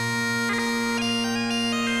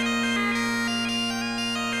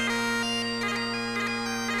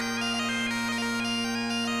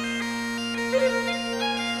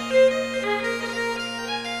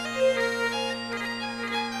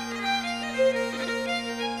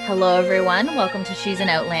Hello, everyone. Welcome to She's an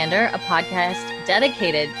Outlander, a podcast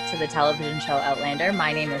dedicated to the television show Outlander.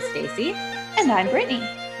 My name is Stacy. And I'm Brittany.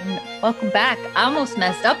 And welcome back. I almost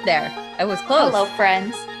messed up there. I was close. Hello,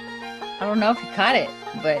 friends. I don't know if you caught it,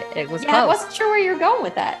 but it was close. I wasn't sure where you were going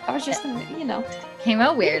with that. I was just, Came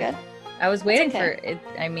out weird. Good. I was waiting for it.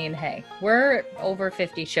 I mean, hey, we're over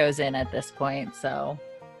 50 shows in at this point, so.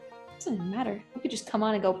 It doesn't matter. You could just come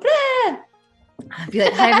on and go, blah! I'd be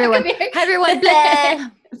like, hi, everyone. Hi, everyone. Blah.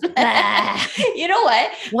 Blah. You know what?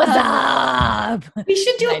 What's up? We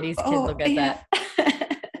should do 90s kids will get that.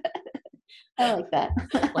 I like that.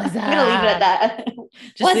 What's up? I'm going to leave it at that.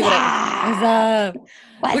 Just leave it at, what's up?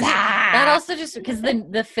 What's up? That also just because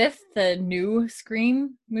the new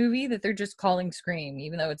Scream movie that they're just calling Scream,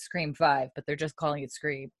 even though it's Scream 5, but they're just calling it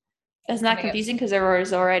Scream. Isn't that confusing because there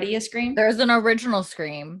was already a Scream? There's an original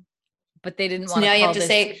Scream, but they didn't want to. Now call you have to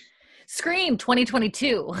say Scream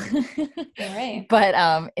 2022. All right.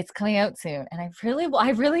 But it's coming out soon, and I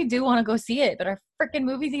really do want to go see it, but our freaking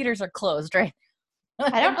movie theaters are closed, right?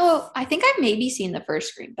 I don't know. I think I've maybe seen the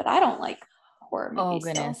first Scream, but I don't like horror movies. Oh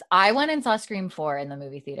goodness. I went and saw Scream 4 in the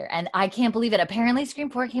movie theater, and I can't believe it. Apparently Scream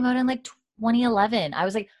 4 came out in like 2011. I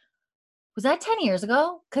was like, was that 10 years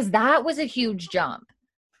ago? Because that was a huge jump.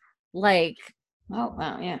 Like, oh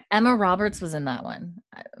wow, yeah. Emma Roberts was in that one.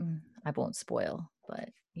 I won't spoil, but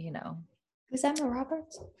Who's Emma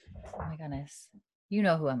Roberts? Oh my goodness. You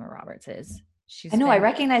know who Emma Roberts is. I know, I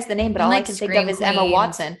recognize the name, but all I can think of is Emma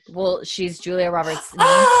Watson. Well, she's Julia Roberts'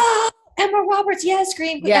 Oh, Emma Roberts, yes,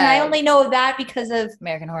 Scream. Yeah. And I only know that because of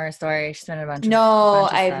American Horror Story. She's been in a bunch No,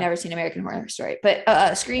 of I've stuff. never seen American Horror Story.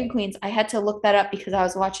 But Scream Queens, I had to look that up because I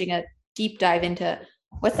was watching a deep dive into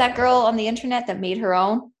what's that girl on the internet that made her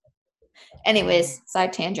own? Anyways,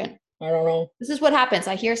 side tangent. I don't know. This is what happens.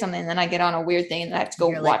 I hear something, then I get on a weird thing and I have to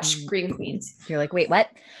go watch Scream Queens. You're like, wait, what?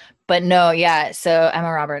 But no, yeah. So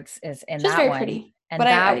Emma Roberts is in that very one. Pretty. And but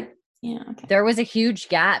okay. There was a huge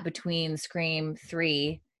gap between Scream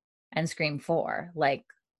 3 and Scream 4, like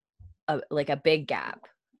a big gap.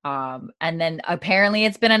 And then apparently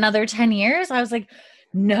it's been another 10 years. I was like,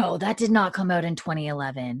 no, that did not come out in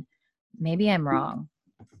 2011. Maybe I'm wrong,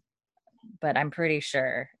 but I'm pretty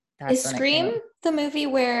sure. Is Scream the movie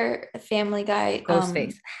where Family Guy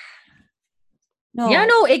Ghostface? No. Yeah,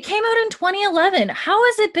 no, it came out in 2011. How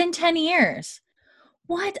has it been 10 years?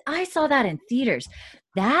 What? I saw that in theaters.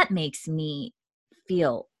 That makes me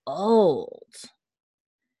feel old.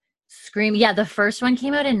 Scream. Yeah, the first one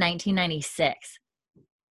came out in 1996.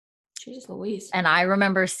 Jesus Louise. And I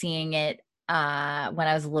remember seeing it when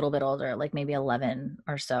I was a little bit older, like maybe 11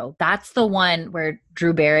 or so. That's the one where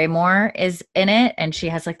Drew Barrymore is in it, and she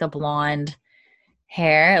has like the blonde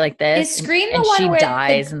hair like this. Is Scream and the one she where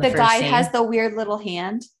dies in the the guy scene. has the weird little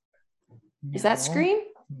hand? No. Is that Scream?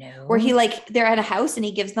 No. Where he they're at a house and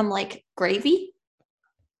he gives them like gravy?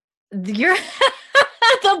 You're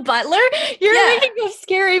the butler? You're thinking of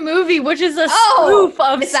Scary Movie, which is a spoof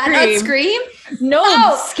of is Scream. That not Scream?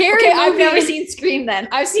 No, Scary Movie. I've never seen Scream then.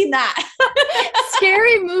 I've seen that.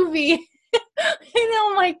 Scary Movie.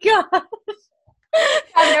 Oh my God.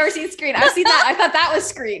 I've never seen Scream. I've seen that. I thought that was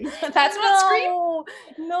Scream. That's not Scream?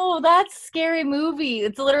 No, that's Scary Movie.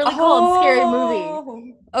 It's literally called Scary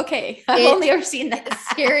Movie. Okay. I've only ever seen that.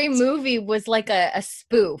 Scary Movie was like a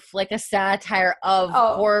spoof, like a satire of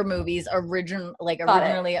horror movies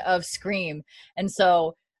originally of Scream. And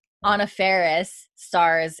so Anna Faris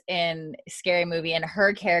stars in Scary Movie, and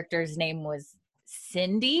her character's name was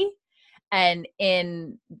Cindy. And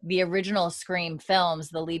in the original Scream films,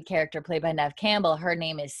 the lead character played by Neve Campbell, her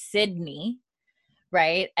name is Sydney,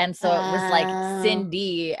 right? And so it was like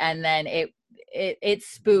Cindy, and then it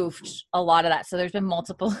spoofed a lot of that. So there's been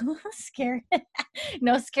multiple Scary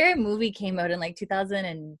Movie came out in like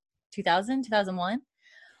 2001.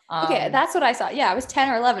 Okay, that's what I saw. Yeah, I was 10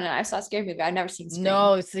 or 11 and I saw Scary Movie. I've never seen Scream.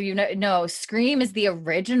 No, so no, Scream is the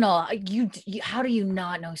original. You how do you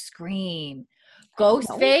not know Scream?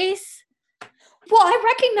 Ghostface? Well, I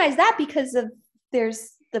recognize that because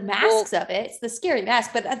there's the masks of it. It's the scary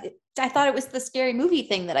mask, but I thought it was the Scary Movie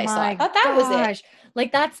thing that I saw. I thought that was it.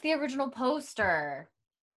 Like, that's the original poster.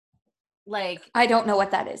 Like, I don't know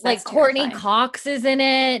what that is. That's like Courtney Cox is in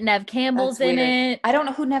it. Neve Campbell's in it. I don't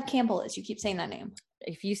know who Neve Campbell is. You keep saying that name.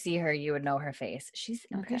 If you see her, you would know her face.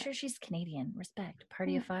 I'm pretty sure she's Canadian. Respect.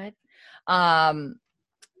 Party of Five.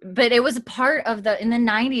 But it was a part of in the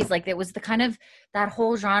 90s, like it was the kind of that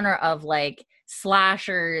whole genre of like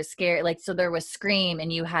slasher scare, like, so there was Scream, and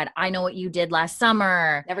you had I Know What You Did Last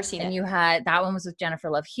Summer. Never seen it. And you had, that one was with Jennifer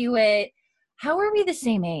Love Hewitt. How are we the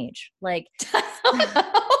same age? Like,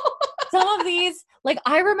 some of these, like,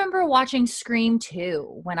 I remember watching Scream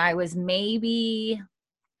 2 when I was maybe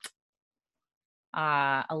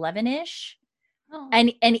 11-ish. Oh.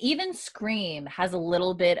 And even Scream has a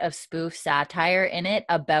little bit of spoof satire in it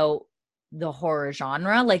about the horror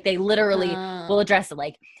genre. Like they literally will address it,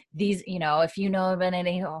 like these, you know, if you know about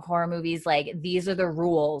any horror movies, like these are the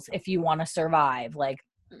rules if you want to survive. Like,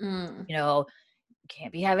 you know,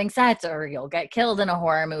 can't be having sex or you'll get killed in a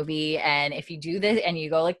horror movie. And if you do this and you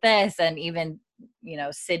go like this, and even, you know,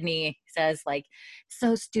 Sydney says like,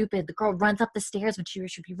 so stupid, the girl runs up the stairs when she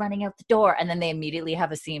should be running out the door, and then they immediately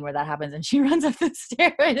have a scene where that happens and she runs up the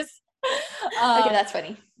stairs. Okay, that's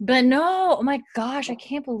funny. But no, oh my gosh, I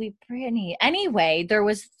can't believe Brittany. Anyway, there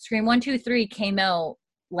was Scream 1, 2, 3 came out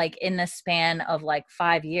like in the span of like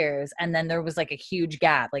 5 years, and then there was like a huge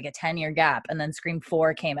gap, like a 10-year gap, and then Scream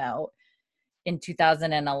 4 came out in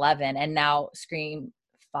 2011, and now Scream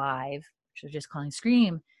 5, which we're just calling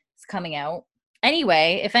Scream, is coming out.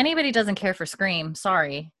 Anyway, if anybody doesn't care for Scream,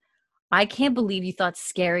 sorry. I can't believe you thought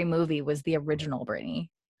Scary Movie was the original, Brittany.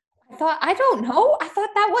 I don't know. I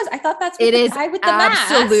thought that's what it is guy with the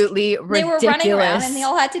absolutely mask. Ridiculous. They were running around and they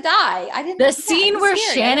all had to die. I didn't. The scene where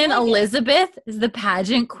Shannon Elizabeth is the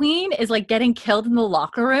pageant queen is like getting killed in the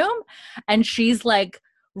locker room, and she's like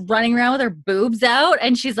running around with her boobs out,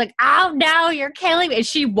 and she's like, "Oh no, you're killing me!" And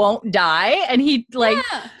she won't die, and he like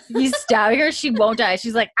he's stabbing her. She won't die.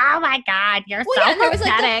 She's like, "Oh my god, you're so pathetic." There was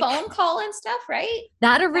like the phone call and stuff, right?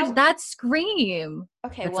 That Scream.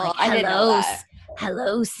 Okay, it's well, like, I didn't know that.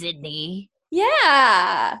 Hello, Sydney.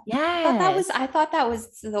 Yeah. Yeah. I thought that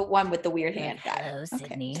was the one with the weird hand guy. Hello,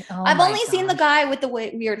 Sydney. Okay. Oh, I've only seen the guy with the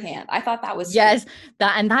weird hand. I thought that was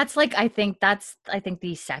that's like I think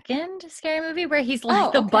the second Scary Movie where he's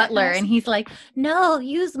like the butler and he's like, "No,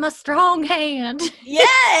 use my strong hand."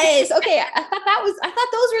 Yes. Okay. I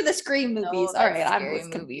thought those were the Scream movies. No, all right, Scary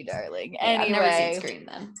Movie, darling. Anyway, I've never seen Scream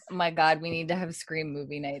then. Oh my god, we need to have Scream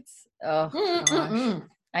movie nights. Oh gosh.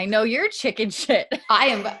 I know you're chicken shit. I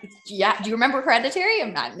am. Yeah. Do you remember Hereditary?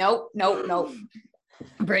 I'm not. Nope.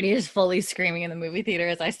 Brittany is fully screaming in the movie theater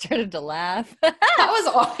as I started to laugh. That was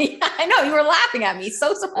all. Yeah, I know you were laughing at me.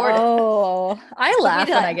 So supportive. Oh, I laugh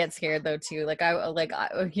when I get scared though too. Like I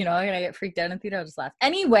when I get freaked out in theater, I'll just laugh.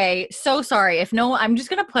 Anyway, so sorry. I'm just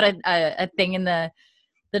gonna put a thing in the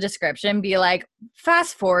description, be like,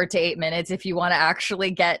 fast forward to 8 minutes if you want to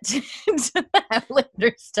actually get into the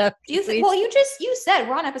Outlander stuff. Do you think? Well, you said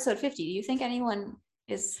we're on episode 50. Do you think anyone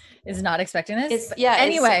is not expecting this?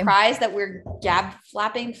 Anyway, is surprised that we're flap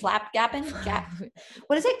gapping.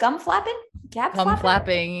 What is it? Gum flapping? Gum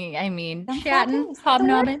flapping. I mean, chatting,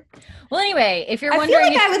 hobnobbing. Well, anyway, if you're wondering, I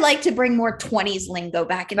feel like I would like to bring more 20s lingo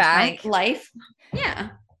back into my life.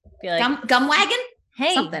 Yeah, like, gum wagon.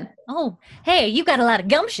 Hey, something. Oh, hey, you got a lot of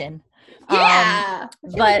gumption. Yeah.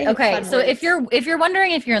 But okay, so if you're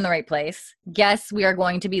wondering if you're in the right place, yes, we are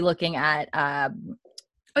going to be looking at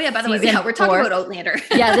oh yeah, by the way, we're talking about Outlander.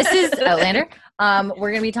 Yeah, this is Outlander. We're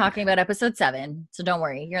going to be talking about episode 7. So don't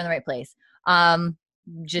worry, you're in the right place.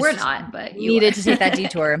 Just we're not, but you needed to take that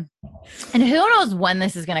detour. And who knows when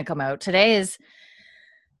this is going to come out? Today is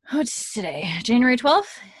what's today? January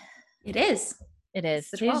 12th? It is. It is.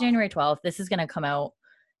 Today's January 12th. This is going to come out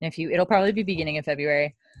it'll probably be beginning of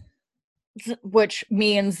February, which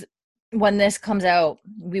means when this comes out,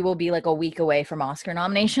 we will be like a week away from Oscar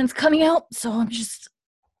nominations coming out. So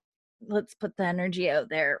let's put the energy out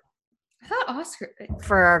there. I thought Oscar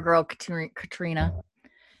for our girl Katrina.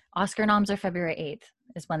 Oscar noms are February 8th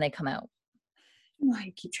is when they come out. Oh,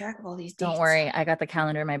 I keep track of all these dates. Don't worry, I got the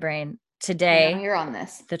calendar in my brain. Today, you're on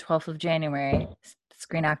this. The 12th of January.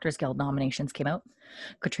 Screen Actors Guild nominations came out.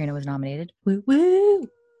 Katrina was nominated. Woo woo!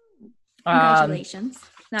 Congratulations!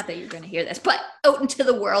 Not that you're going to hear this, but out into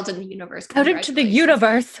the world and the universe. Out into the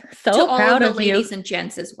universe. So to proud all of the you, ladies and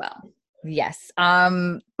gents as well. Yes.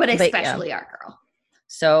 But especially our girl.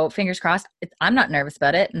 So fingers crossed. I'm not nervous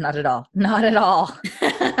about it. Not at all. Not at all.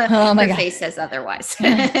 Oh my God. Her face says otherwise.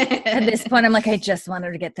 At this point, I'm like, I just want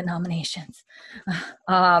her to get the nominations.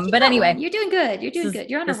 But anyway. You're doing good. You're doing good.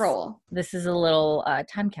 You're on a roll. This is a little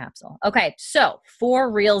time capsule. Okay. So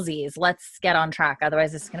for realsies, let's get on track.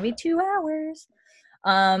 Otherwise, this is going to be 2 hours.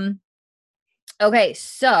 Okay,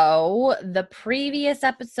 so the previous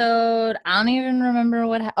episode, I don't even remember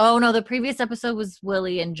what. Oh no, the previous episode was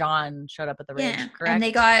Willie and John showed up at the ranch, correct? And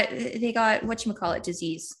they got whatchamacallit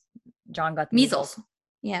disease. John got measles.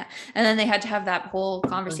 Yeah, and then they had to have that whole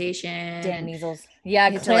conversation. Damn measles. Yeah,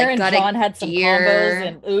 Claire and John had some combos,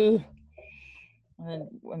 and ooh.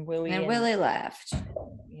 And Willie left.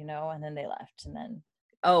 And then they left, and then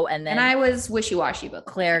and I was wishy-washy, but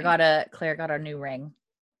Claire got a new ring.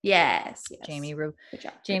 Yes. Jamie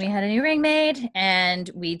Jamie had a new ring made, and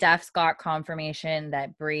we got confirmation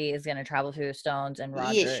that Bree is going to travel through the stones, and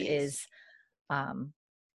Roger is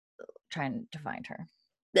trying to find her.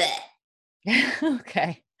 Blech.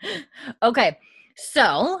 Okay.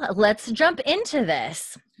 So let's jump into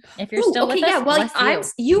this. If you're still with us, yeah. Well,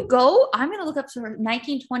 you go. I'm gonna look up some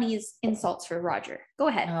 1920s insults for Roger. Go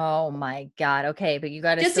ahead. Oh my God. Okay, but you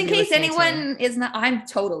got to just in case anyone is not. I'm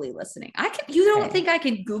totally listening. I can. You don't think I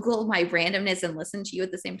can Google my randomness and listen to you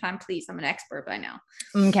at the same time? Please, I'm an expert by now.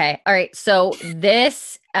 Okay. All right. So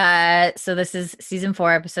this is season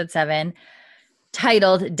 4, episode 7.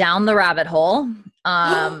 Titled Down the Rabbit Hole.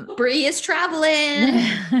 Bree is traveling.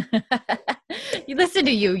 You listen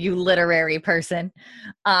to you literary person.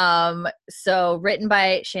 So written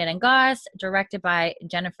by Shannon Goss, directed by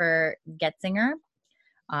Jennifer Getzinger.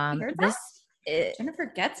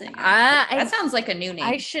 Jennifer Getzinger. That sounds like a new name.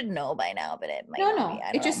 I should know by now, but it might not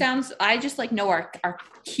be. It just sounds. I just know our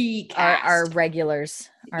key cast. Our regulars.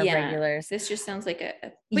 Regulars. This just sounds like a.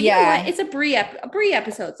 But you know what? It's a Brie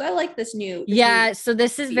episode, so I like this new. So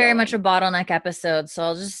this is very much a bottleneck episode. So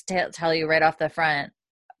I'll just tell you right off the front.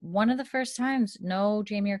 One of the first times, no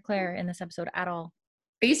Jamie or Claire in this episode at all.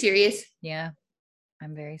 Are you serious? Yeah,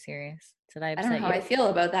 I'm very serious. Did I don't know how I feel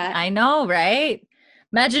about that. I know, right?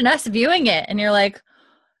 Imagine us viewing it and you're like,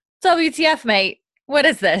 WTF, mate. What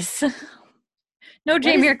is this? No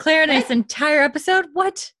Jamie or Claire in this entire episode?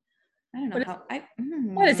 What? I don't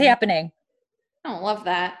know what is happening? I don't love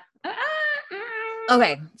that.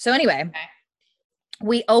 Okay. So anyway,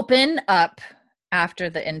 we open up after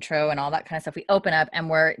the intro and all that kind of stuff. We open up and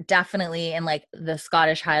we're definitely in like the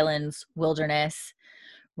Scottish Highlands wilderness,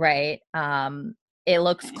 right? It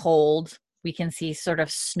looks cold. We can see sort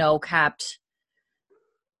of snow-capped,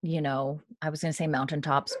 I was going to say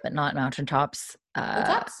mountaintops, but not mountaintops.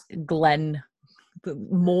 Glen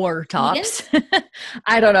more tops.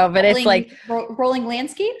 I don't know, but it's like rolling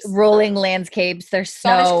landscapes. There's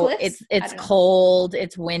snow. It's cold.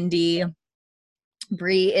 It's windy.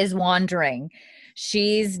 Brie is wandering.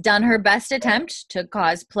 She's done her best attempt to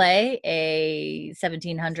cosplay a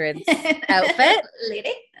 1700s outfit.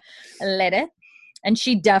 Lady. And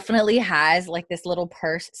she definitely has like this little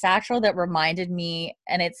purse satchel that reminded me,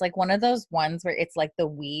 and it's like one of those ones where it's like the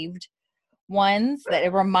weaved ones that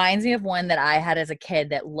it reminds me of one that I had as a kid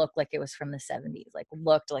that looked like it was from the 70s, like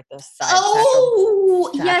looked like those side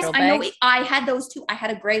satchel yes, bags. I know. I had those too. I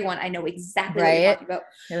had a gray one. I know exactly what you're talking about.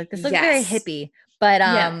 You're like, this looks very hippie. But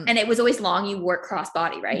and it was always long. You wore it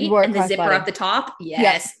crossbody, right? And the zipper up the top.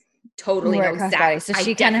 Yes, totally. Know exactly. So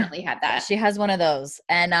she definitely had that. She has one of those,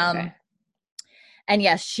 and and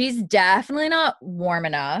yes, she's definitely not warm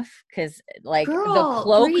enough because like the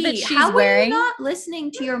cloak that she's wearing. Are you not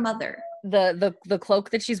listening to your mother? The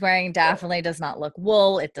cloak that she's wearing definitely does not look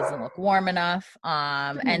wool. It doesn't look warm enough.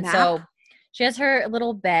 So she has her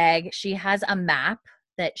little bag. She has a map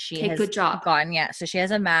that she has gotten. Yeah, so she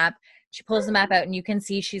has a map. She pulls the map out and you can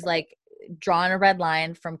see she's like drawn a red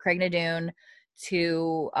line from Craignadoon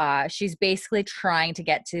to she's basically trying to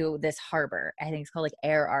get to this harbor. I think it's called like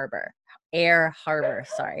Ayr Harbor,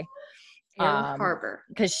 sorry. Harbor.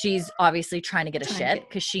 Because she's obviously trying to get a ship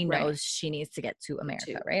because she knows she needs to get to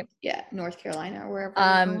America, right? Yeah, North Carolina or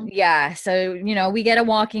wherever. Yeah. So, we get a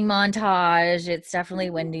walking montage. It's definitely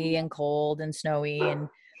windy and cold and snowy. And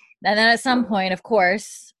then at some point, of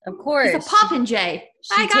course. It's a Popinjay.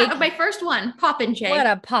 I got my first one. Popinjay. What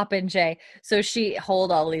a Popinjay. So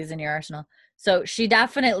hold all these in your arsenal. So she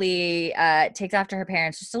definitely takes after her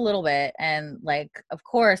parents just a little bit and of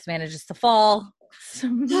course manages to fall.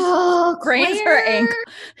 Sprains her ankle.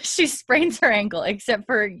 She sprains her ankle, except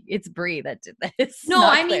for it's Brie that did this. No,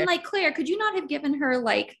 I mean Claire, could you not have given her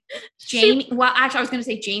Jamie? Well, actually, I was going to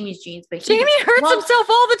say Jamie's jeans, but Jamie hurts himself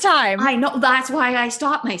all the time. I know. That's why I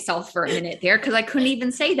stopped myself for a minute there because I couldn't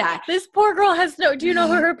even say that. This poor girl has no. Do you know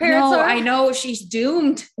who her parents are? I know. She's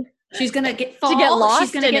doomed. She's going to get lost.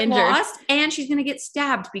 She's going to get lost, and she's going to get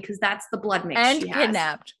stabbed because that's the blood mix and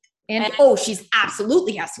kidnapped. And she's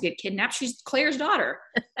absolutely has to get kidnapped. She's Claire's daughter.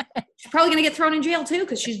 She's probably going to get thrown in jail too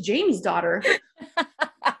because she's Jamie's daughter.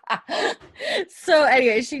 So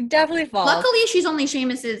anyway, she definitely falls. Luckily, she's only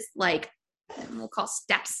Seamus's we'll call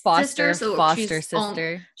foster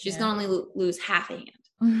sister. She's going to only lose half a hand.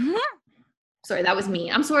 Mm-hmm. Sorry, that was me.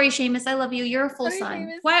 I'm sorry, Seamus. I love you. You're a full son.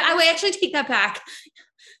 Seamus. Why? I actually take that back.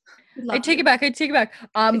 I take it back.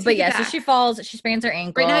 But yeah, so she falls. She sprains her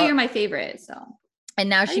ankle. Right now, you're my favorite. So. And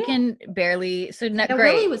now she can barely. So great.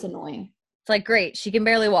 Really was annoying. It's great. She can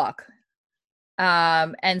barely walk.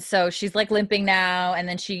 And so she's limping now, and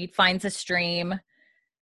then she finds a stream,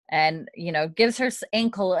 and gives her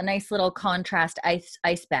ankle a nice little contrast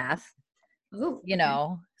ice bath. Ooh,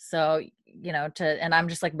 So and I'm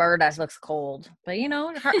just like, Bernadette looks cold. But,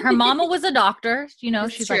 her mama was a doctor.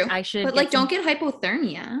 She's true. like, I should. But, like, don't get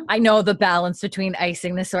hypothermia. I know the balance between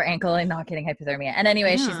icing the sore ankle and not getting hypothermia. And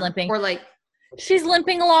anyway, she's limping. Or, like. She's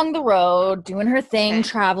limping along the road, doing her thing,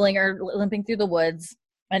 traveling or limping through the woods.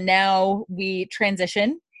 And now we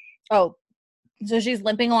transition. Oh, so she's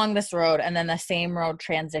limping along this road, and then the same road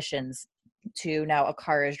transitions to now a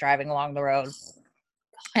car is driving along the road.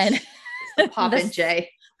 And the Popinjay.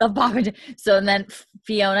 The Popinjay. So then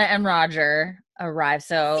Fiona and Roger arrive.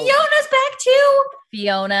 So Fiona's back too.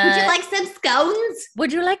 Fiona. Would you like some scones?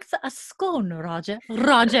 Would you like a scone, Roger?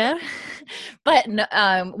 Roger. But,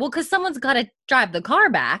 well, because someone's got to drive the car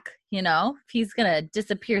back, if he's going to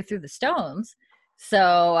disappear through the stones.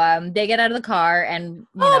 So they get out of the car and,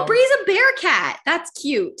 Bree's a bear cat. That's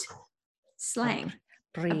cute. Slang.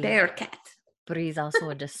 Bree. A bear cat. Bree's also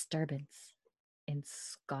a disturbance in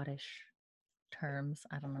Scottish terms.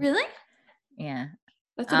 I don't know. Really? Yeah.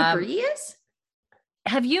 That's what a Bree is?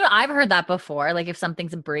 I've heard that before. Like if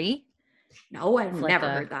something's a Bree. No, I've never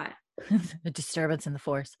heard that. A disturbance in the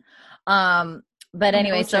force. But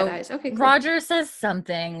anyway, so okay, cool. Roger says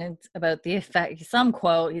something about the effect, some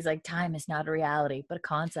quote. He's like, time is not a reality, but a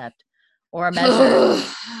concept or a measure.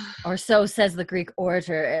 Or so says the Greek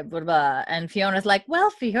orator, blah, blah. And Fiona's like, well,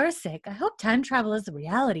 for your sake, I hope time travel is a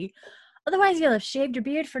reality. Otherwise, you'll have shaved your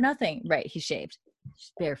beard for nothing. Right, he shaved.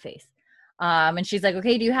 Bare face. And she's like,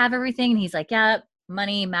 okay, do you have everything? And he's like, yeah,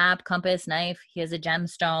 money, map, compass, knife. He has a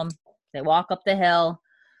gemstone. They walk up the hill.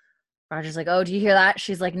 Roger's like, oh, do you hear that?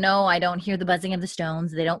 She's like, no, I don't hear the buzzing of the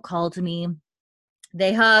stones. They don't call to me.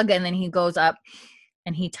 They hug, and then he goes up,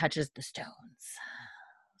 and he touches the stones.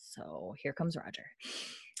 So here comes Roger.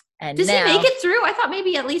 And does he make it through? I thought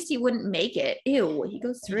maybe at least he wouldn't make it. Ew, he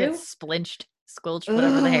goes through? He gets squilched,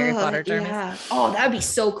 whatever the Harry Potter term is. Oh, that would be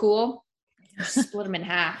so cool. Split him in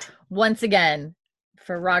half. Once again,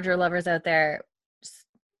 for Roger lovers out there, just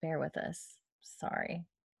bear with us. Sorry.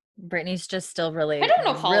 Brittany's just still really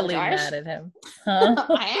mad at him. Huh?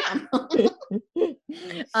 I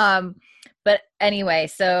am. But anyway,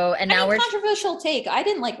 so now we're controversial take. I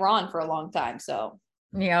didn't like Ron for a long time, so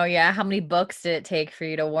yeah. How many books did it take for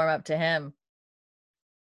you to warm up to him?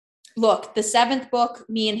 Look, the 7th book,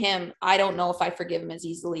 me and him, I don't know if I forgive him as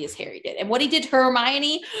easily as Harry did. And what he did to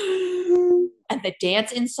Hermione and the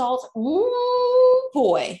dance insult, ooh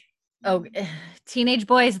boy. Oh, teenage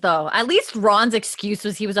boys, though. At least Ron's excuse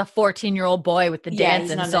was he was a 14-year-old boy with the dance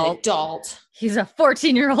he's insult. Not an adult. He's a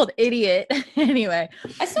 14-year-old idiot. Anyway.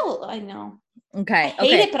 I know. Okay. I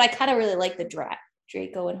hate it, but I kind of really like the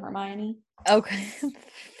Draco and Hermione. Okay.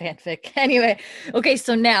 Fanfic. Anyway. Okay,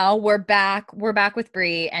 so now we're back with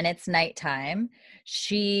Bree, and it's nighttime.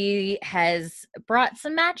 She has brought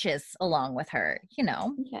some matches along with her,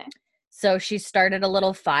 Okay. So she started a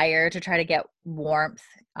little fire to try to get warmth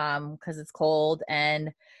because it's cold,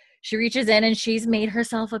 and she reaches in and she's made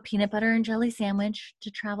herself a peanut butter and jelly sandwich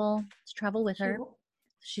to travel with her.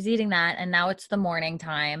 She's eating that, and now it's the morning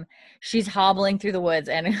time. She's hobbling through the woods,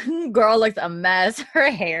 and girl looks a mess.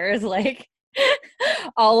 Her hair is like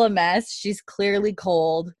all a mess. She's clearly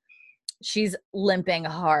cold. She's limping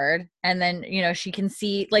hard, and then she can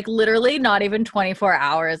see like literally not even 24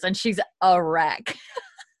 hours, and she's a wreck.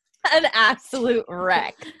 An absolute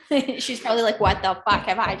wreck. She's probably like, what the fuck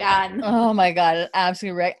have I done? Oh my god, an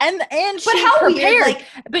absolute wreck. And she how prepared.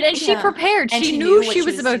 Weird, she prepared. And she knew she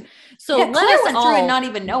was about. So let Claire us went all, through it not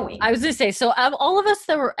even knowing. I was gonna say, so all of us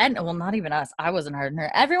that were, and well, not even us. I wasn't hard on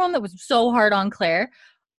her. Everyone that was so hard on Claire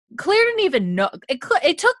didn't even know.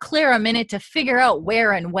 It took Claire a minute to figure out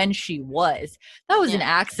where and when she was. That was an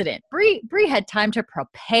accident. Bree had time to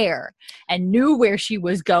prepare and knew where she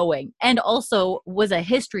was going, and also was a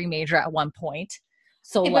history major at one point.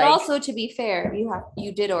 So, but also to be fair,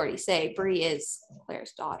 you did already say Bree is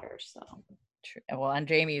Claire's daughter. So, true. Well, and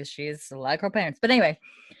Jamie's, she's like her parents. But anyway,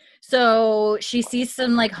 so she sees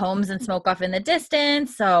some like homes and smoke off in the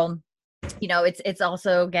distance. So. It's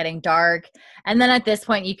also getting dark. And then at this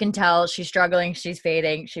point, you can tell she's struggling. She's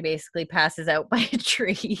fading. She basically passes out by a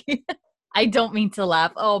tree. I don't mean to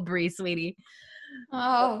laugh. Oh, Bree, sweetie.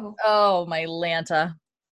 Oh, my Lanta.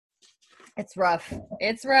 It's rough.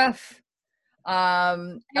 You're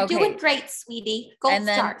doing great, sweetie. Gold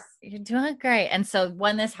stars. You're doing great. And so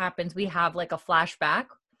when this happens, we have like a flash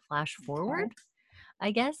forward,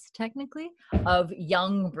 I guess, technically, of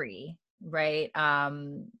young Bree, right?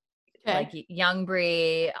 Like young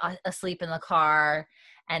Bree asleep in the car,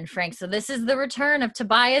 and Frank. So this is the return of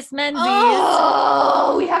Tobias Menzies.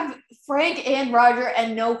 Oh, we have Frank and Roger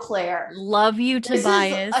and no Claire. Love you,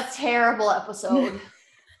 Tobias. This is a terrible episode.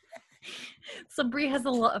 So Bree has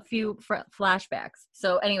a few flashbacks.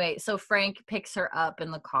 So anyway, so Frank picks her up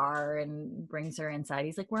in the car and brings her inside.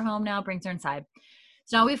 He's like, we're home now, brings her inside.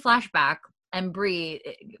 So now we flash back and Bree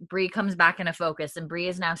comes back into focus, and Bree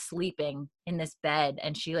is now sleeping in this bed,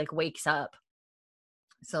 and she like wakes up.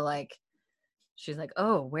 So like, she's like,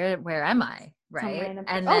 oh, where am I? Right.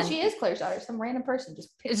 And then, she is Claire's daughter. Some random person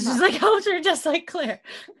just picked her up. She's like, oh, you're just like Claire.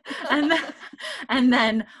 And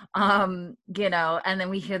then, you know, and then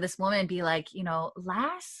we hear this woman be like, you know,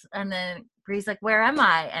 lass. And then Bree's like, where am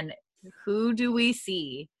I? And who do we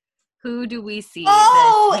see?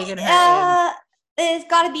 Oh, it's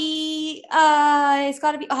gotta be,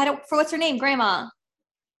 for what's her name? Grandma.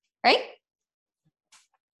 Right?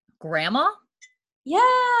 Grandma?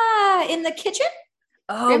 Yeah. In the kitchen?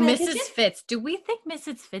 Oh, Mrs. Fitz. Do we think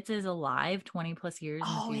Mrs. Fitz is alive 20 plus years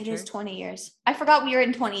in the future? It is 20 years. I forgot we were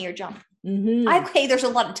in 20-year jump. Mm-hmm. Okay, there's a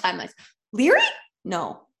lot of timelines. Leary?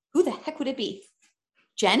 No. Who the heck would it be?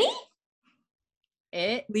 Jenny?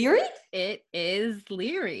 Leary? It is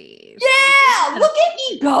Leary. Yeah! Look at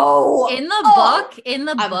me go! In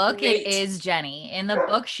the book, it is Jenny. In the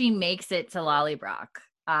book, she makes it to Lollybrock.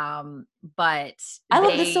 But I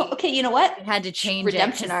love this. So okay, you know what? They had to change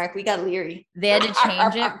redemption arc. We got Leary. They had to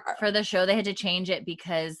change it for the show. They had to change it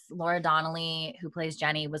because Laura Donnelly, who plays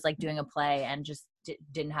Jenny, was like doing a play and just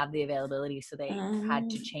didn't have the availability, so they had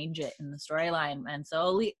to change it in the storyline. And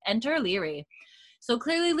so enter Leary. So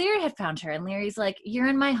clearly Leary had found her, and Leary's like, you're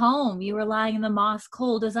in my home. You were lying in the moss,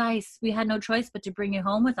 cold as ice. We had no choice but to bring you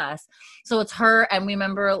home with us. So it's her, and we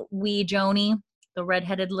remember Joni, the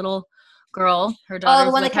redheaded little girl, her daughter. Oh,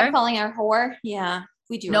 the one that kept calling her whore? Yeah.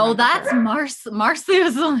 We do. No, that's Marcy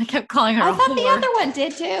was the one that kept calling her. I thought the other one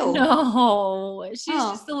did too. No, she's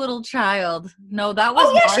just a little child. No, that was.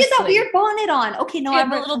 Oh yeah, she had that weird bonnet on. Okay, no, I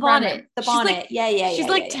remember the little bonnet. The bonnet. Like, yeah. She's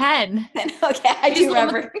like 10. Okay, I do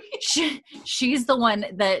remember. She's the one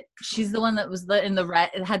that was in the red,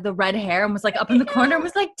 had the red hair and was like up in the corner and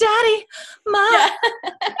was like, "Daddy, Mom." Yeah.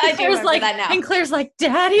 I do remember that now. And Claire's like,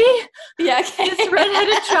 "Daddy." Yeah, okay. This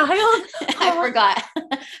redheaded child. I forgot.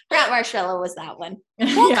 Marshmallow was that one.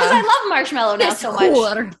 Well, because I love Marshmallow now so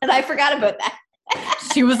much, and I forgot about that.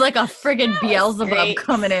 She was like a friggin' Beelzebub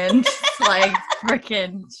coming in, like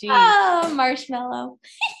friggin'. Oh, Marshmallow.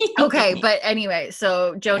 Okay, but anyway,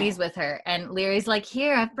 so Joni's with her, and Leary's like,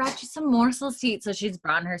 "Here, I've brought you some morsels to eat." So she's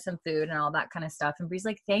brought her some food and all that kind of stuff, and Bree's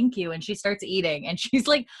like, "Thank you," and she starts eating, and she's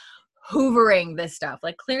like hoovering this stuff,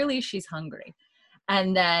 like clearly she's hungry.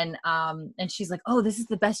 And then, and she's like, "Oh, this is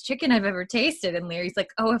the best chicken I've ever tasted." And Leary's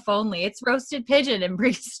like, "Oh, if only it's roasted pigeon." And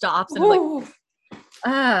Bree stops and is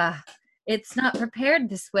like, it's not prepared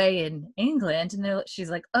this way in England. And she's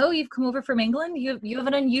like, "Oh, you've come over from England? You have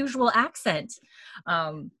an unusual accent,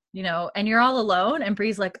 you know, and you're all alone." And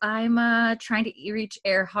Bree's like, "I'm trying to reach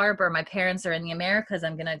Air Harbor. My parents are in the Americas.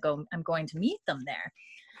 I'm going to meet them there."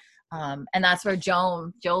 And that's where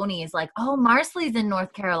Joni is like, "Oh, Marsley's in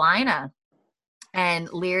North Carolina."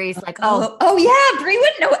 And Leary's like, oh yeah, Bree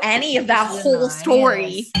wouldn't know any of that whole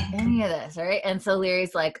story. Any of this, right? And so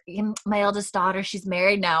Leary's like, "My eldest daughter, she's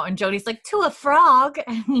married now." And Joni's like, "To a frog."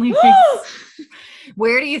 And Leary's,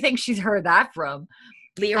 where do you think she's heard that from?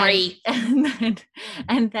 Leary. And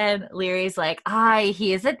then Leary's like,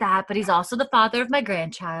 he isn't that, but he's also the father of my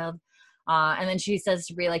grandchild. And then she says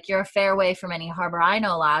to Bree, like, "You're a fair way from any harbor I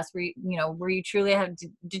know, lass. Were you truly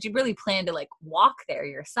did you really plan to like walk there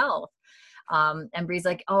yourself?" And Bree's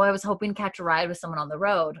like, "Oh, I was hoping to catch a ride with someone on the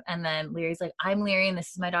road." And then Leary's like, "I'm Leary, and this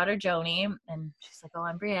is my daughter Joni." And she's like, "Oh,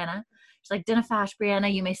 I'm Brianna." She's like, "Dinna fash,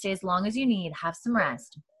 Brianna. You may stay as long as you need. Have some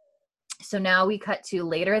rest." So now we cut to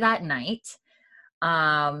later that night.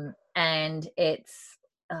 And it's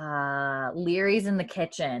Leary's in the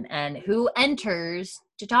kitchen, and who enters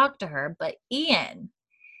to talk to her but Ian,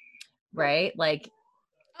 right? Like,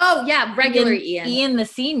 oh yeah, regular Ian. Ian the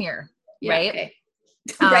senior, right? Okay.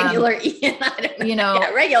 Regular Ian,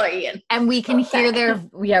 regular Ian, and we can hear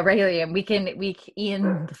regular Ian.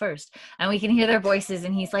 Ian the first, and we can hear their voices.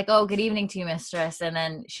 And he's like, "Oh, good evening to you, mistress." And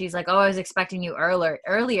then she's like, "Oh, I was expecting you earlier."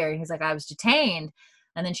 And he's like, "I was detained."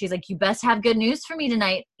 And then she's like, "You best have good news for me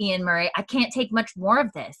tonight, Ian Murray. I can't take much more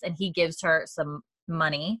of this." And he gives her some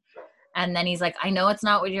money. And then he's like, "I know it's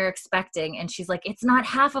not what you're expecting." And she's like, "It's not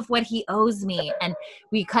half of what he owes me." And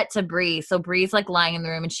we cut to Bree. So Bree's like lying in the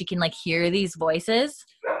room, and she can like hear these voices.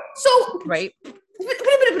 So, right.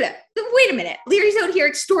 Wait a minute. Leary's out here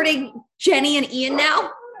extorting Jenny and Ian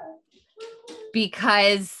now?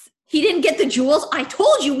 Because he didn't get the jewels. I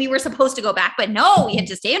told you we were supposed to go back, but no, we had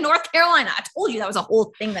to stay in North Carolina. I told you that was a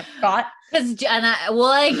whole thing that got. I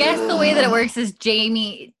guess the way that it works is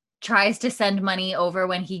Jamie tries to send money over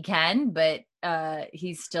when he can, but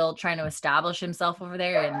he's still trying to establish himself over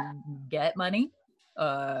there and get money.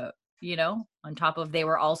 You know, on top of they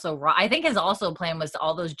were also I think his also plan was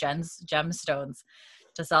all those gemstones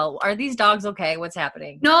to sell. Are these dogs okay? What's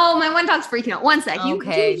happening? No, my one dog's freaking out. One sec.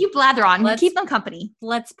 Okay. You blather on. You keep them company.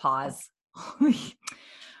 Let's pause.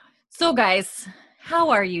 So guys, how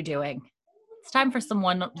are you doing? It's time for some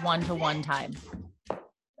one-to-one time.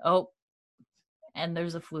 Oh, and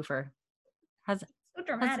there's a floofer. So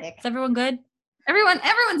dramatic. Is everyone good?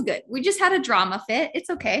 Everyone's good. We just had a drama fit. It's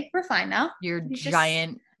okay. We're fine now. Your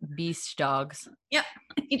giant beast dogs. Yep.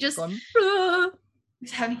 He just going,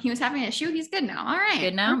 he was having a shoot. He's good now. All right.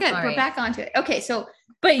 Good now? We're good. All We're right. back onto it. Okay, so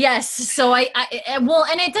but yes, so I well,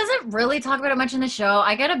 and it doesn't really talk about it much in the show.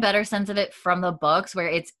 I get a better sense of it from the books where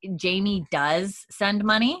it's Jamie does send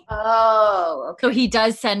money. Oh, okay. So he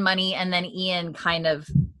does send money, and then Ian kind of,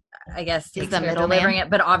 I guess, takes the care of delivering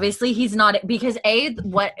it. But obviously he's not, because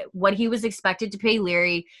what he was expected to pay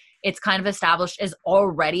Leary, it's kind of established, is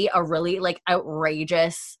already a really like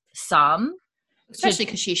outrageous sum. Especially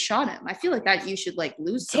because she shot him. I feel like that you should like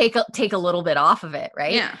lose take a little bit off of it,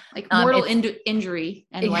 right? Yeah, like mortal injury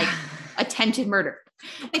and like attempted murder.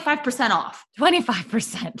 25% off.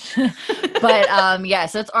 25%. But yeah,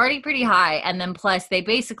 so it's already pretty high. And then plus they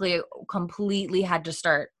basically completely had to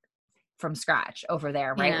start from scratch over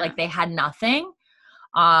there, right? Like they had nothing.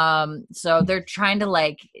 So they're trying to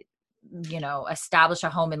like, you know, establish a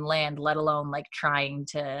home and land, let alone like trying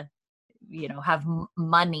to, you know, have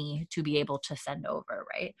money to be able to send over,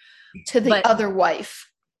 right? To the other wife.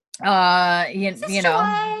 You know.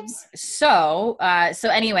 Wives. So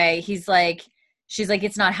anyway, she's like,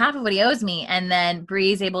 it's not half of what he owes me. And then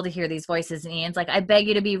Bree's able to hear these voices, and Ian's like, I beg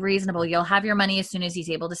you to be reasonable. You'll have your money as soon as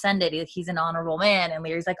he's able to send it. He's an honorable man. And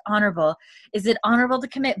Leary's like, honorable? Is it honorable to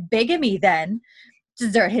commit bigamy then?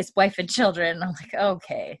 Desert his wife and children? And I'm like,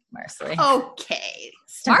 okay, Marcelly. Okay.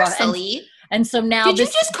 Marcelly. And so now did you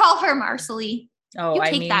just call her Marcelly? Oh, you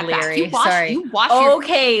I mean Leary. Sorry. You wash your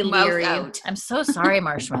Leary. Out. I'm so sorry,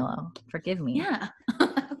 Marshmallow. Forgive me. Yeah.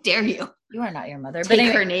 How dare you? You are not your mother.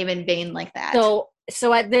 Take her name in vain like that.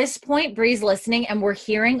 So at this point, Bree's listening, and we're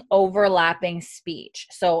hearing overlapping speech.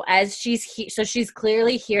 So as she's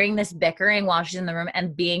clearly hearing this bickering while she's in the room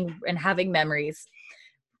and having memories,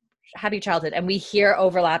 happy childhood, and we hear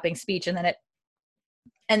overlapping speech, and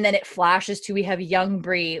then it flashes to, we have young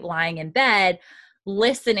Bree lying in bed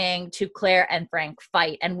listening to Claire and Frank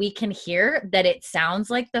fight, and we can hear that it sounds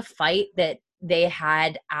like the fight that they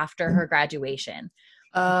had after her graduation.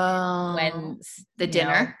 When the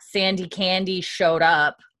dinner, Sandy Candy showed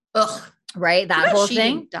up. Ugh. Right? That whole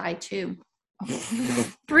thing. Died too.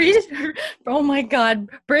 Brit, oh my God.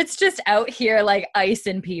 Brit's just out here like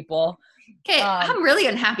icing people. Okay, I'm really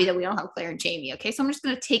unhappy that we don't have Claire and Jamie. Okay, so I'm just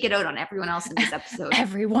going to take it out on everyone else in this episode.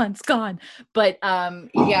 Everyone's gone. But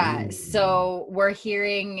yeah, so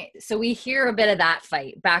we hear a bit of that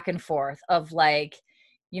fight back and forth of like,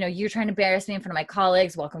 you know, you're trying to embarrass me in front of my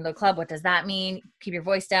colleagues. Welcome to the club. What does that mean? Keep your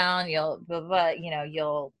voice down. You'll, blah, blah, blah, you know,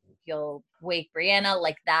 you'll wake Brianna,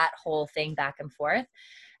 like that whole thing back and forth.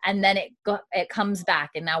 And then it comes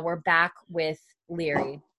back, and now we're back with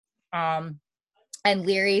Leary. And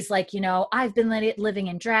Leary's like, you know, I've been living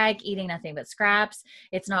in drag, eating nothing but scraps.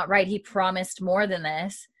 It's not right. He promised more than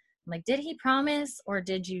this. I'm like, did he promise, or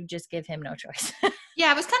did you just give him no choice?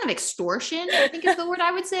 Yeah, it was kind of extortion, I think is the word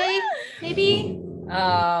I would say. Maybe.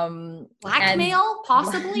 Blackmail,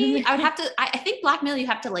 possibly. I think blackmail, you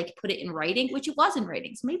have to like put it in writing, which it was in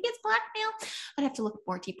writing. So maybe it's blackmail. I'd have to look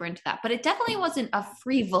more deeper into that. But it definitely wasn't a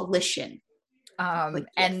free volition. And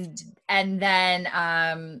then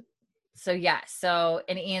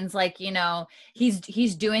and Ian's like, you know,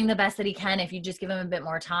 he's doing the best that he can if you just give him a bit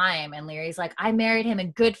more time. And Leary's like, I married him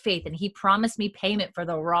in good faith, and he promised me payment for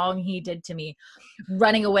the wrong he did to me,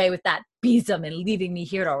 running away with that besom and leaving me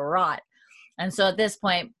here to rot. And so at this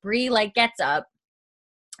point, Bree like gets up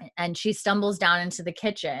and she stumbles down into the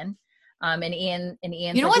kitchen. And Ian's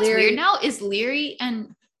you know, like, what's weird now is Leary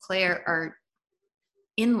and Claire are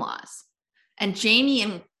in-laws, and Jamie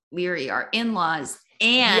and Leary are in-laws.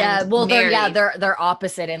 And yeah, well, they're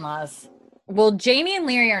opposite in-laws. Well, Jamie and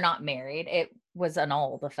Leary are not married. It was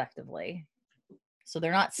annulled effectively, so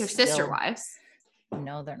they're not. They're sister wives.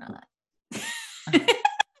 No, they're not.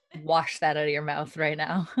 Wash that out of your mouth right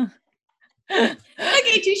now.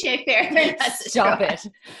 Okay, touche, fair. Stop it.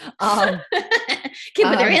 Okay,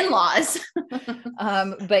 but they're in-laws.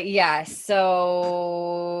 But yeah,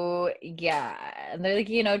 so yeah, and they're like,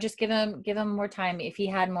 you know, just give him more time. If he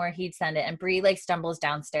had more, he'd send it. And Bree like stumbles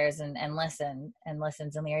downstairs and listens. And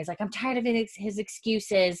Leary's like, I'm tired of his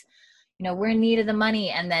excuses. You know, we're in need of the money.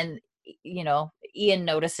 And then Ian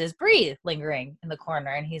notices Bree lingering in the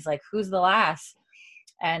corner, and he's like, who's the lass?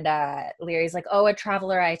 And Leary's like, oh, a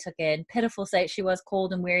traveler I took in. Pitiful sight she was,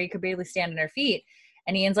 cold and weary, could barely stand on her feet.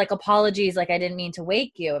 And Ian's like, apologies, like I didn't mean to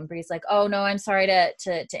wake you. And Bree's like, oh no, I'm sorry to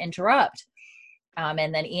interrupt.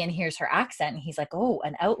 And then Ian hears her accent, and he's like, oh,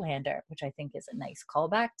 an Outlander, which I think is a nice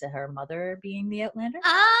callback to her mother being the Outlander.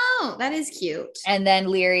 Oh, that is cute. And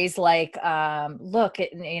then Leary's like, look,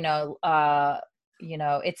 it's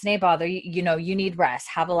nae bother. You need rest.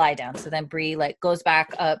 Have a lie down. So then Bree like goes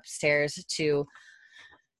back upstairs to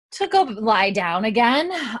go lie down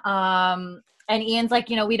again. And Ian's like,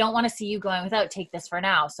 we don't want to see you going without. Take this for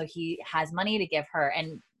now. So he has money to give her,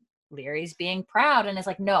 and Leary's being proud and is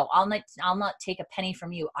like, no, I'll not take a penny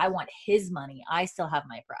from you. I want his money. I still have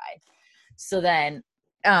my pride. So then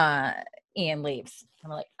Ian leaves.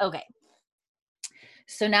 I'm like, okay.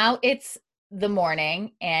 So now it's the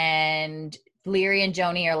morning, and Leary and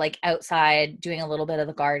Joni are like outside doing a little bit of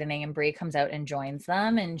the gardening, and Bree comes out and joins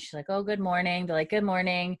them, and she's like, oh, good morning. They're like, good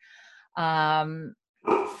morning. Oh,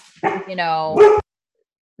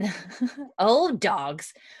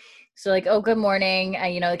 dogs. So like, oh, good morning.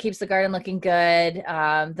 It keeps the garden looking good.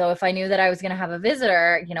 Though if I knew that I was going to have a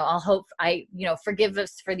visitor, forgive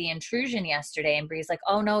us for the intrusion yesterday. And Bree's like,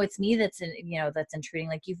 oh no, it's me that's intruding.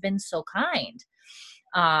 Like, you've been so kind.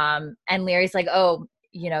 And Leary's like, oh,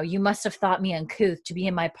 you must have thought me uncouth to be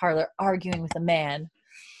in my parlor arguing with a man.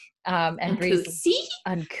 And Bree's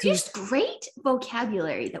uncouth. Just great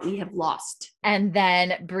vocabulary that we have lost. And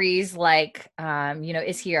then Bree's like,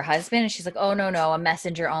 is he your husband? And she's like, oh, no, a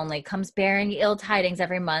messenger only. Comes bearing ill tidings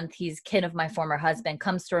every month. He's kin of my former husband.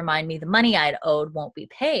 Comes to remind me the money I'd owed won't be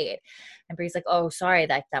paid. And Bree's like, oh, sorry,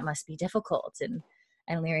 that must be difficult. And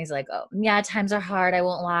Leary's like, oh, yeah, times are hard. I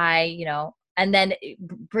won't lie, And then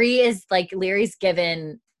Bree is like, Leary's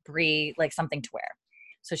given Bree like something to wear.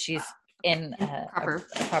 So she's in a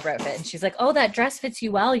proper outfit, and she's like, oh, that dress fits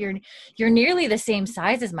you well. You're nearly the same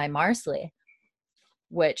size as my Marsley.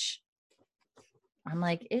 Which I'm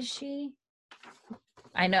like, is she?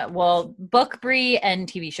 I know. Well, book Bree and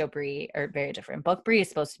TV show Bree are very different. Book Bree is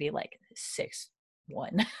supposed to be like 6'1".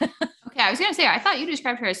 Okay, I was gonna say, I thought you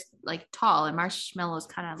described her as like tall, and Marshmallow's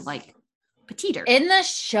kind of like petiter. In the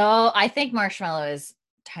show, I think Marshmallow is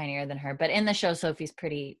tinier than her, but in the show, Sophie's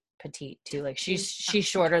pretty petite too. Like she's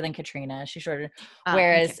shorter than Katrina. She's shorter.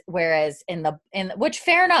 Whereas in which,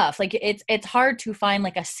 fair enough. Like it's hard to find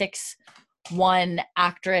like a 6'1"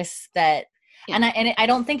 actress that, yeah. and I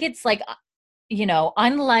don't think it's like,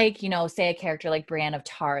 unlike, say a character like Brienne of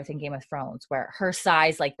Tarth in Game of Thrones, where her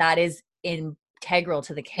size, like that is integral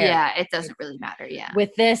to the character. Yeah, it doesn't really matter. Yeah.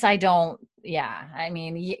 With this, I don't. Yeah, I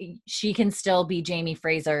mean, she can still be Jamie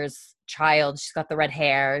Fraser's child. She's got the red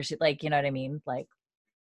hair. She, like, you know what I mean? Like,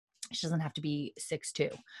 she doesn't have to be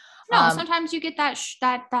 6'2". No, sometimes you get that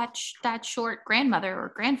short grandmother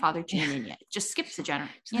or grandfather gene in you. It just skips a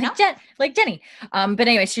generation, like Jenny. But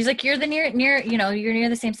anyway, she's like, you're the near, you're near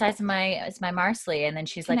the same size as my Marsley. And then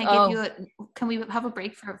she's like, can we have a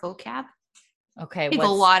break for a vocab? Okay.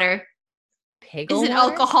 Piggle water. Piggle is an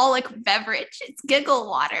water? Alcoholic beverage. It's giggle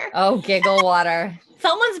water. Oh, giggle water.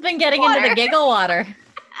 Someone's been getting into the giggle water.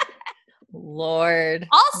 Lord.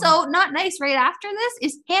 Also, not nice right after this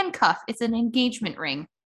is handcuff. It's an engagement ring.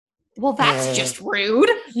 Well, that's just rude.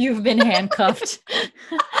 You've been handcuffed.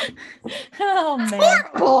 Oh, man.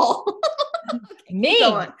 Horrible. Me.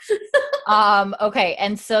 Okay.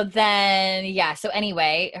 And so then, so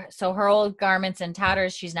anyway, so her old garments and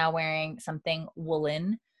tatters, she's now wearing something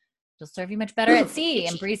woolen. It'll serve you much better at sea.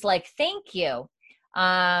 And Bree's like, thank you.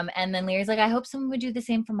 And then Leary's like, I hope someone would do the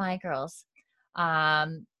same for my girls.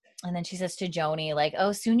 And then she says to Joni, like,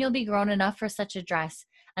 oh, soon you'll be grown enough for such a dress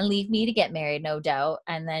and leave me to get married, no doubt.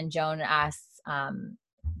 And then Joan asks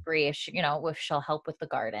Bree if she'll help with the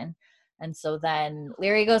garden. And so then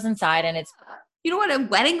Leary goes inside, and it's... You know what a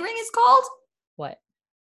wedding ring is called? What?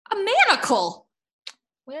 A manacle.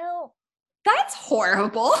 Well... That's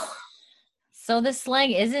horrible. So the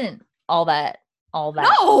slang isn't all that.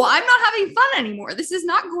 No, I'm not having fun anymore. This is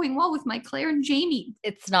not going well with my Claire and Jamie.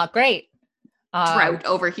 It's not great. Drought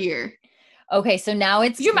over here. Okay, so now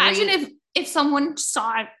it's... Could you imagine if someone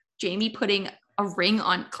saw Jamie putting a ring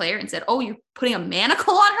on Claire and said, oh, you're putting a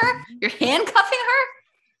manacle on her? You're handcuffing her?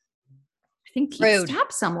 I think he'd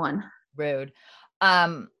stab someone. Rude.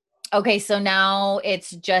 Okay, so now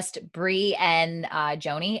it's just Bree and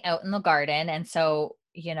Joni out in the garden. And so,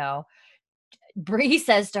 Bree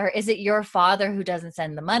says to her, is it your father who doesn't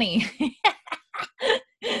send the money?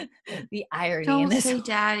 the irony Don't in this say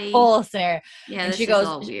daddy. whole scenario. Yeah, and this she is goes,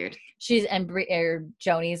 all weird.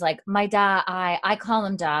 Joni's like, my dad, I call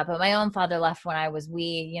him dad, but my own father left when I was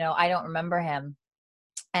wee. I don't remember him.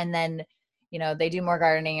 And then, they do more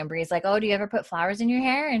gardening, and Bree's like, oh, do you ever put flowers in your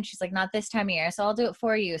hair? And she's like, not this time of year, so I'll do it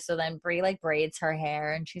for you. So then Bree like braids her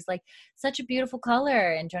hair, and she's like, such a beautiful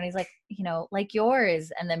color. And Joni's like, like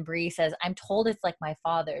yours. And then Bree says, I'm told it's like my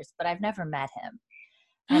father's, but I've never met him.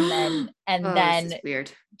 And then this is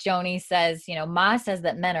weird. Joni says, Ma says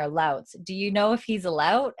that men are louts. Do you know if he's a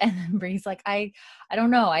lout? And then Bree's like, I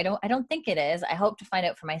don't know. I don't think it is. I hope to find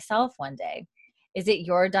out for myself one day. Is it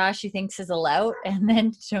your Dash she thinks is a lout? And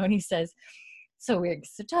then Joni says, so weird.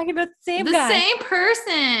 So talking about the same guy. The same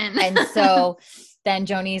person. And so then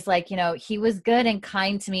Joni's like, he was good and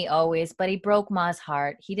kind to me always, but he broke Ma's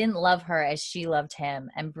heart. He didn't love her as she loved him.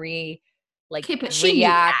 And Bree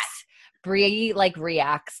reacts. Bree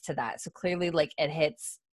reacts to that. So clearly it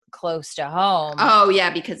hits close to home. Oh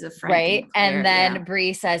yeah, because of Frank. Right. And then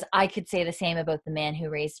Bree says, I could say the same about the man who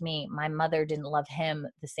raised me. My mother didn't love him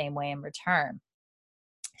the same way in return.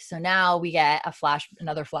 So now we get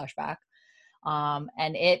another flashback.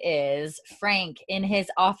 And it is Frank in his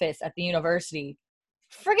office at the university.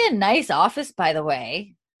 Friggin' nice office, by the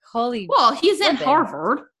way. Holy. Well, he's in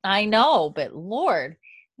Harvard. I know, but Lord,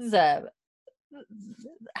 his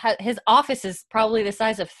office is probably the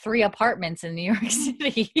size of 3 apartments in New York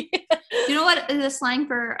City. You know what the slang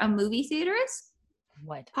for a movie theater is?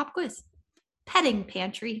 What? Pop quiz. Petting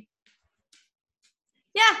pantry.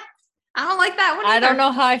 Yeah. I don't like that one either. I don't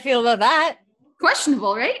know how I feel about that.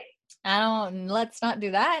 Questionable, right? Let's not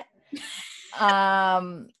do that.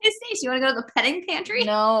 Hey, Stacey, you want to go to the petting pantry?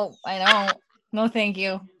 No, I don't. No, thank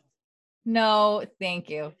you. No, thank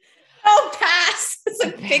you. Oh, pass. It's a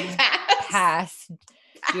big pass. Pass.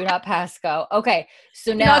 Do not pass go. Okay.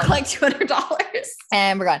 So now not like $200.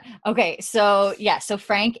 And we're gone. Okay. So yeah. So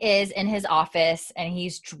Frank is in his office and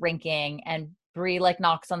he's drinking, and Bree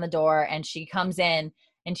knocks on the door, and she comes in.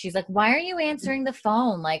 And she's like, why are you answering the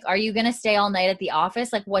phone? Are you going to stay all night at the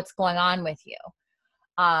office? What's going on with you?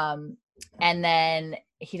 And then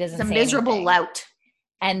he doesn't say anything. He's a miserable lout.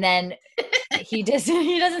 And then he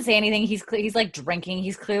doesn't say anything. He's drinking.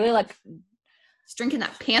 He's clearly he's drinking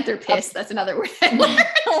that panther piss. That's another word.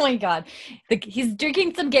 Oh my God. He's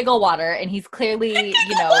drinking some giggle water, and he's clearly,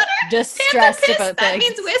 distressed about that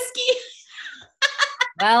means whiskey.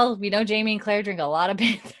 Well, we know Jamie and Claire drink a lot of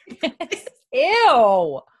panther piss.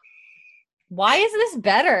 Ew. Why is this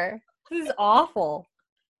better? This is awful.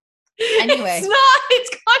 Anyway. It's not. It's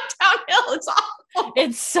gone downhill. It's awful.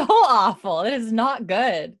 It's so awful. It is not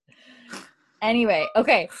good. Anyway.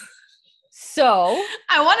 Okay. So.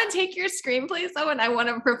 I want to take your screenplays though, and I want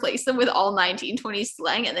to replace them with all 1920s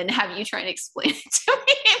slang, and then have you try and explain it to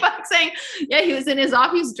me by saying, yeah, he was in his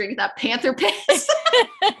office drinking that panther piss.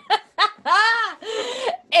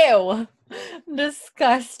 Ew.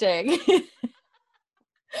 Disgusting.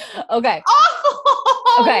 Okay.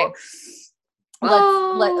 Oh!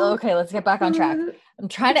 Okay. Let's get back on track. I'm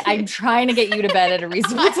trying to get you to bed at a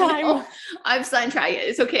reasonable time. I'm sidetracked.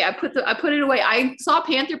 It's okay. I put it away. I saw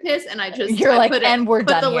panther piss, and we're done.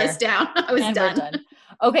 Put the list down. I was done.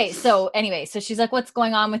 Okay. So anyway, so she's like, what's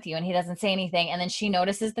going on with you? And he doesn't say anything. And then she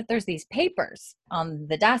notices that there's these papers on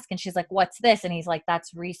the desk, and she's like, what's this? And he's like,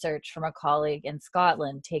 that's research from a colleague in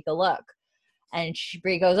Scotland. Take a look. And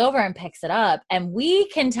Bree goes over and picks it up. And we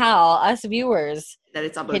can tell, us viewers, that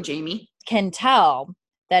it's about Jamie. Can tell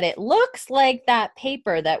that it looks like that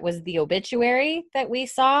paper that was the obituary that we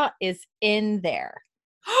saw is in there.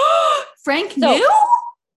 Frank knew?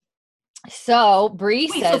 So Bree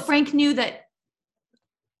says. So Frank knew that.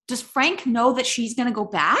 Does Frank know that she's going to go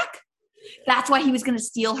back? That's why he was going to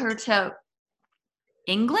steal her to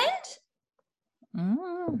England?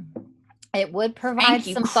 It would provide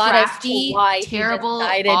some thought as to why terrible,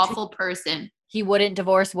 awful person. He wouldn't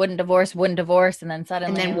divorce, and then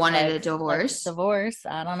suddenly wanted a divorce.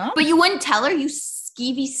 I don't know. But you wouldn't tell her, you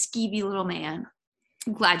skeevy little man.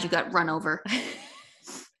 I'm glad you got run over.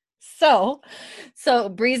 So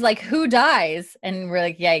Bree's like, who dies? And we're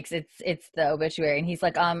like, yikes, it's the obituary. And he's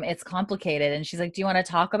like, it's complicated. And she's like, do you want to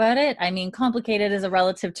talk about it? I mean, complicated is a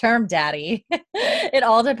relative term, Daddy. It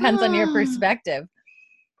all depends on your perspective.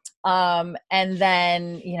 And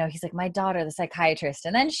then, he's like, my daughter, the psychiatrist.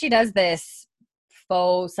 And then she does this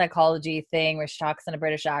faux psychology thing where she talks in a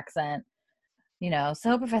British accent.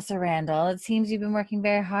 So Professor Randall, it seems you've been working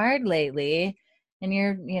very hard lately, and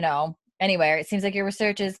you're, anyway, it seems like your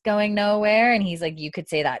research is going nowhere. And he's like, you could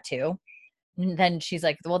say that too. And then she's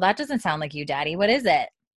like, well, that doesn't sound like you, Daddy. What is it?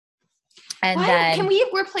 And then can we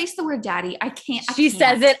replace the word daddy? I can't. She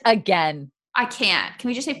says it again. I can't. Can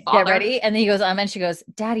we just say father? Get ready. And then he goes, and she goes,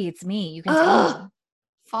 Daddy, it's me. You can tell me.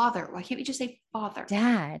 Father. Why can't we just say father?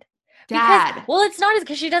 Dad. Dad. Because, well, it's not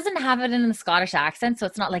because she doesn't have it in the Scottish accent, so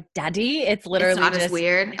it's not like daddy. It's literally it's not just as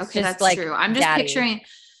weird. It's okay, just that's like true. I'm just daddy. picturing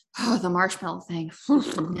the marshmallow thing.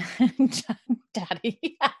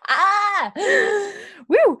 Daddy.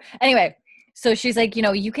 Woo. Anyway, so she's like,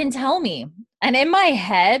 you can tell me. And in my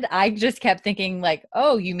head, I just kept thinking like,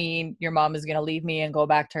 oh, you mean your mom is going to leave me and go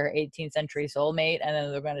back to her 18th century soulmate and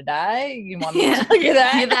then they're going to die? You want me to tell you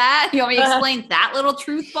that? You want me to explain that little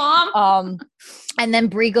truth bomb? And then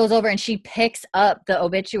Bree goes over and she picks up the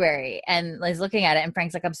obituary and is looking at it. And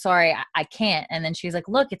Frank's like, I'm sorry, I can't. And then she's like,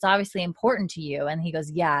 look, it's obviously important to you. And he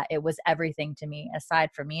goes, yeah, it was everything to me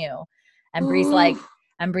aside from you. And Bree's like,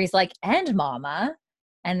 and mama.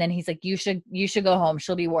 And then he's like, you should go home.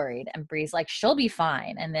 She'll be worried. And Bree's like, she'll be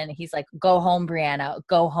fine. And then he's like, go home, Brianna,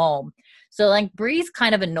 go home. So like Bree's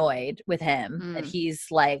kind of annoyed with him that he's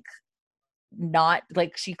like, not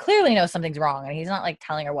like, she clearly knows something's wrong and he's not like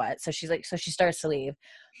telling her what. So she's like, so she starts to leave.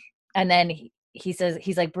 And then he says,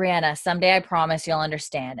 he's like, Brianna, someday I promise you'll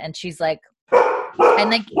understand. And she's like,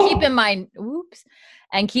 and like, keep in mind,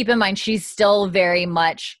 she's still very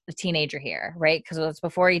much a teenager here, right? Because it was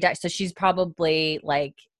before he died. So she's probably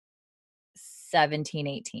like 17,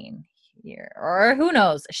 18 here, or who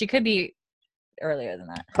knows? She could be earlier than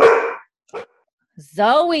that.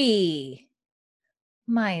 Zoe,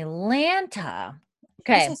 my Lanta.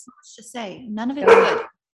 Okay. So much to say. None of it good.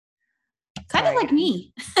 Kind of like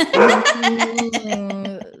me.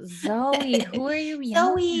 Zoe, who are you yelling?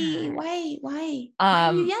 Zoe, why? Why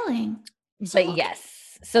are you yelling? But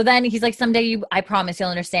yes. So then he's like, someday I promise you'll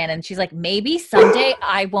understand. And she's like, maybe someday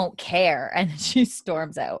I won't care. And she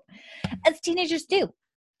storms out, as teenagers do.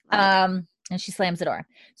 And she slams the door.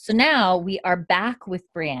 So now we are back with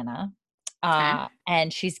Brianna,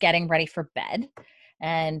 and she's getting ready for bed.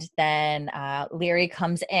 And then Leary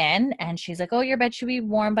comes in and she's like, oh, your bed should be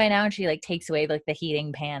warm by now. And she like takes away like the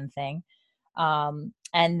heating pan thing.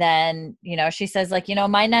 And then, she says like,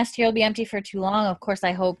 my nest here will be empty for too long. Of course,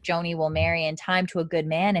 I hope Joni will marry in time to a good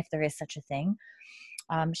man, if there is such a thing.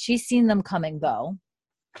 She's seen them come and go.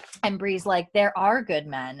 And Bree's like, there are good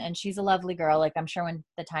men. And she's a lovely girl. Like, I'm sure when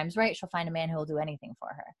the time's right, she'll find a man who will do anything for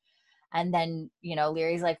her. And then,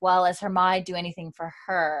 Leary's like, well, as her ma, I'd do anything for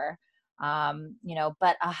her.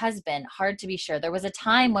 But a husband, hard to be sure. There was a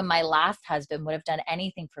time when my last husband would have done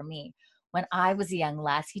anything for me. When I was a young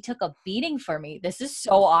lass, he took a beating for me. This is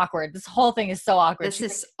so awkward. This whole thing is so awkward. This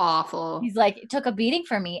is awful. He's like, took a beating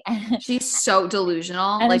for me. She's so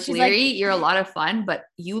delusional. Like, Leary, you're a lot of fun, but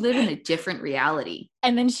you live in a different reality.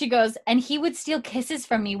 And then she goes, and he would steal kisses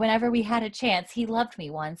from me whenever we had a chance. He loved me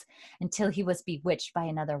once until he was bewitched by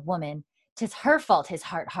another woman. 'Tis her fault his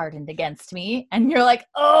heart hardened against me. And you're like,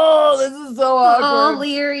 oh, this is so awkward. Oh,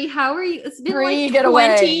 Leary, how are you? It's been Bree, like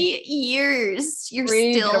 20 years. You're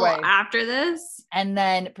still after this? And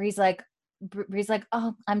then Bree's like,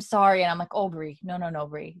 oh, I'm sorry. And I'm like, oh, Bree, no,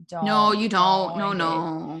 Bree. Don't. No, you don't.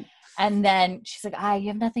 No. And then she's like, you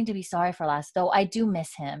have nothing to be sorry for, lass, though I do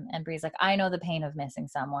miss him. And Bree's like, I know the pain of missing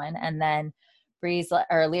someone. And then Leary's like,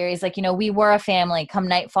 we were a family. Come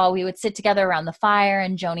nightfall, we would sit together around the fire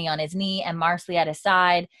and Joni on his knee and Marsley at his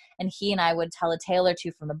side. And he and I would tell a tale or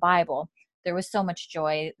two from the Bible. There was so much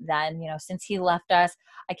joy then, since he left us,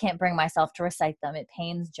 I can't bring myself to recite them. It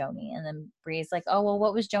pains Joni. And then Bree's like, oh, well,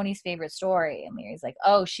 what was Joni's favorite story? And Leary's like,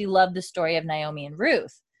 oh, she loved the story of Naomi and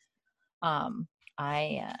Ruth.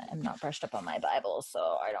 I am not brushed up on my Bible,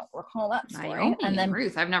 so I don't recall that story. Naomi and then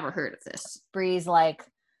Ruth, I've never heard of this. Bree's like,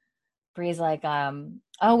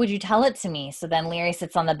 oh, would you tell it to me? So then Leary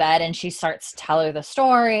sits on the bed and she starts to tell her the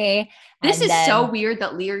story. This is so weird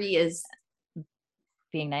that Leary is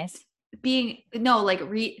being nice. Tucking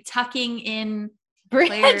in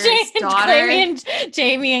Claire's daughter.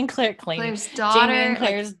 Jamie and Claire's daughter. Jamie and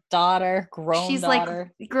Claire's daughter, she's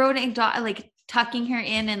daughter. Like grown daughter, like tucking her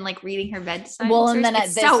in and like reading her bedtime. Well, and then at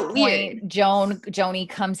this point, Joni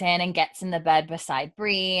comes in and gets in the bed beside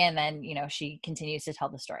Bree, and then she continues to tell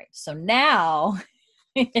the story. So now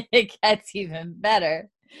it gets even better.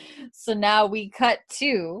 So now we cut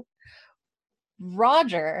to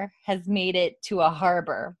Roger has made it to a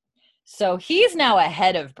harbor, so he's now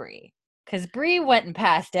ahead of Bree because Bree went and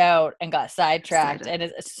passed out and got sidetracked,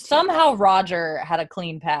 and somehow Roger had a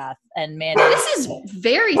clean path and managed. This is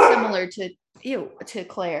very similar to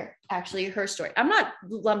Claire, actually, her story. I'm not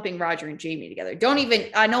lumping Roger and Jamie together.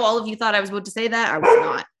 I know all of you thought I was about to say that. I was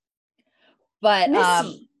not. But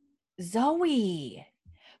Zoe.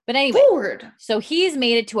 But anyway, so he's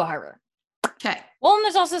made it to a harbor. Okay. Well, and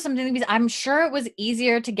there's also something because I'm sure it was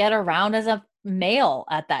easier to get around as a mail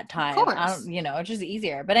at that time. Of course. It's just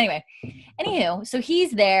easier. But anyway, anywho, so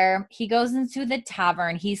he's there. He goes into the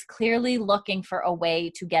tavern. He's clearly looking for a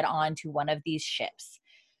way to get onto one of these ships.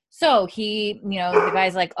 So he, the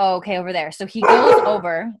guy's like, oh, okay, over there. So he goes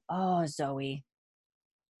over. Oh, Zoe.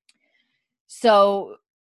 So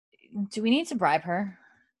do we need to bribe her?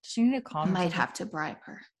 Does she need to calm? Might have to bribe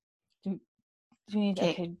her. Do we need to,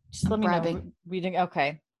 okay, just let me know.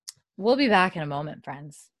 Okay. We'll be back in a moment,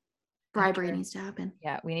 friends. Bribery needs to happen.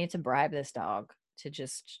 Yeah, we need to bribe this dog to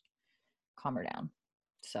just calm her down.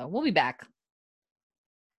 So we'll be back.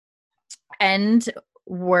 And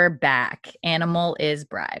we're back. Animal is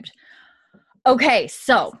bribed. Okay,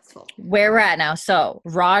 so where we're at now. So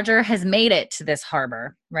Roger has made it to this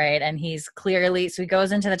harbor, right? And he's clearly, so he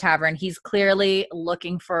goes into the tavern. He's clearly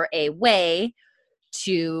looking for a way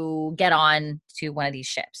to get on to one of these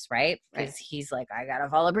ships, right? Because he's like, I gotta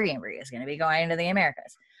follow Bree, and Bree is going to be going into the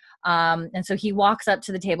Americas. And so he walks up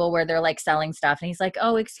to the table where they're like selling stuff, and he's like,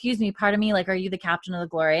 oh, excuse me, pardon me, like, are you the captain of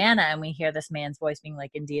the Gloriana? And we hear this man's voice being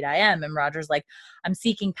like, indeed I am. And Roger's like, I'm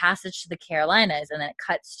seeking passage to the Carolinas. And then it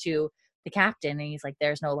cuts to the captain, and he's like,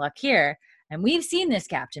 there's no luck here. And we've seen this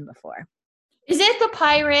captain before. Is it the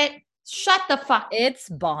pirate? Shut the fuck. It's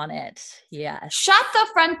Bonnet. Yes. Shut the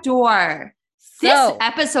front door. This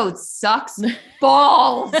episode sucks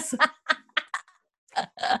balls.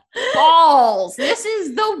 Balls. This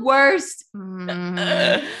is the worst.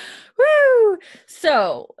 Woo.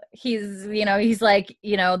 So he's like,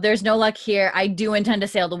 there's no luck here. I do intend to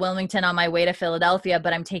sail to Wilmington on my way to Philadelphia,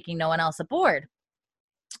 but I'm taking no one else aboard.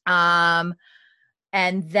 And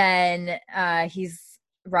then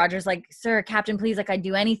Roger's like, sir, captain, please, like, I'd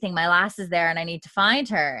do anything. My lass is there and I need to find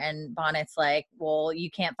her. And Bonnet's like, well,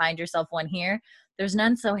 you can't find yourself one here. There's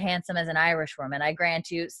none so handsome as an Irish woman, I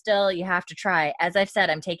grant you. Still, you have to try. As I've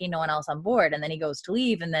said, I'm taking no one else on board. And then he goes to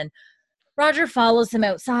leave, and then Roger follows him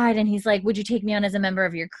outside, and he's like, would you take me on as a member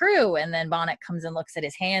of your crew? And then Bonnet comes and looks at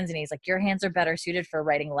his hands, and he's like, your hands are better suited for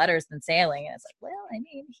writing letters than sailing. And it's like, well, I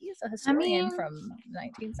mean, he's a historian from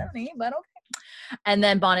 1970, but okay. And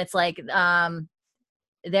then Bonnet's like,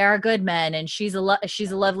 there are good men, and she's a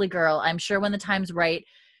lovely girl. I'm sure when the time's right,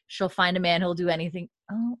 she'll find a man who'll do anything.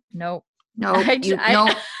 Oh, no. No, I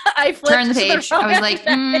turned the page. I was like,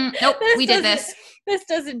 nope, we did this. This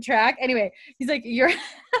doesn't track. Anyway, he's like, you know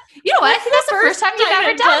what? I think that's the first time you've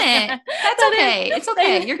ever done it. That's okay. It's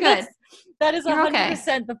okay. You're good. That is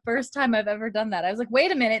 100% the first time I've ever done that. I was like,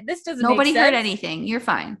 wait a minute. This doesn't Nobody make sense. heard anything. You're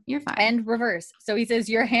fine. You're fine. And reverse. So he says,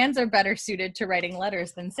 your hands are better suited to writing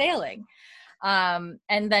letters than sailing. And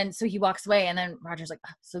then, so he walks away, and then Roger's like,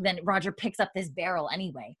 so then Roger picks up this barrel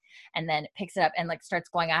anyway, and then picks it up and like starts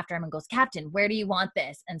going after him and goes, Captain, where do you want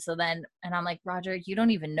this? And so then, and I'm like, Roger, you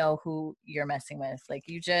don't even know who you're messing with. Like,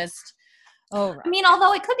 you just, Roger. I mean,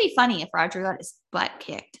 although it could be funny if Roger got his butt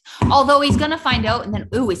kicked, although he's going to find out, and then,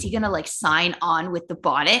 is he going to like sign on with the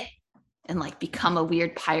Bonnet and like become a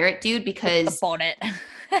weird pirate dude? Because the Bonnet.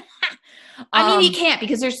 I mean, he can't,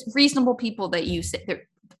 because there's reasonable people that you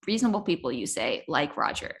say like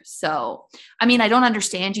Roger. So, I mean, I don't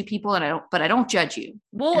understand you people, but I don't judge you.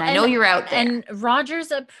 Well, and I know you're out there. And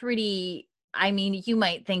Roger's you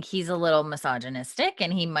might think he's a little misogynistic,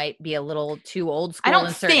 and he might be a little too old school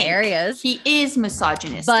in certain areas. He is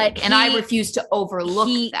misogynistic, and I refuse to overlook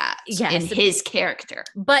that in his character.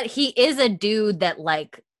 But he is a dude that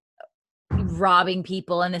like robbing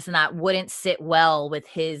people and this and that wouldn't sit well with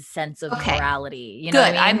his sense of morality. You know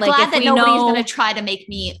Good. What I mean? I'm like, glad that nobody's going to try to make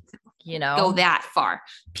me, go that far.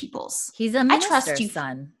 Peoples. He's a minister's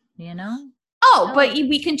son, but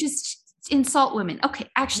we can just insult women. Okay.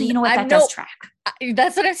 Actually, you know what? That does track.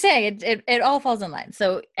 That's what I'm saying. It all falls in line.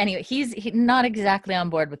 So anyway, he's not exactly on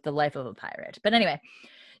board with the life of a pirate. But anyway,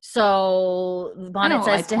 so Bonnet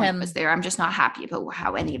says to him, I'm just not happy about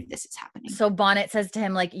how any of this is happening. So Bonnet says to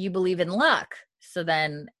him, like, you believe in luck. So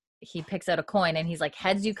then he picks out a coin, and he's like,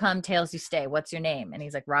 heads you come, tails you stay. What's your name? And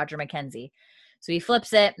he's like, Roger Mackenzie. So he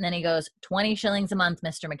flips it, and then he goes, 20 shillings a month,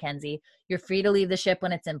 Mr. Mackenzie. You're free to leave the ship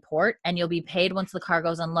when it's in port, and you'll be paid once the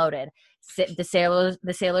cargo's unloaded. The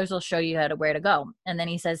sailors will show you where to go. And then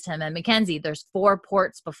he says to him, and Mackenzie, there's 4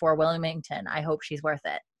 ports before Wilmington. I hope she's worth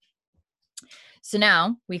it. So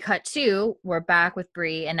now we cut to, we're back with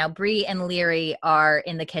Bree, and now Bree and Leary are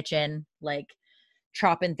in the kitchen, like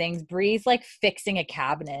chopping things. Bree's like fixing a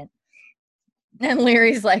cabinet, and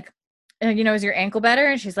Leary's like, is your ankle better?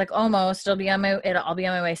 And she's like, almost. I'll be on my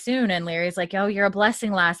way soon. And Leary's like, oh, you're a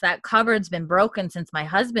blessing, lass. That cupboard's been broken since my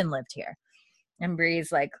husband lived here. And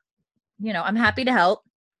Bree's like, I'm happy to help.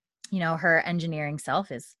 her engineering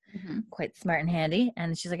self is quite smart and handy.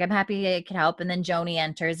 And she's like, I'm happy I could help. And then Joni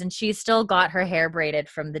enters, and she's still got her hair braided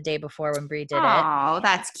from the day before when Bree did it. Oh,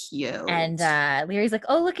 that's cute. And Leary's like,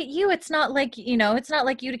 oh, look at you. It's not like, it's not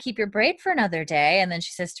like you to keep your braid for another day. And then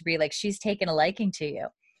she says to Bree, like, she's taken a liking to you.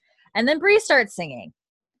 And then Bree starts singing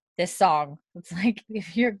this song. It's like,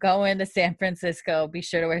 if you're going to San Francisco, be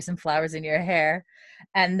sure to wear some flowers in your hair.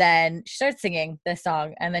 And then she starts singing this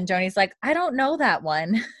song. And then Joni's like, I don't know that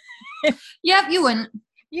one. Yep, you wouldn't.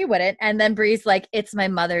 You wouldn't. And then Bree's like, it's my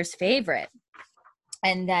mother's favorite.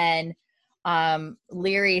 And then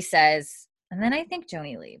Leary says, and then I think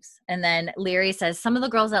Joni leaves. And then Leary says, some of the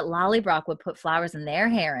girls at Lollybrock would put flowers in their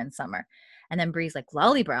hair in summer. And then Bree's like,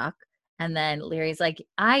 Lollybrock? And then Leary's like,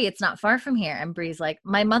 it's not far from here. And Bree's like,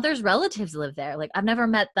 my mother's relatives live there. Like, I've never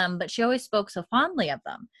met them, but she always spoke so fondly of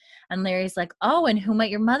them. And Leary's like, oh, and who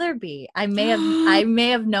might your mother be? I may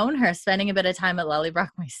have known her, spending a bit of time at Lollybrock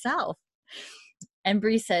myself. And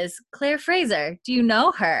Bree says, Claire Fraser, do you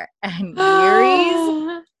know her? And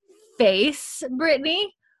Leary's face,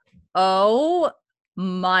 Brittany, oh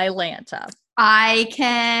my Lanta. I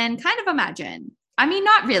can kind of imagine. I mean,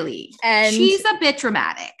 not really. And she's a bit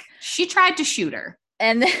dramatic. She tried to shoot her.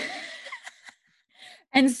 And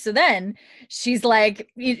so then she's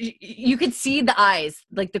like, you could see the eyes,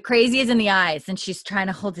 like the crazy is in the eyes. And she's trying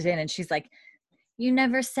to hold it in. And she's like, you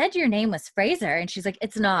never said your name was Fraser. And she's like,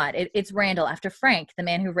 it's not. It's Randall, after Frank, the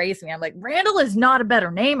man who raised me. I'm like, Randall is not a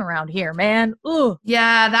better name around here, man. Ooh.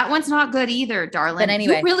 Yeah, that one's not good either, darling. But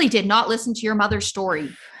anyway, you really did not listen to your mother's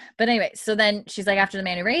story. But anyway, so then she's like, after the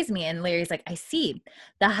man who raised me. And Leary's like, I see.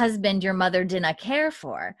 The husband your mother didn't care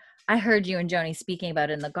for. I heard you and Joni speaking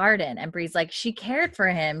about it in the garden. And Bree's like, she cared for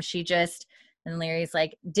him. She just, and Leary's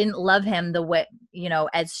like, didn't love him the way,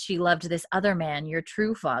 as she loved this other man, your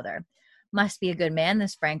true father. Must be a good man,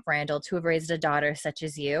 this Frank Randall, to have raised a daughter such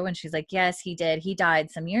as you. And she's like, yes, he did. He died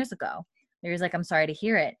some years ago. Leary's like, I'm sorry to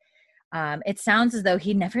hear it. It sounds as though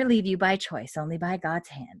he'd never leave you by choice, only by God's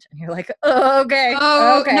hand. And you're like, oh, okay.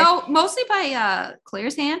 Oh, okay. No, mostly by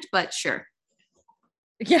Claire's hand, but sure.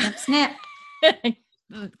 Yeah. Snap.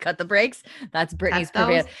 Cut the brakes. That's Brittany's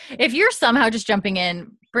prevail. If you're somehow just jumping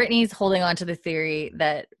in, Brittany's holding on to the theory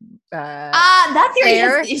that that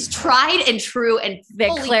theory is tried and true, and that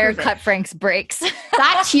Claire cut Frank's brakes.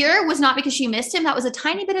 That tear was not because she missed him. That was a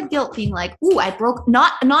tiny bit of guilt, being like, "Ooh, I broke."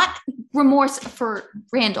 Not remorse for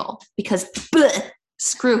Randall, because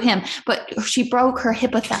screw him. But she broke her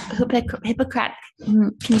Hippocratic.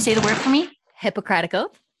 Can you say the word for me? Hippocratic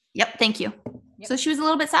oath. Yep. Thank you. Yep. So she was a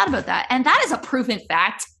little bit sad about that. And that is a proven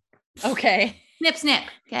fact. Okay. Snip, snip.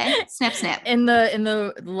 Okay. Snip, snip. In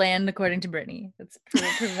the land, according to Brittany. That's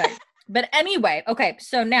proven. But anyway, okay.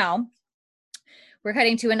 So now we're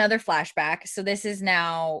heading to another flashback. So this is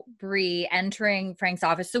now Bree entering Frank's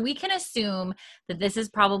office. So we can assume that this is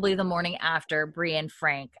probably the morning after Bree and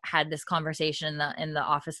Frank had this conversation in the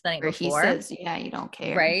office the night before. He says, yeah, you don't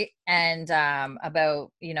care. Right. And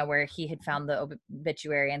about, where he had found the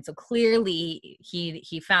obituary. And so clearly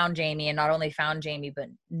he found Jamie, and not only found Jamie, but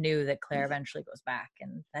knew that Claire eventually goes back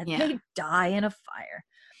and that they die in a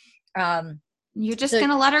fire. You're just going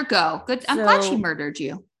to let her go. Good. I'm glad she murdered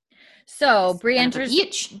you. So Bree enters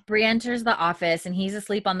the office, and he's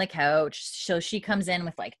asleep on the couch. So she comes in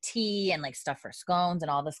with like tea and like stuff for scones and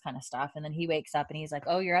all this kind of stuff. And then he wakes up and he's like,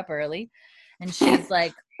 oh, you're up early. And she's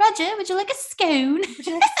like, Roger, would you like a scone?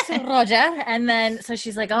 Roger. And then, so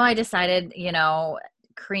she's like, oh, I decided,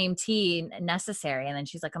 cream tea necessary. And then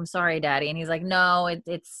she's like, I'm sorry, Daddy. And he's like, no,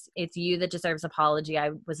 it's you that deserves apology.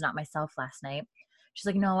 I was not myself last night. She's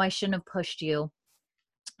like, no, I shouldn't have pushed you.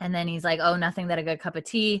 And then he's like, oh, nothing that a good cup of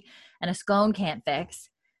tea and a scone can't fix.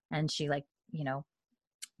 And she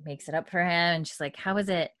makes it up for him. And she's like, how is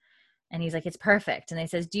it? And he's like, it's perfect. And he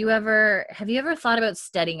says, have you ever thought about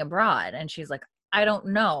studying abroad? And she's like, I don't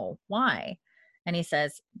know. Why? And he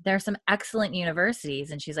says, there are some excellent universities.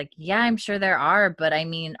 And she's like, yeah, I'm sure there are. But I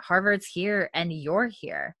mean, Harvard's here and you're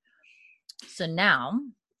here. So now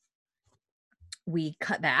we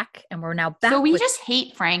cut back, and we're now back. So we just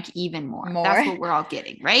hate Frank even more. That's what we're all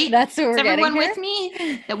getting, right? That's what we're getting. Is everyone with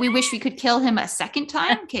me? That we wish we could kill him a second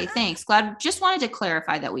time? Okay, thanks. Glad. Just wanted to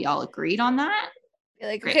clarify that we all agreed on that.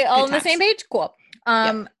 Like, great. Okay, all on the same page? Cool.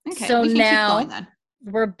 Yep. Okay, so now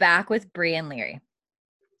we're back with Bree and Leary.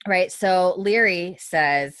 Right. So Leary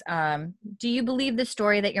says, do you believe the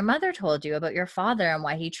story that your mother told you about your father and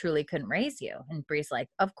why he truly couldn't raise you? And Bree's like,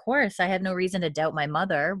 of course. I had no reason to doubt my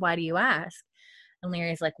mother. Why do you ask? And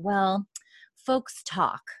Leary's like, well, folks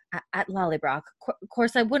talk at Lollybrock. Of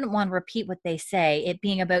course, I wouldn't want to repeat what they say, it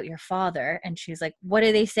being about your father. And she's like, what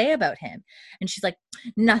do they say about him? And she's like,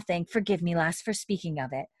 nothing. Forgive me, lass, for speaking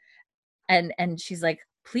of it. And she's like,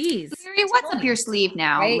 please, Leary, what's up your sleeve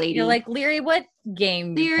now, right? lady? You're like, Leary, what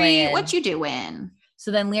game you Leary, playing? what you doing?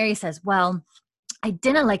 So then Leary says, well, I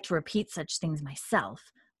didn't like to repeat such things myself.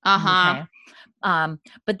 Okay.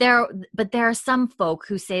 But there are some folk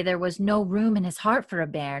who say there was no room in his heart for a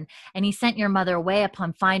bairn, and he sent your mother away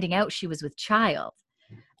upon finding out she was with child.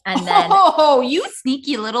 And then, oh, you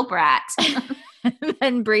sneaky little brat. And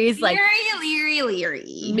then Bree's like,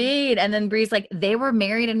 Leary. Mead. And then Bree's like, they were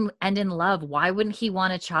married and in love. Why wouldn't he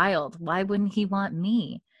want a child? Why wouldn't he want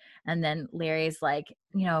me? And then Larry's like,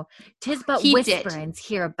 you know, 'tis but whisperings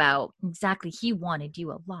here about. Exactly, he wanted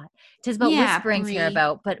you a lot. 'Tis but whisperings here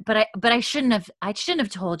about. But I shouldn't have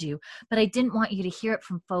told you. But I didn't want you to hear it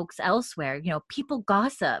from folks elsewhere. You know, people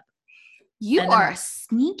gossip. You are a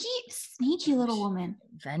sneaky little woman.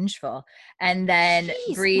 Vengeful. And then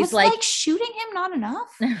Bree's was like shooting him not enough?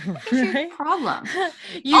 What's your problem?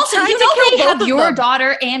 You know they have your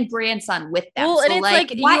daughter and grandson with them. Well, so and it's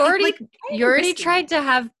like you already tried to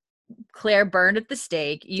have Claire burned at the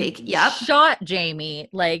stake. You shot Jamie.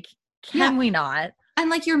 Like, can we not? And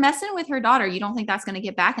like, you're messing with her daughter. You don't think that's going to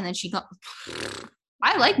get back? And then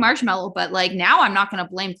I like Marshmallow, but like now I'm not going to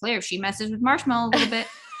blame Claire if she messes with Marshmallow a little bit.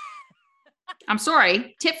 I'm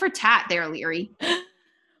sorry. Tit for tat there, Leary.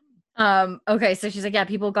 Okay, so she's like, yeah,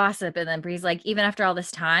 people gossip. And then Bree's like, even after all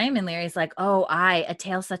this time? And Larry's like, oh, a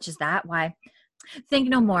tale such as that? Why, think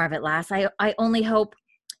no more of it, lass. I only hope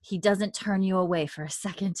he doesn't turn you away for a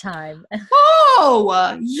second time.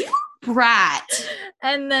 Oh, you brat.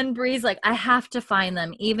 And then Bree's like, I have to find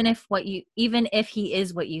them, even if he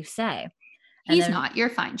is what you say. He's not. You're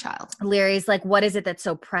fine, child. Larry's like, what is it that's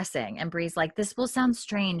so pressing? And Bree's like, this will sound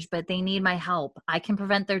strange, but they need my help. I can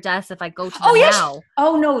prevent their deaths if I go to them now.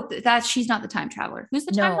 Oh, no, she's not the time traveler. Who's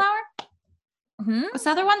the time traveler? What's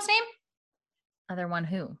the other one's name? Other one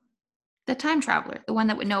who? The time traveler. The one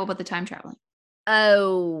that would know about the time traveling.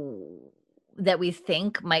 Oh, that we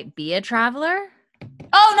think might be a traveler?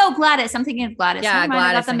 Oh, no, Gladys. I'm thinking of Gladys. Yeah, Gladys.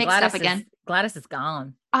 I got them mixed up again. Gladys is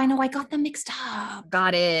gone. I know. I got them mixed up.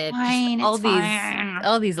 Got it. Fine, all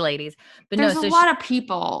these ladies. But there's a lot of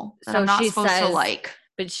people that I'm not supposed to like.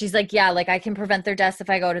 But she's like, yeah, like I can prevent their deaths if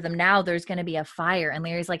I go to them now. There's going to be a fire. And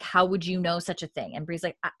Larry's like, how would you know such a thing? And Bree's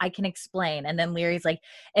like, I can explain. And then Larry's like,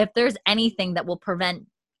 if there's anything that will prevent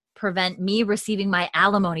me receiving my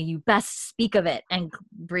alimony, you best speak of it. And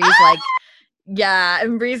Bree's like, yeah.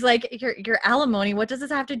 And Bree's like, your alimony, what does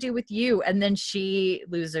this have to do with you? And then she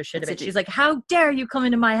loses her shit a bit. She's like, how dare you come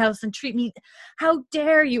into my house and treat me? How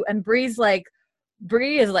dare you? And Bree is like,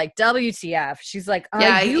 WTF. She's like,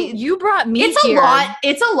 you brought me here.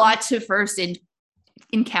 It's a lot to first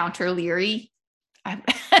encounter Leary.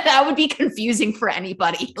 That would be confusing for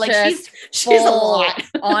anybody. Like, she's a lot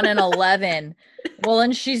on an 11. Well,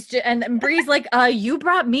 and Bree's like, you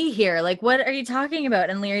brought me here. Like, what are you talking about?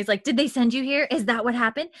 And Larry's like, did they send you here? Is that what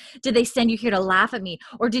happened? Did they send you here to laugh at me?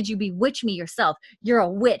 Or did you bewitch me yourself? You're a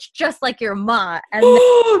witch, just like your ma. And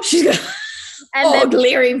then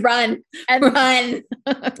Leary, run. And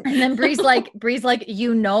then Bree's like,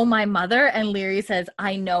 you know my mother? And Leary says,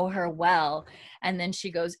 I know her well. And then she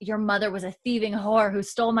goes, your mother was a thieving whore who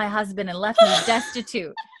stole my husband and left me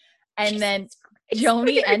destitute. And then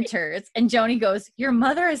Joni enters and Joni goes, your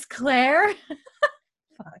mother is Claire?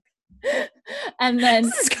 Fuck. And then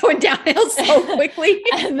this is going downhill so quickly.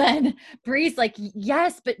 And then Bree's like,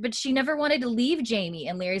 yes, but she never wanted to leave Jamie.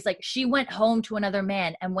 And Larry's like, she went home to another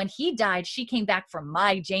man. And when he died, she came back for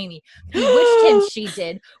my Jamie. Bewitched him, she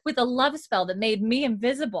did, with a love spell that made me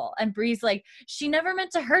invisible. And Bree's like, she never meant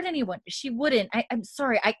to hurt anyone. She wouldn't. I'm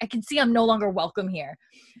sorry. I can see I'm no longer welcome here.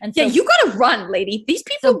 And so, yeah, you gotta run, lady. These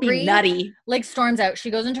people be nutty. Like, storms out. She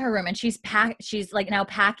goes into her room and she's like now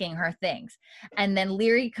packing her things. And then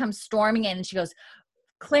Leary comes storming in and she goes,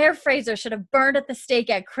 Claire Fraser should have burned at the stake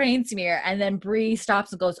at Cranesmere. And then Bree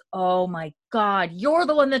stops and goes, oh my God, you're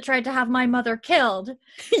the one that tried to have my mother killed.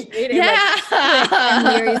 Yeah.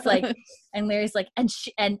 And Larry's like, and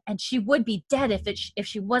she would be dead if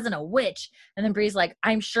she wasn't a witch. And then Bree's like,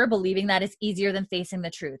 I'm sure believing that is easier than facing the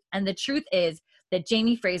truth. And the truth is that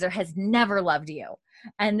Jamie Fraser has never loved you.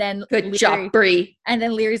 And then good job, Bree. And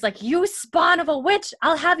then Leary's like, you spawn of a witch,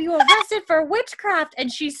 I'll have you arrested for witchcraft.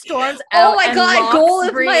 And she storms out. Oh my God, goal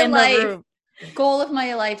of my life. Goal of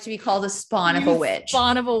my life to be called a spawn of a witch.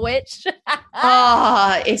 Spawn of a witch. If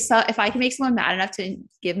I can make someone mad enough to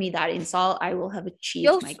give me that insult, I will have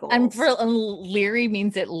achieved my goals. And Leary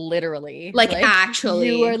means it literally. Like actually.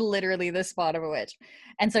 You are literally the spawn of a witch.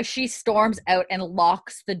 And so she storms out and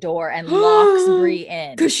locks the door and locks Bree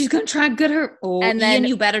in. Because she's going to try and get her. Oh, and then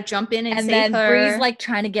you better jump in and save her. And then Bree's like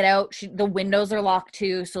trying to get out. The windows are locked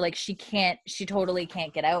too. So like she totally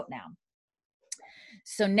can't get out now.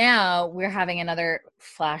 So now we're having another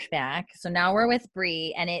flashback. So now we're with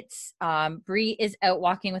Bree, and it's Bree is out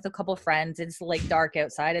walking with a couple friends. It's like dark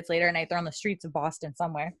outside. It's later at night. They're on the streets of Boston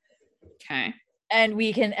somewhere. Okay.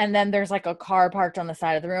 And then there's like a car parked on the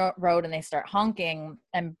side of the road, and they start honking,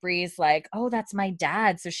 and Bree's like, oh, that's my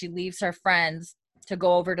dad. So she leaves her friends to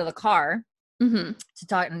go over to the car to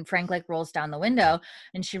talk, and Frank like rolls down the window,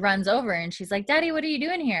 and she runs over, and she's like, Daddy, what are you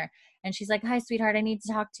doing here? And she's like, hi, sweetheart, I need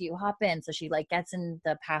to talk to you. Hop in. So she like gets in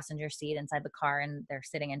the passenger seat inside the car, and they're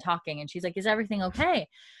sitting and talking, and she's like, is everything okay?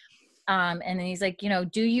 And then he's like,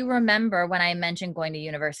 do you remember when I mentioned going to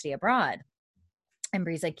university abroad? And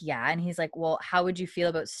Bree's like, yeah. And he's like, well, how would you feel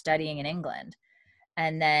about studying in England?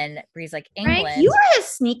 And then Bree's like, England. Frank, you are a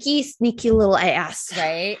sneaky, sneaky little ass.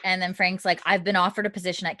 Right? And then Frank's like, I've been offered a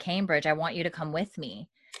position at Cambridge. I want you to come with me.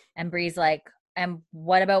 And Bree's like, and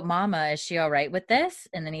what about Mama? Is she all right with this?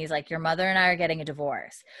 And then he's like, your mother and I are getting a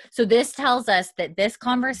divorce. So this tells us that this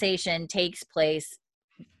conversation takes place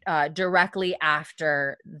directly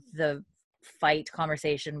after the fight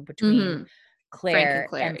conversation between Claire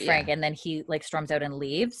and Frank, and then he like storms out and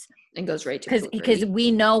leaves and goes right to because we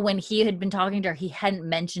know when he had been talking to her, he hadn't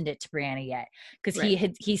mentioned it to Brianna yet, because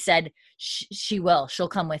he said she'll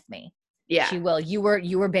come with me. Yeah, she will. You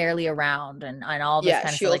were barely around and all this kind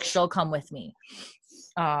of stuff. Like, she'll come with me,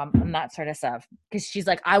 and that sort of stuff. Because she's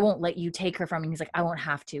like, I won't let you take her from me. He's like, I won't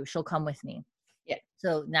have to. She'll come with me. Yeah.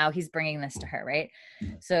 So now he's bringing this to her, right?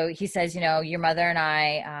 So he says, your mother and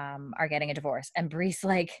I are getting a divorce, and Bree's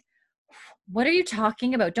like, what are you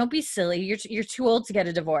talking about? Don't be silly. You're too old to get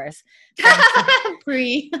a divorce.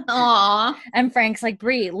 Bree. Aw. And Frank's like,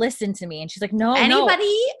 Bree, listen to me. And she's like, no, I don't want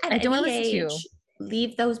to listen to you.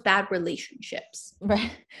 Leave those bad relationships.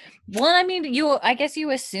 Right. Well, I mean, I guess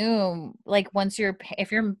you assume like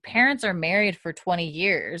if your parents are married for 20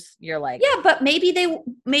 years, you're like, yeah, but maybe I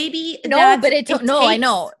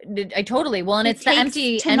know. I totally, well, and it's the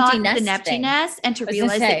empty nest thing. And to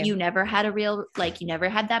realize that you never had you never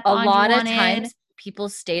had that bond. A lot of times people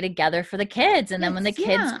stay together for the kids. And then when the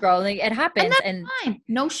kids grow, it happens. And fine.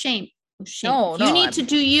 No shame. No, you need to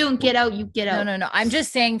do you and get out. You get out. No. I'm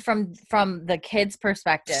just saying from the kids'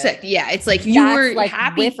 perspective. Yeah, it's like you were like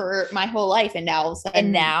happy for my whole life, and now all of a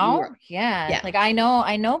sudden, yeah. Like I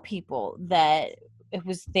know people that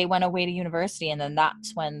they went away to university, and then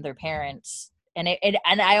that's when their parents and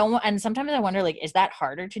sometimes I wonder, like, is that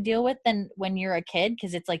harder to deal with than when you're a kid?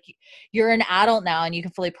 Because it's like you're an adult now and you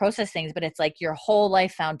can fully process things, but it's like your whole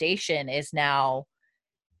life foundation is now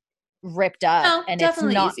ripped up, and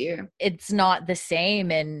it's not the same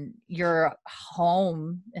in your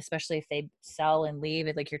home, especially if they sell and leave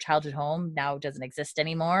it. Like your childhood home now doesn't exist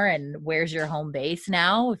anymore, and where's your home base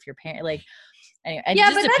now if your parent anyway, yeah,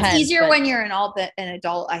 but that's easier when you're an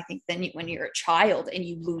adult, I think, than when you're a child and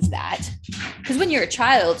you lose that. Because when you're a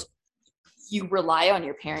child, you rely on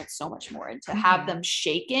your parents so much more, and to have them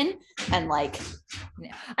shaken and like,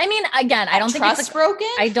 I mean, again, I don't think it's broken.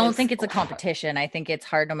 I don't think it's a competition. I think it's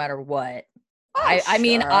hard no matter what. I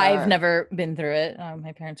mean, I've never been through it.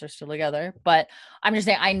 My parents are still together, but I'm just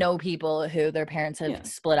saying I know people who their parents have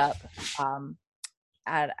split up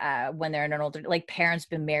when they're in an older, like parents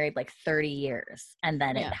been married like 30 years, and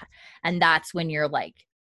then and that's when you're like,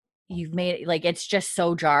 you've made it, like, it's just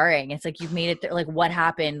so jarring. It's like you've made it like, what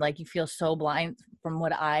happened? Like you feel so blind, from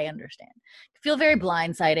what I understand. You feel very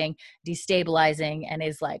blindsiding, destabilizing, and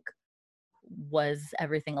is like, was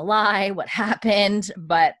everything a lie? What happened?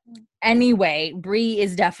 But anyway, Bree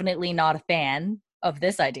is definitely not a fan of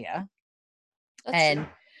this idea. That's true.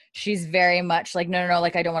 She's very much like, no,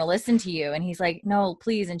 like, I don't want to listen to you. And he's like, no,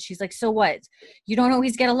 please. And she's like, so what? You don't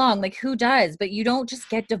always get along. Like, who does? But you don't just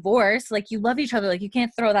get divorced. Like, you love each other. Like, you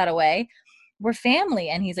can't throw that away. We're family.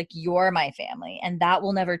 And he's like, you're my family. And that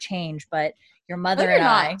will never change. But your mother and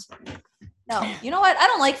I. No, you know what? I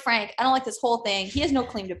don't like Frank. I don't like this whole thing. He has no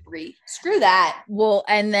claim to Bree. Screw that. Well,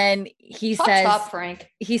 and then he says, Frank.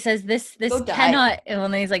 He says, this cannot,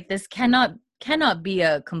 and he's like, this cannot be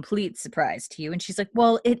a complete surprise to you. And she's like,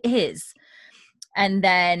 well, it is. And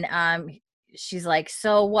then she's like,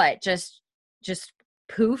 so what? Just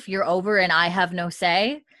poof, you're over and I have no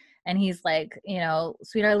say. And he's like,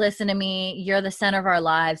 sweetheart, listen to me. You're the center of our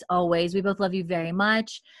lives always. We both love you very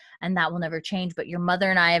much, and that will never change. But your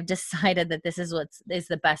mother and I have decided that this is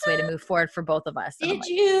the best way to move forward for both of us. Did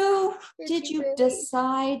you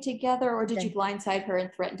decide together, or did you blindside her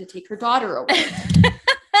and threaten to take her daughter away?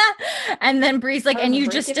 And then Bree's like, and you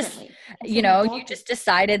just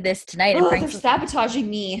decided this tonight. And they're sabotaging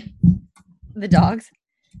me. The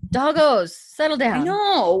doggos, settle down. I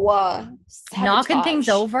know. Knocking things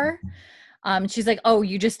over. She's like, oh,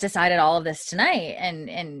 you just decided all of this tonight.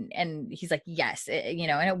 And he's like, yes, you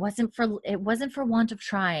know, and it wasn't for want of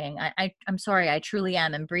trying. I'm sorry. I truly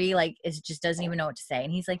am. And Bree like just doesn't even know what to say.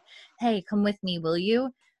 And he's like, hey, come with me. Will you?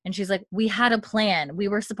 And she's like, we had a plan. We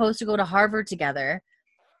were supposed to go to Harvard together.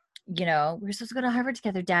 You know, we were supposed to go to Harvard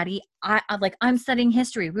together, Daddy. I'm studying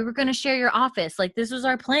history. We were going to share your office. Like, this was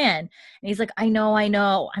our plan. And he's like, I know.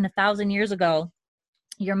 And 1,000 years ago,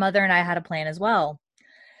 your mother and I had a plan as well.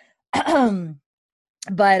 But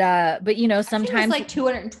you know, sometimes it's like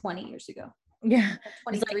 220 years ago. Yeah.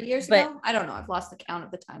 23 years ago. I don't know. I've lost the count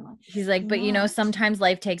of the timeline. He's like, but you know, sometimes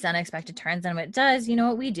life takes unexpected turns, and when it does, you know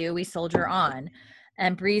what we do? We soldier on.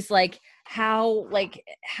 And Bree's like, how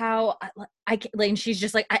I can't, like, and she's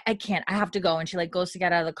just like, I can't, I have to go. And she like goes to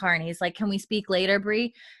get out of the car, and he's like, can we speak later,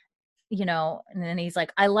 Bree? You know, and then he's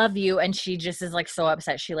like, I love you. And she just is like so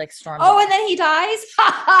upset. She like storms off. And then he dies.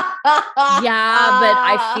 Yeah, but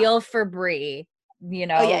I feel for Bree. You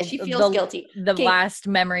know, yeah, she feels guilty. The last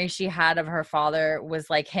memory she had of her father was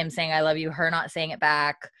like him saying I love you, her not saying it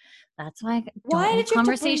back. That's why did you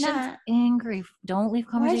conversations angry. Don't leave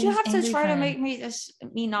conversations. Why did you have to try to make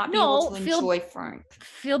me not be able to enjoy Frank?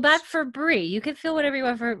 Feel bad for Bree. You can feel whatever you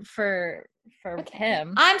want for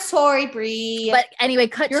him. I'm sorry, Bree. But anyway,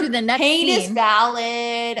 cut to the next scene. Pain is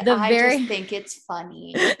valid. I just think it's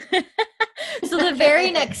funny. So the very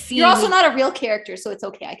next scene. You're also not a real character, so it's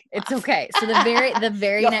okay. It's okay. So the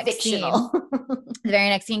very next scene. The very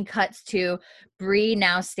next scene cuts to Bree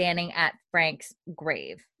now standing at Frank's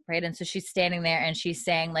grave, right? And so she's standing there and she's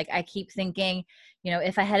saying, like, I keep thinking, you know,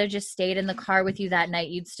 if I had just stayed in the car with you that night,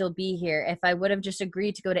 you'd still be here. If I would have just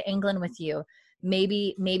agreed to go to England with you,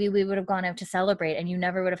 maybe we would have gone out to celebrate and you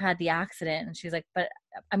never would have had the accident. And she's like, but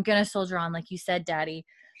I'm gonna soldier on, like you said, Daddy.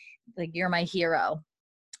 Like, you're my hero.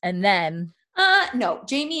 And then no,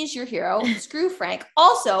 Jamie is your hero. Screw Frank.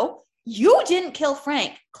 Also, you didn't kill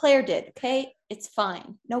Frank. Claire did. Okay, it's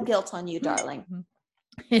fine. No guilt on you, darling.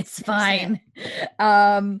 It's fine.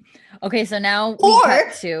 Okay, so now we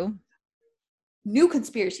cut to new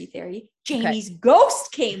conspiracy theory. Jamie's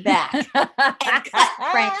ghost came back and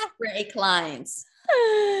cut Frank's brake lines.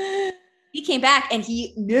 He came back and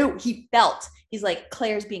he knew, he felt. He's like,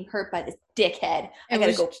 Claire's being hurt by this dickhead. I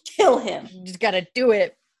gotta go kill him. You just gotta do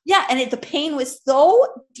it. Yeah, and the pain was so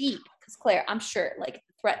deep because Claire, I'm sure, like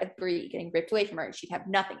the threat of Bree getting ripped away from her, she'd have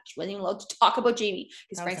nothing. She wasn't even allowed to talk about Jamie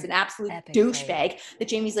because Frank's an absolute douchebag. That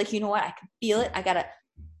Jamie's like, you know what? I can feel it. I gotta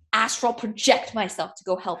astral project myself to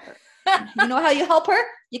go help her. You know how you help her?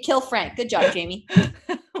 You kill Frank. Good job, Jamie.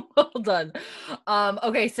 Well done.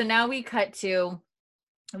 Okay, so now we cut to.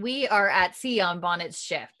 We are at sea on Bonnet's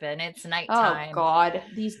ship, and it's nighttime. Oh, God.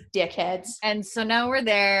 These dickheads. And so now we're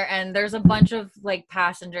there, and there's a bunch of, like,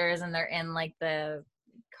 passengers, and they're in, like, the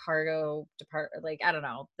cargo department, like, I don't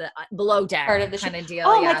know, the below deck part of the kind of deal.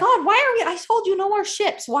 Oh, my God. Why are we? I told you no more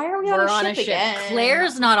ships. Why are we on a ship again?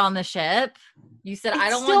 Claire's not on the ship. You said, I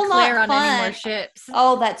don't want Claire on any more ships.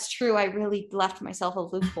 Oh, that's true. I really left myself a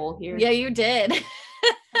loophole here. Yeah, you did.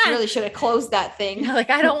 I really should have closed that thing. Like,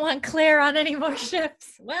 I don't want Claire on any more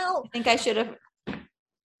ships. Well, I think I should have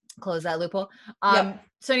closed that loophole.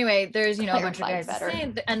 So anyway, there's, you know, a bunch of guys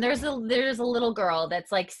singing, and there's a little girl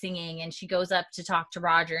that's like singing, and she goes up to talk to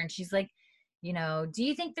Roger, and she's like, you know, do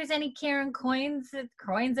you think there's any Karen coins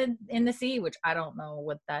in the sea? Which I don't know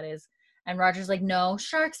what that is. And Roger's like, no,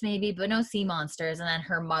 sharks maybe, but no sea monsters. And then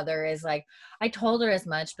her mother is like, I told her as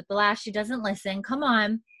much, but the last she doesn't listen. Come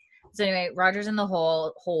on. So anyway, Roger's in the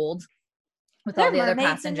hold with all the other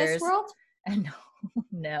passengers. In this world? And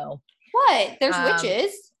no. What? There's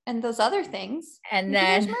witches and those other things. And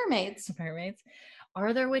then there's mermaids. Mermaids.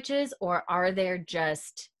 Are there witches, or are there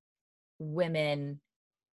just women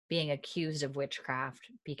being accused of witchcraft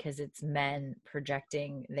because it's men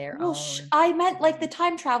projecting their own? I meant like the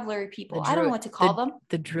time traveler people. I don't know what to call them.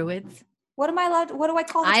 The druids. What am I allowed? What do I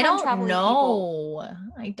call the time traveler people?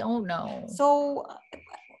 I don't know. So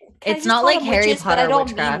it's not like Harry witches, Potter but I don't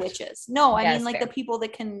witchcraft. Mean witches. No, I mean like the people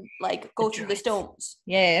that can like go through the stones.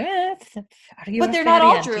 Yeah, but they're not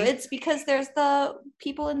all druids because there's the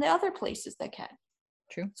people in the other places that can.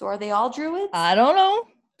 True. So are they all druids? I don't know.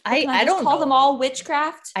 I don't call them all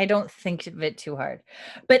witchcraft. I don't think of it too hard.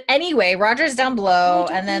 But anyway, Roger's down below,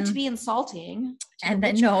 and then to be insulting. And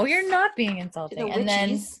then no, you're not being insulting. And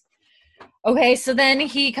then okay, so then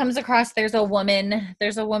he comes across there's a woman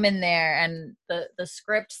there, and the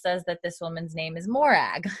script says that this woman's name is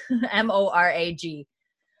Morag. Morag.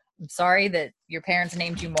 I'm sorry that your parents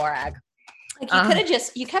named you Morag. Like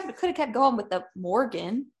you could have kept going with the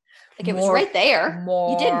Morgan. Like it was right there.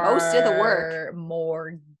 You did most of the work.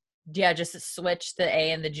 Yeah, just switch the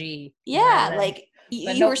A and the G. Yeah, like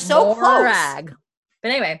You were so close. But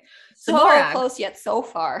anyway, so Morag, close yet so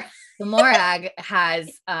far. So Morag has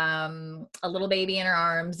a little baby in her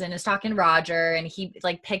arms and is talking to Roger, and he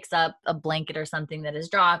like picks up a blanket or something that is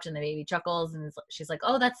dropped, and the baby chuckles, and she's like,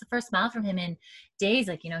 oh, that's the first smile from him in days.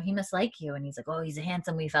 Like, he must like you. And he's like, oh, he's a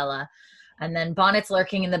handsome wee fella. And then Bonnet's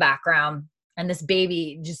lurking in the background, and this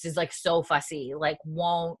baby just is like so fussy, like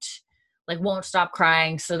won't stop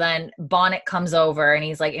crying. So then Bonnet comes over, and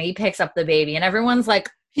he picks up the baby, and everyone's like,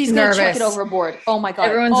 he's nervous. Gonna chuck it overboard. Oh my god!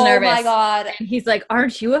 Everyone's nervous. Oh my god! And he's like,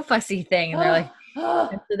 "Aren't you a fussy thing?" And they're like,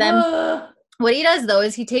 and so then what he does though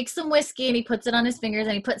is he takes some whiskey and he puts it on his fingers,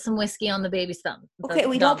 and he puts some whiskey on the baby's thumb. Okay,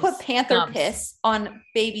 we don't put panther piss on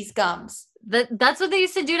babies' gums. That's what they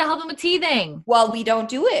used to do to help them with teething. Well, we don't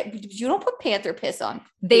do it. You don't put panther piss on.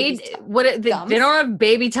 They don't have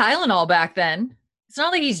baby Tylenol back then. It's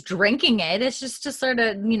not like he's drinking it. It's just to sort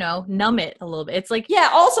of numb it a little bit. It's like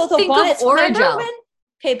Also, the Bonnet's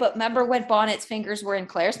Okay, but remember when Bonnet's fingers were in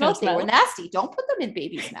Claire's mouth? They were nasty. Don't put them in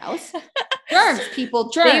babies' mouths. Germs, people,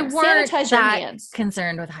 germs. They weren't sanitize your hands.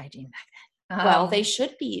 Concerned with hygiene back then. Well, they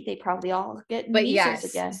should be. They probably all get measles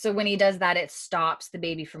again. So when he does that, it stops the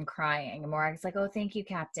baby from crying. And Morag's like, oh, thank you,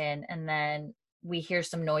 Captain. And then we hear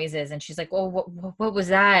some noises, and she's like, oh, what was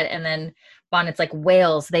that? And then Bonnet's like,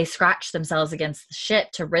 whales. They scratch themselves against the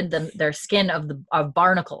ship to rid their skin of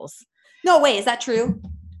barnacles. No way. Is that true?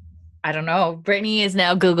 I don't know. Brittany is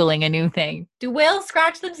now Googling a new thing. Do whales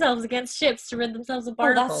scratch themselves against ships to rid themselves of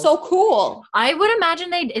barnacles? Oh, that's so cool. I would imagine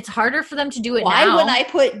it's harder for them to do it Why now. When I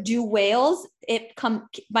put do whales,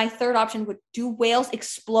 my third option would do whales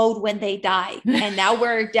explode when they die? And now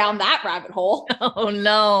we're down that rabbit hole. Oh,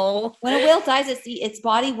 no. When a whale dies at sea, its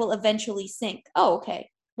body will eventually sink. Oh, okay.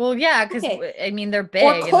 Well, yeah, because, I mean, they're big.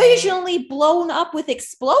 Or occasionally blown up with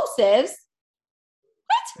explosives.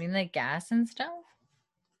 What? I mean, like gas and stuff?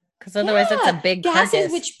 Because otherwise it's a big gases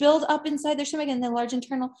carcass. Which build up inside their stomach and the large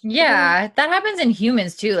internal. Yeah, that happens in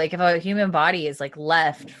humans too. Like if a human body is like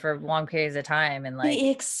left for long periods of time and like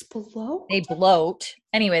they explode. They bloat.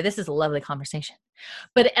 Anyway, this is a lovely conversation.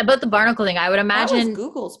 But about the barnacle thing, I would imagine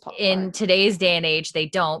Google's in today's day and age they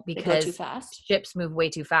don't, because too fast. Ships move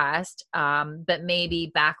way too fast. But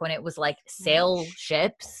maybe back when it was like sail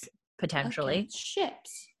ships, potentially. Okay.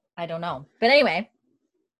 Ships. I don't know. But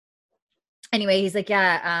Anyway, he's like,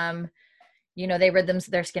 yeah, they rid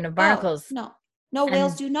their skin of barnacles. No,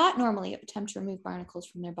 whales do not normally attempt to remove barnacles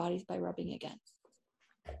from their bodies by rubbing against.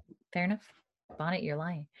 Fair enough. Bonnet, you're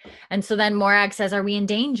lying. And so then Morag says, are we in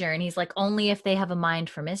danger? And he's like, only if they have a mind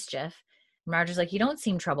for mischief. And Roger's like, you don't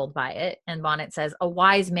seem troubled by it. And Bonnet says, a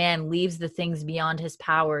wise man leaves the things beyond his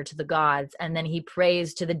power to the gods. And then he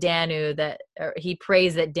prays to the Danu that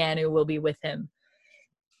Danu will be with him.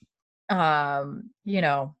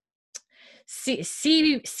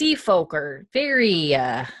 Sea folk are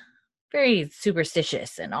very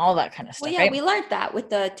superstitious and all that kind of stuff. Well, yeah, right? We learned that with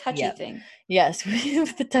the touchy thing. Yes,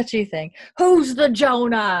 with the touchy thing. Who's the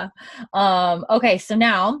Jonah? Okay, so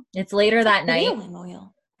now it's later that night.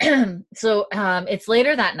 So it's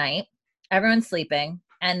later that night. Everyone's sleeping,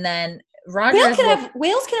 and then Roger.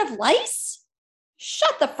 Whales can have lice.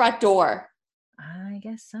 Shut the front door. I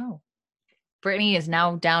guess so. Brittany is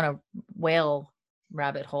now down a whale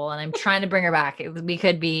rabbit hole, and I'm trying to bring her back. We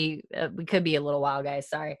could be a little while, guys.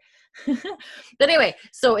 Sorry. But anyway,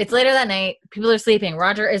 so it's later that night. People are sleeping.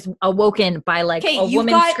 Roger is awoken by a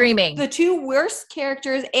woman screaming. The two worst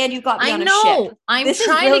characters, and you got me on a ship. This is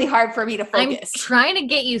really hard for me to focus. I'm trying to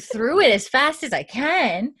get you through it as fast as I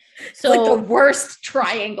can. So like the worst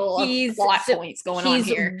triangle of plot points going on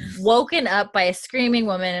here. He's woken up by a screaming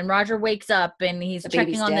woman, and Roger wakes up and he's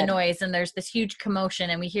checking on the noise, and there's this huge commotion,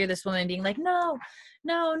 and we hear this woman being like, no,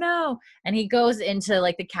 and he goes into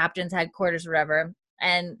like the captain's headquarters or whatever.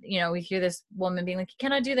 And, we hear this woman being like, you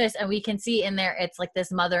cannot do this. And we can see in there, it's like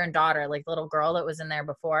this mother and daughter, like the little girl that was in there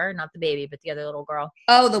before, not the baby, but the other little girl.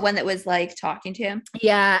 Oh, the one that was like talking to him.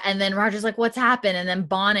 Yeah. And then Roger's like, what's happened? And then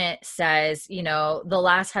Bonnet says, the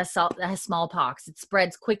lass has smallpox. It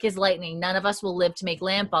spreads quick as lightning. None of us will live to make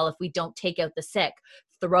landfall if we don't take out the sick.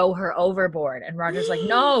 Throw her overboard. And Roger's like,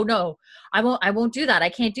 no, I won't do that. I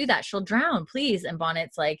can't do that. She'll drown, please. And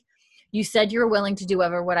Bonnet's like, you said you were willing to do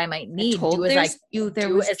what I might need. Do as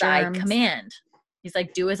I command. He's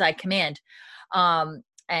like, do as I command.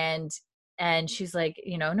 And she's like,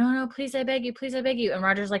 no, please, I beg you. And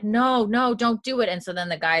Roger's like, no, don't do it. And so then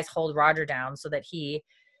the guys hold Roger down so that he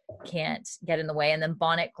can't get in the way. And then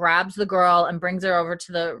Bonnet grabs the girl and brings her over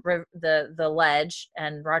to the ledge.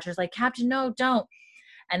 And Roger's like, Captain, no, don't.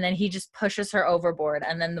 and then he just pushes her overboard,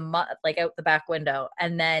 and then like out the back window,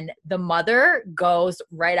 and then the mother goes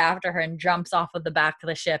right after her and jumps off of the back of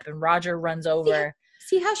the ship, and Roger runs over.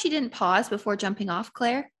 See how she didn't pause before jumping off,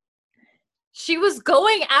 Claire? She was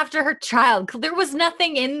going after her child. There was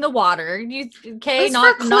nothing in the water. Okay,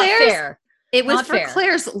 not fair. It was for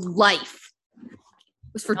Claire's life.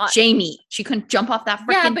 It was for Jamie. She couldn't jump off that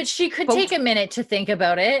freaking. Yeah, but she could take a minute to think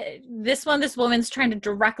about it. This woman's trying to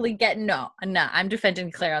directly get. No, I'm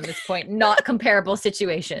defending Claire on this point. Not comparable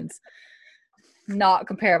situations. Not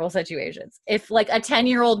comparable situations. If like a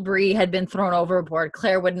 10-year-old Bree had been thrown overboard,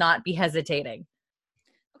 Claire would not be hesitating.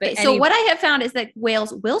 Okay, so what I have found is that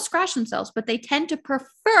whales will scratch themselves, but they tend to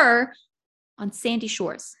prefer on sandy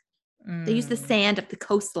shores. They use the sand of the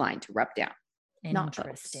coastline to rub down. Interesting. Not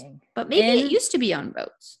boats. But maybe it used to be on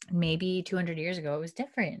boats. Maybe 200 years ago it was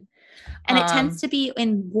different. And it tends to be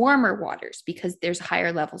in warmer waters because there's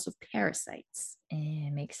higher levels of parasites.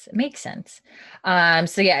 Makes sense.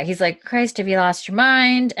 So yeah, he's like, Christ, have you lost your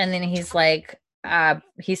mind? And then he's like,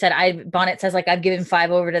 he said, Bonnet says, like, I've given 5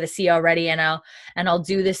 over to the sea already, and I'll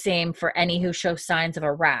do the same for any who show signs of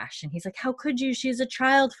a rash. And he's like, how could you? She's a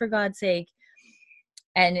child, for God's sake.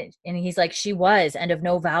 And he's like, she was, and of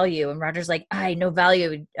no value. And Roger's like, no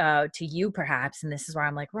value to you, perhaps. And this is where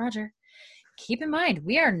I'm like, Roger, keep in mind,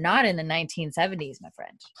 we are not in the 1970s, my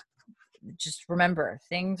friend. Just remember,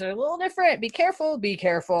 things are a little different. Be careful,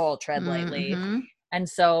 tread lightly. Mm-hmm. And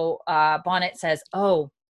so Bonnet says,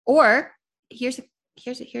 or here's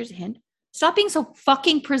a hint. Stop being so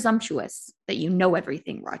fucking presumptuous that you know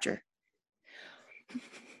everything, Roger.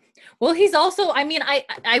 Well, he's also, I mean,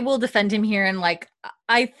 I will defend him here, and like,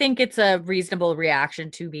 I think it's a reasonable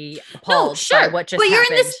reaction to be appalled by what just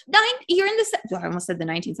happened. You're in this, I almost said the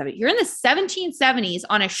 1970s. You're in the 1770s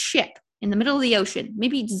on a ship in the middle of the ocean.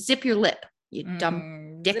 Maybe zip your lip, you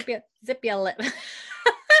dumb dick. Zip your lip.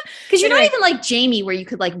 Because you're not even like Jamie, where you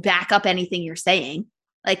could like back up anything you're saying.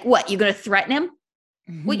 Like, what? You gonna threaten him?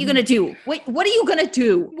 What you gonna do? What are you gonna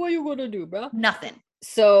do? What are you gonna do, bro? Nothing.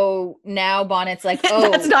 So now Bonnet's like,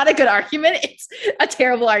 that's not a good argument. It's a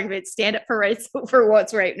terrible argument. Stand up for rights, for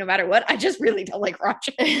what's right, no matter what. I just really don't like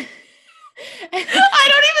Roger. That's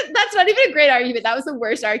not even a great argument. That was the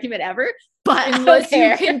worst argument ever. But unless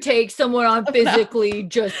you can take someone on physically,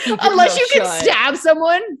 just keep unless you can stab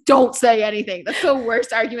someone, don't say anything. That's the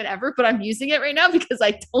worst argument ever. But I'm using it right now because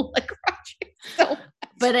I don't like Roger so much.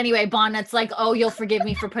 But anyway, Bonnet's like, you'll forgive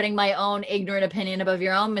me for putting my own ignorant opinion above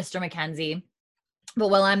your own, Mr. Mackenzie.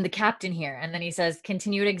 But I'm the captain here. And then he says,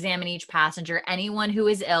 continue to examine each passenger. Anyone who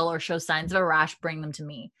is ill or shows signs of a rash, bring them to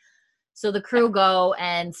me. So the crew go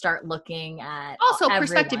and start looking at also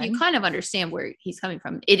perspective. You kind of understand where he's coming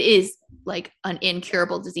from. It is like an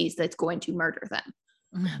incurable disease that's going to murder them.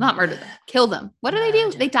 Not murder them, kill them. What do they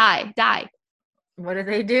do? They die. What do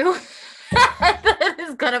they do? It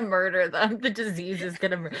is gonna murder them. The disease is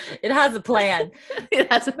gonna murder. It has a plan. It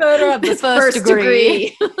has a murder of the first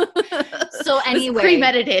degree. So anyway,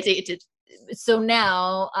 premeditated. So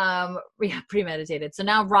now, premeditated. So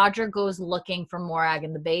now Roger goes looking for Morag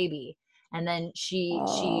and the baby, and then he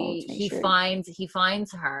finds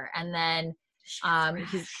her, and then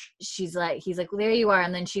he's like, well, there you are,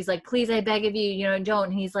 and then she's like, please, I beg of you, don't.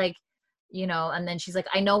 And he's like, and then she's like,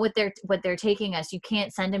 I know what they're taking us. You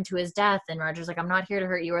can't send him to his death. And Roger's like, I'm not here to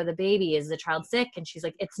hurt you or the baby. Is the child sick? And she's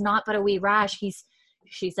like, it's not but a wee rash.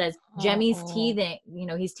 She says, Jemmy's teething.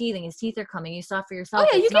 He's teething. His teeth are coming. You saw for yourself.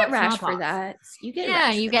 Oh yeah, you get rash for that. You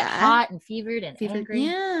get hot and fevered and angry.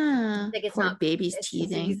 Yeah, like it's poor not baby's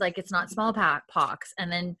teething. He's like, it's not smallpox. And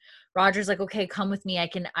then Roger's like, okay, come with me. I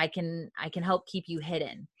can help keep you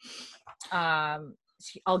hidden.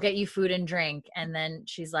 I'll get you food and drink. And then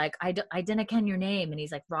she's like, I didn't ken your name. And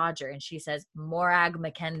he's like, Roger. And she says, Morag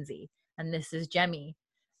Mackenzie. And this is Jemmy.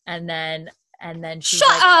 And then she's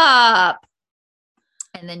shut up.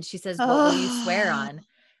 And then she says, what will you swear on?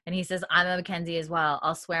 And he says, I'm a Mackenzie as well.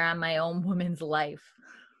 I'll swear on my own woman's life.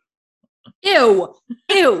 Ew.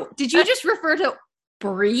 Did you just refer to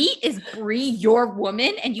Bree? Is Bree your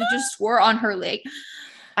woman? And you just swore on her leg?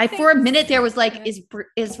 For a minute there was like,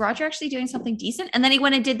 is Roger actually doing something decent? And then he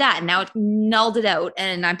went and did that, and now it nulled it out,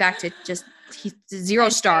 and I'm back to just 0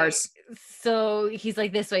 stars. So he's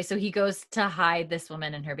like this way. So he goes to hide this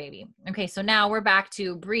woman and her baby. Okay, so now we're back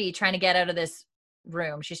to Bree trying to get out of this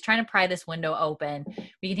room. She's trying to pry this window open.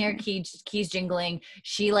 We can hear keys jingling.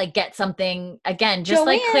 She like gets something again, just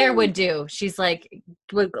like Claire would do. She's like,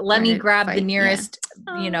 let me grab the nearest,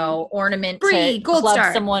 ornament Bree, to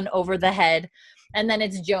club someone over the head. And then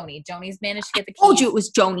it's Joni. Joni's managed to get the key. I told you it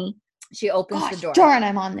was Joni. She opens the door. Darn,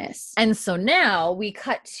 I'm on this. And so now we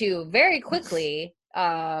cut to very quickly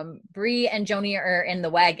Bree and Joni are in the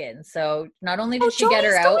wagon. So not only did she get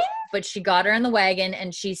her out, but she got her in the wagon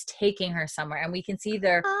and she's taking her somewhere. And we can see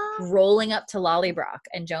they're rolling up to Lollybrock.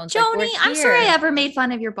 And Joan's like, we're here. I'm sorry I ever made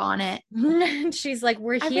fun of your bonnet. And she's like,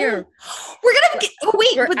 we're here. We're gonna get,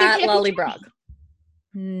 we're at Lollybrock.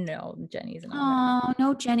 No, Jenny's not. Oh,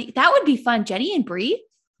 no, Jenny. That would be fun. Jenny and Bree.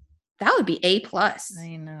 That would be A+.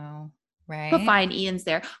 I know. Right. But fine, Ian's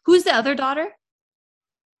there. Who's the other daughter?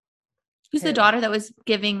 Who's the daughter that was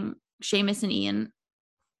giving Seamus and Ian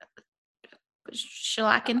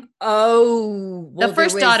shellacking? Oh, well, the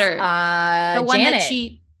first daughter, the one Janet. That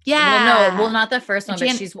she, yeah. Well, not the first one,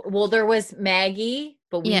 but there was Maggie,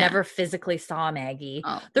 but we never physically saw Maggie.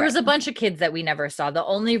 Oh, there was a bunch of kids that we never saw. The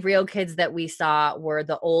only real kids that we saw were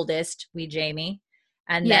the oldest, Jamie,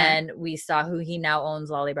 and then we saw who he now owns,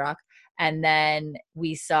 Lollybrock, and then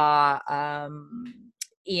we saw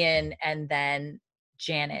Ian, and then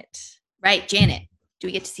Janet. Right, Janet. Do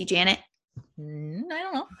we get to see Janet? I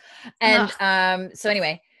don't know. And so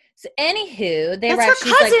anyway, so anywho, that's her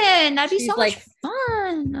cousin. That'd be so much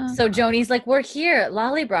fun. So Joni's like, we're here at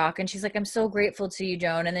Lollybrock, and she's like, I'm so grateful to you,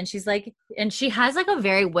 Joan. And then she's like, and she has like a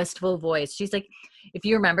very wistful voice. She's like, if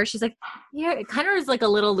you remember, she's like, yeah, it kind of is like a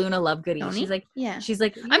little Luna Lovegood. She's like, yeah. She's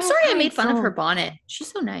like, I'm sorry I made fun of her bonnet.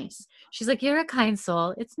 She's so nice. She's like, you're a kind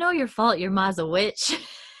soul. It's no your fault. Your ma's a witch.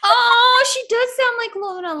 Oh, she does sound like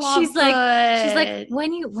Luna Lovegood. She's like,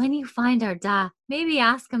 when you find our da, maybe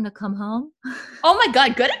ask him to come home. Oh my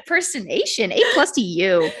God, good impersonation. A+ to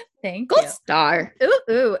you. Thank you. Gold star.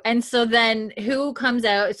 Ooh. And so then who comes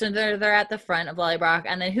out? So they're at the front of Lollybrock,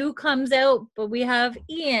 and then who comes out? But we have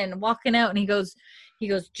Ian walking out, and he goes,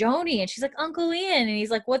 Joni. And she's like, Uncle Ian. And he's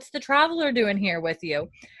like, what's the traveler doing here with you?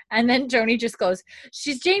 And then Joni just goes,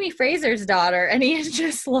 she's Jamie Fraser's daughter. And Ian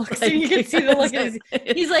just looks, and you can see the look at his,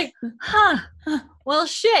 he's like, huh, well,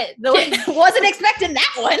 shit. Wasn't expecting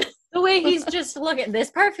that one. The way he's just looking, this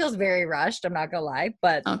part feels very rushed. I'm not going to lie,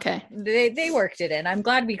 but okay, they worked it in. I'm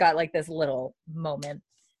glad we got like this little moment.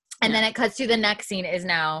 And then it cuts to the next scene is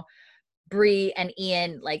now Bree and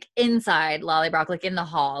Ian like inside Lollybrock, like in the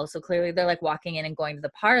hall. So clearly they're like walking in and going to the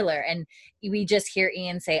parlor, and we just hear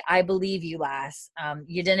Ian say, I believe you, lass.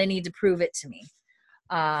 You didn't need to prove it to me.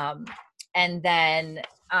 And then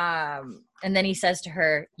he says to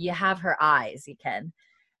her, you have her eyes, you can.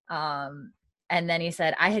 And then he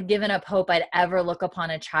said, I had given up hope I'd ever look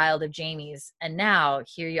upon a child of Jamie's. And now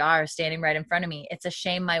here you are standing right in front of me. It's a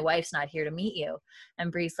shame my wife's not here to meet you.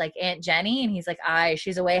 And Bree's like, Aunt Jenny? And he's like, aye,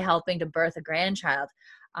 she's away helping to birth a grandchild.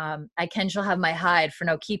 I ken she'll have my hide for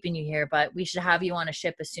no keeping you here, but we should have you on a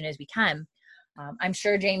ship as soon as we can. I'm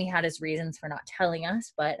sure Jamie had his reasons for not telling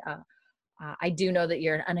us, but I do know that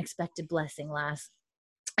you're an unexpected blessing, lass.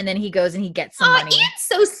 And then he goes and he gets some money. Ian's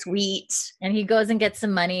so sweet. And he goes and gets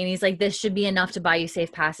some money, and he's like, this should be enough to buy you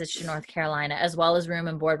safe passage to North Carolina, as well as room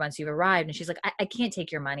and board once you've arrived. And she's like, I can't take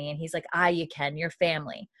your money. And he's like, you can, your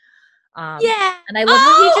family. Yeah. And I love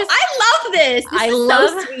how he just, I love this. I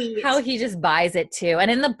love how he just buys it too. And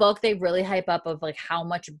in the book, they really hype up of like how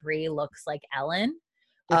much Bree looks like Ellen,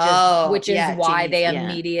 which is why they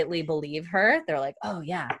immediately believe her. They're like, oh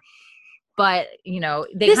yeah. But,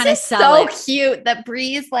 they kind of sell it. So cute that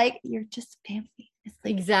Bree's like, you're just family. It's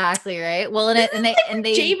like, exactly, right? Well, and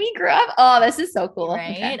they Jamie grew up. Oh, this is so cool.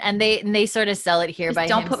 Right? Okay. And they sort of sell it here just by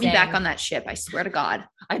don't put me back on that ship. I swear to God.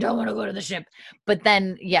 I don't want to go to the ship. But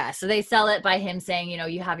then, so they sell it by him saying,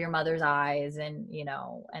 you have your mother's eyes and,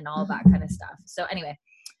 and all that kind of stuff. So anyway,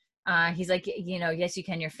 he's like, yes, you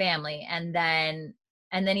can, your family.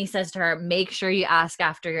 And then he says to her, make sure you ask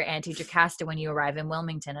after your Auntie Jocasta when you arrive in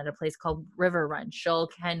Wilmington at a place called River Run. She'll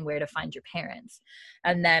ken where to find your parents.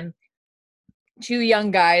 And then two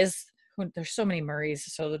young guys, there's so many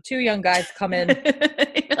Murrays, so the two young guys come in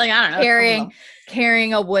like, I don't know,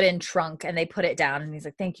 carrying a wooden trunk, and they put it down, and he's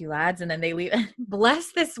like, thank you, lads. And then they leave.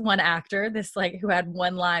 Bless this one actor, this like who had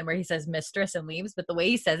one line where he says mistress and leaves, but the way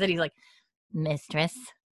he says it, he's like, mistress.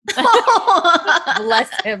 Bless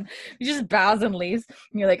him. He just bows and leaves.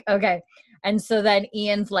 And you're like, okay. And so then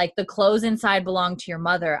Ian's like, the clothes inside belong to your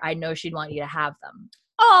mother. I know she'd want you to have them.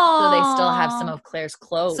 Oh, so they still have some of Claire's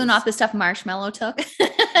clothes. So not the stuff Marshmallow took.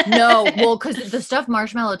 No, well, because the stuff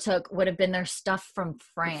Marshmallow took would have been their stuff from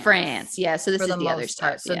France. Yeah. So this is the other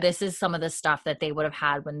stuff. So this is some of the stuff that they would have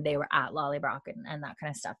had when they were at Lollybrock and that kind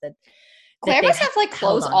of stuff that. Claire must have like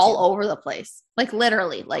clothes all over the place, like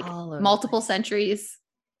literally, like multiple centuries.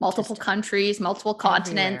 Multiple countries, multiple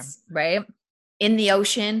continents, right? In the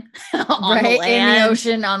ocean, on right? the land. In the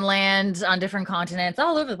ocean, on land, on different continents,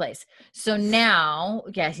 all over the place. So now,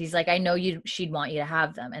 yes, he's like, I know she'd want you to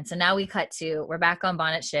have them. And so now we cut to, we're back on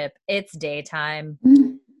Bonnet Ship. It's daytime.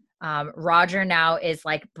 Roger now is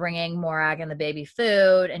like bringing Morag and the baby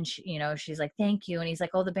food, and she's like, thank you. And he's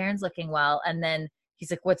like, oh, the Baron's looking well. And then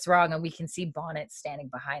he's like, what's wrong? And we can see Bonnet standing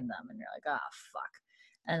behind them. And you're like, oh, fuck.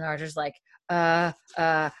 And Roger's like,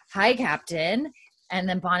 hi, Captain. And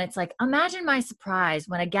then Bonnet's like, imagine my surprise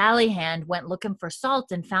when a galley hand went looking for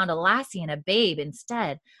salt and found a lassie and a babe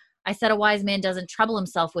instead. I said a wise man doesn't trouble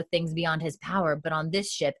himself with things beyond his power, but on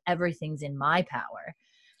this ship, everything's in my power.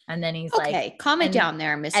 And then he's like, okay, calm it down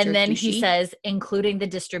there, Mr. And then Douchey. he says, including the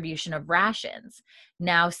distribution of rations.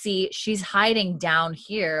 Now, see, she's hiding down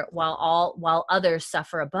here while others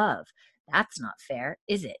suffer above. That's not fair,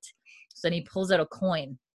 is it? So then he pulls out a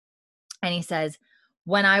coin and he says,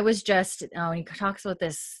 when I was just, he talks about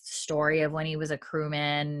this story of when he was a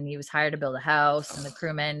crewman, he was hired to build a house and the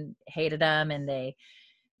crewmen hated him and they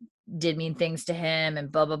did mean things to him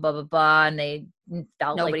and blah, blah, blah, blah, blah. And they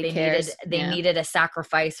felt Nobody like cares. Needed a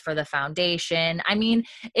sacrifice for the Foundation. I mean,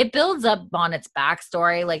 it builds up Bonnet's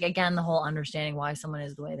backstory. Like, again, the whole understanding why someone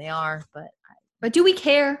is the way they are. But do we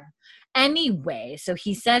care? Anyway, so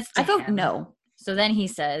he says to I vote him, no. So then he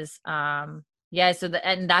says, yeah, so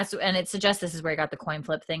and it suggests this is where I got the coin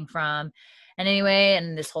flip thing from. And anyway,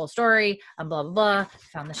 and this whole story, blah, blah, blah,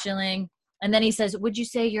 found the shilling. And then he says, would you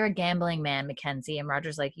say you're a gambling man, Mackenzie? And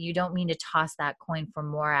Roger's like, you don't mean to toss that coin for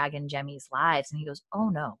Morag and Jemmy's lives. And he goes, oh,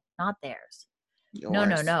 no, not theirs.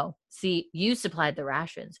 Yours. No. See, you supplied the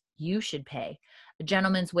rations. You should pay. A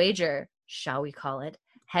gentleman's wager, shall we call it?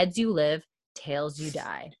 Heads you live, tails you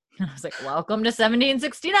die. And I was like, welcome to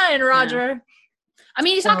 1769, Roger. Yeah. I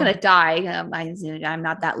mean, he's not going to die. I'm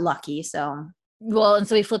not that lucky, so. Well, and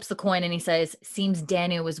so he flips the coin and he says, seems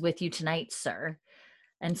Daniel was with you tonight, sir.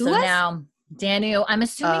 And so now Daniel, I'm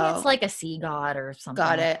assuming it's like a sea god or something.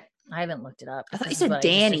 Got it. I haven't looked it up. I thought you said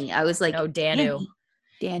Danny. I was like, no, Danu.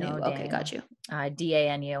 Danu. No, okay, got you.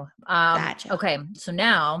 Danu. Gotcha. Okay, so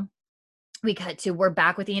now we're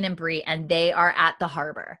back with Ian and Bree, and they are at the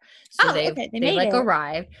harbor. So they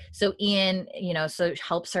arrived. So Ian, so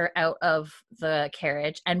helps her out of the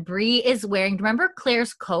carriage, and Bree is wearing. Remember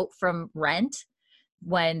Claire's coat from Rent?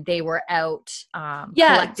 When they were out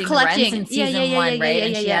collecting rents in season 1, right?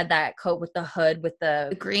 And she had that coat with the hood with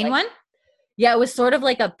the green one? Yeah, it was sort of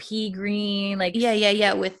like a pea green, like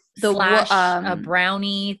with the a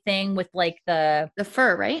brownie thing with like the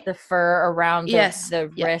fur, right? The fur around the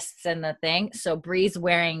wrists and the thing. So Bree's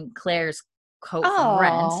wearing Claire's coat from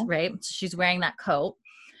Rent, right? So she's wearing that coat.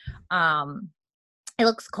 It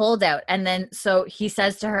looks cold out. And then so he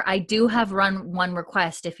says to her, I do have one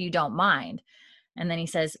request if you don't mind. And then he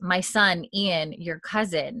says, my son, Ian, your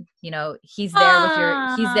cousin, he's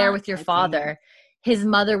there with your father. His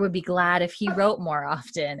mother would be glad if he wrote more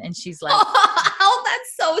often. And she's like, oh,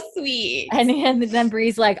 that's so sweet. And then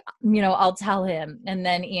Bree's like, I'll tell him. And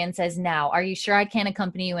then Ian says, now, are you sure I can't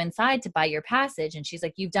accompany you inside to buy your passage? And she's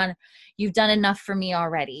like, you've done enough for me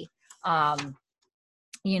already. And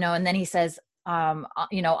then he says,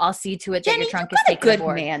 I'll see to it that your trunk is taken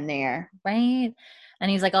aboard. Good man there. Right. And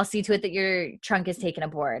he's like, I'll see to it that your trunk is taken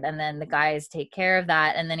aboard. And then the guys take care of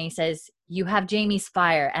that. And then he says, you have Jamie's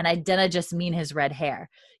fire. And I didn't just mean his red hair.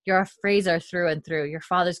 You're a Fraser through and through. Your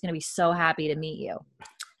father's going to be so happy to meet you.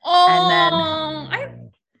 Oh,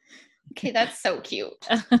 okay, that's so cute.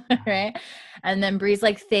 Right? And then Bree's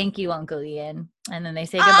like, thank you, Uncle Ian. And then they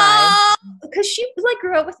say goodbye. Because she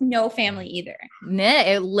grew up with no family either. Nah,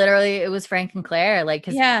 it was Frank and Claire.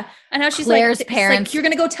 And now she's Claire's parents. You're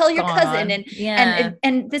gonna go tell your cousin,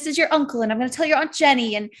 and this is your uncle, and I'm gonna tell your Aunt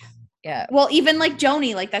Jenny, and well, even like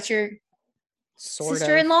Joni, that's your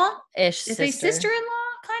sister-in-law ish. Is they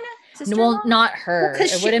sister-in-law kind of? Sister-in-law? Well, not her.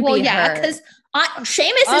 It wouldn't be her. Because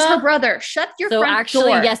Seamus is her brother. Shut your front door.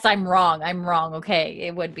 Yes, I'm wrong. Okay,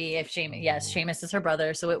 it would be if Seamus. Yes, Seamus is her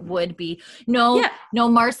brother, so it would be no.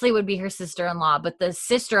 Marsley would be her sister-in-law, but the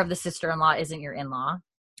sister of the sister-in-law isn't your in-law.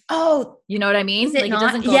 Oh, you know what I mean? Is it not? It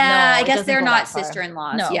doesn't go, I guess they're not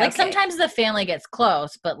sister-in-laws. No, sometimes the family gets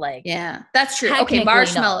close, but that's true. Okay,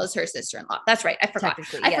 Marshmallow is her sister-in-law. That's right. I forgot.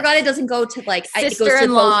 I forgot it doesn't go to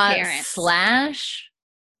sister-in-law /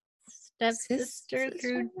 stepsister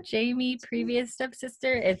through Jamie, previous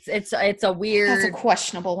stepsister. It's a weird, that's a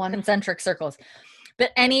questionable one. Concentric circles.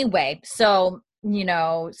 But anyway, so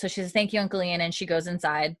so she says, thank you, Uncle Ian, and she goes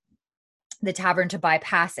inside the tavern to buy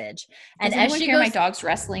passage. And as she goes, my dog's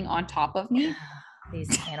wrestling on top of me.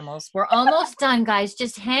 These animals. We're almost done, guys.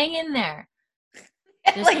 Just hang in there.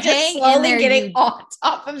 Just slowly getting on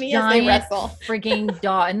top of me as they wrestle. Frigging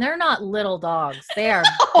dog. And they're not little dogs. They are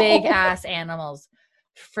big ass animals.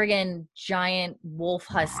 Friggin' giant wolf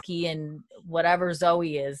husky and whatever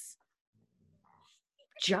Zoe is.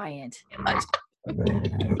 Giant.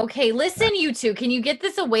 Okay, listen, you two. Can you get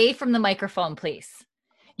this away from the microphone, please?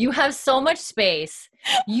 You have so much space.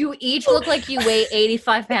 You each look like you weigh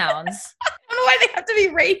 85 pounds. I don't know why they have to be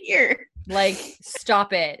right here. Like,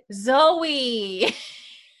 stop it. Zoe.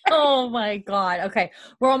 Oh my God. Okay.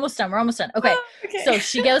 We're almost done. Okay. So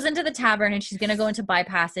she goes into the tavern and she's going to go into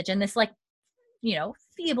Bypassage. And this, like, you know,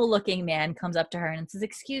 feeble looking man comes up to her and says,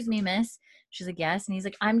 "Excuse me, miss." She's like, "Yes." And he's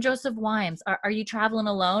like, "I'm Joseph Wimes. Are you traveling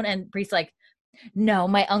alone?" And Bree's like, "No,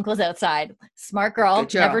 my uncle's outside." Smart girl.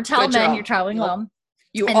 Never tell men you're traveling alone.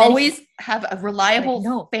 You always have a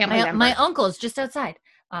reliable family member. My uncle's just outside.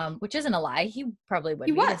 Which isn't a lie. He probably would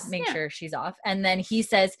make sure she's off. And then he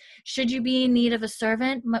says, "Should you be in need of a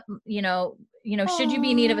servant, should you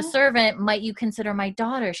be in need of a servant, might you consider my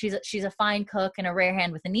daughter? She's a fine cook and a rare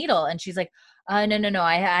hand with a needle." And she's like, no,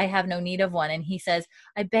 I have no need of one. And he says,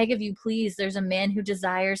 "I beg of you, please. There's a man who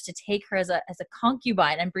desires to take her as a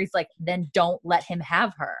concubine." And Bree's like, "Then don't let him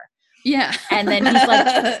have her." Yeah. And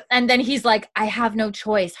then he's like, "I have no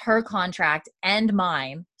choice. Her contract and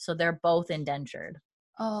mine." So they're both indentured.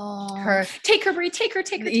 Oh, take her, Brie. Take her.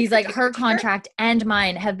 He's like, "Her contract and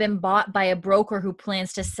mine have been bought by a broker who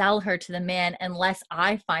plans to sell her to the man unless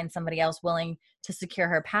I find somebody else willing to secure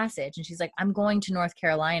her passage." And she's like, "I'm going to North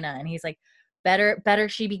Carolina." And he's like, Better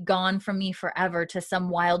she be gone from me forever to some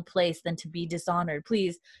wild place than to be dishonored.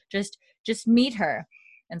 Please, just meet her."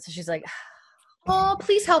 And so she's like, "Oh,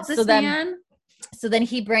 please help this man." So then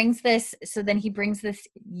he brings this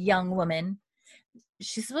young woman.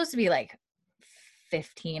 She's supposed to be like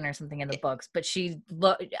 15 or something in the books, but she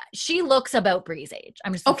looks about Bree's age.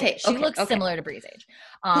 I'm just she looks similar to Bree's age.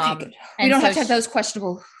 Good. We don't have to have those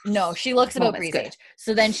questionable. No, she looks about Bree's age.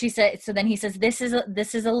 So then he says, "This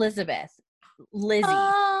is Elizabeth, Lizzie."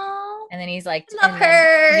 And then he's like, "Love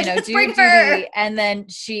her, bring her." And then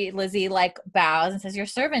Lizzie like bows and says, "Your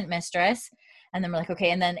servant, mistress." And then we're like,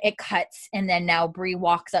 okay. And then it cuts. And then now Bree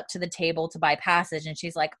walks up to the table to buy passage. And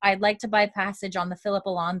she's like, "I'd like to buy passage on the Philip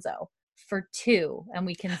Alonzo for 2." And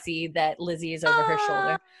we can see that Lizzie is over her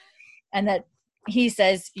shoulder. And that he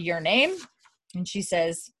says, "Your name?" And she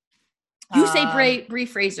says, "You say Bree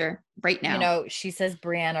Fraser right now." She says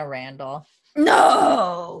Brianna Randall.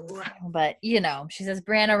 No. But, she says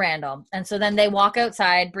Brianna Randall. And so then they walk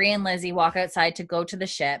outside. Bree and Lizzie walk outside to go to the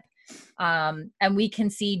ship. And we can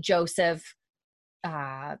see Joseph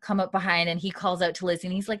come up behind, and he calls out to Lizzie,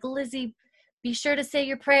 and he's like, "Lizzie, be sure to say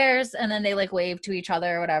your prayers." And then they like wave to each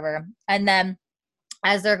other or whatever. And then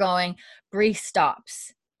as they're going, Bree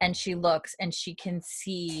stops and she looks and she can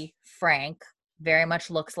see Frank very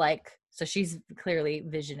much looks like, so she's clearly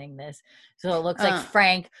visioning this. So it looks like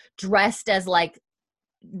Frank dressed as like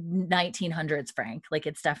 1900s Frank. Like,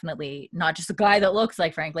 it's definitely not just a guy that looks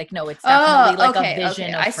like Frank. Like, no, it's definitely a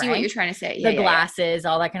vision of I Frank. see what you're trying to say. The glasses,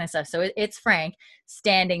 all that kind of stuff. So it's Frank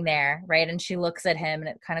standing there, right? And she looks at him and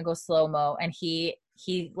it kind of goes slow-mo, and he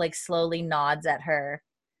like slowly nods at her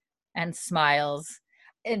and smiles.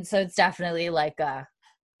 And so it's definitely like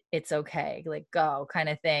it's okay, like, go kind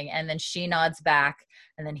of thing. And then she nods back,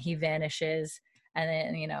 and then he vanishes. And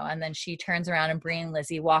then, and then she turns around, and Bree and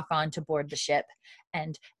Lizzie walk on to board the ship.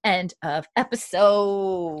 And end of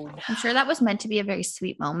episode. I'm sure that was meant to be a very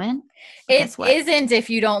sweet moment. It isn't if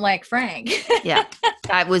you don't like Frank. Yeah,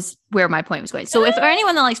 that was where my point was going. So if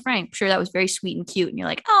anyone that likes Frank, I'm sure that was very sweet and cute. And you're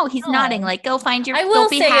like, "Oh, he's nodding. Like, go find your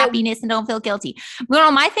happiness and don't feel guilty."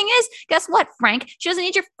 My thing is, guess what, Frank? She doesn't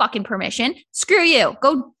need your fucking permission. Screw you.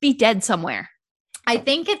 Go be dead somewhere. I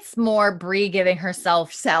think it's more Bree giving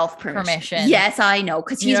herself permission. Yes, I know,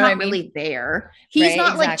 because he's not really there. He's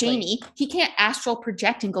not like Janie. He can't astral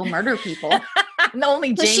project and go murder people.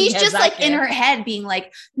 Only Janie. She's just like in her head being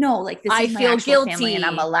like, "No, like this is my actual family and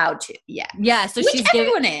I'm allowed to." Yeah. So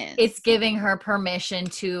it's giving her permission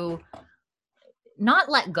to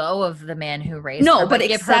not let go of the man who raised her, but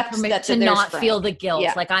give her permission to not feel the guilt.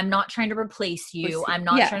 Yeah. Like, I'm not trying to replace you. I'm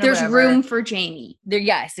not trying to. There's room for Janie.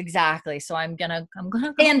 Yes, exactly. So I'm gonna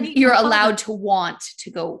go. And you're allowed to want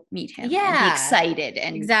to go meet him. Yeah. And be excited.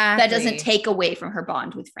 And that doesn't take away from her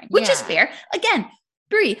bond with Frank, which is fair. Again,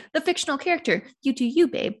 Bree, the fictional character, you do you,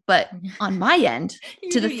 babe. But on my end,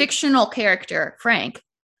 to the fictional character, Frank,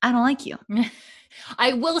 I don't like you.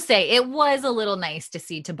 I will say it was a little nice to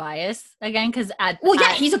see Tobias again, because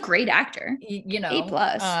he's a great actor.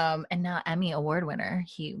 A+. And now Emmy award winner.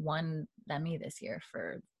 He won Emmy this year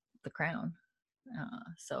for The Crown.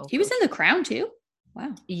 So he was in The Crown too.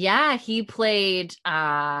 Wow. Yeah, he played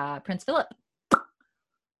Prince Philip.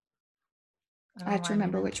 I have to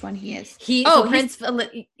remember which one he is. Elizabeth's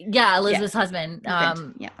husband.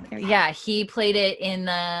 Yeah. He played it in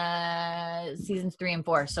the seasons 3 and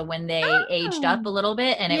 4. So when they aged up a little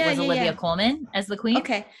bit, and it was Olivia Colman as the queen.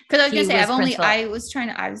 Okay, because I was gonna say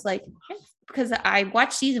I was like, because I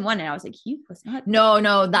watched season 1 and I was like, he was not.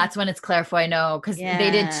 No, that's when it's Claire Foy. No, because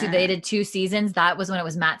they did 2 seasons. That was when it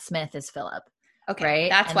was Matt Smith as Philip. Okay, right.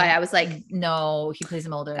 That's why I was like, no, he plays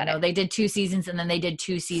him older. No, they did 2 seasons, and then they did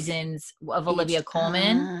 2 seasons of Olivia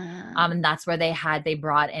Colman. And that's where they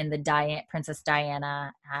brought in the Princess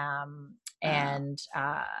Diana, and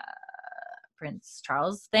Prince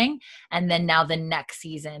Charles thing. And then now the next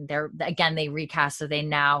season, they recast, so they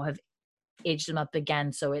now have aged them up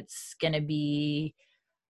again. So it's gonna be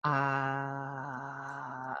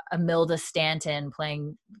Imelda Stanton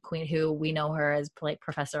playing Queen, who we know her as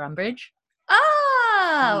Professor Umbridge.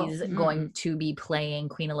 He's going to be playing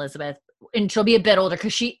Queen Elizabeth, and she'll be a bit older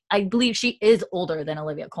because I believe she is older than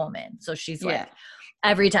Olivia Colman. So she's like,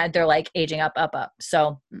 every time they're like aging up.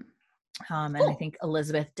 So, and I think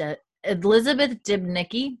Elizabeth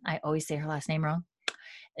Debicki, I always say her last name wrong,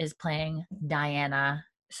 is playing Diana.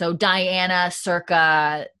 So Diana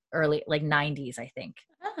circa early, like 90s, I think.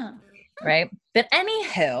 Right. But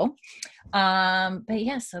anywho,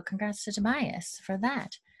 so congrats to Tobias for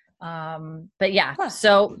that.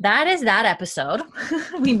 So that is that episode.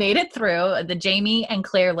 We made it through the Jamie and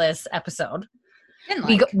Claire Liz episode.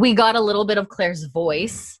 We got a little bit of Claire's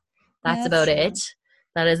voice. That's about it.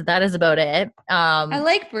 That is about it. I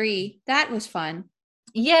like Brie. That was fun.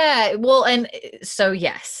 Yeah. Well, and so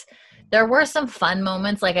yes, there were some fun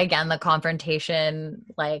moments, like again the confrontation,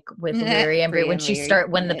 like with Leary and Brie when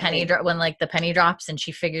the penny drops and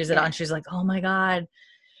she figures it out, and she's like, "Oh my God,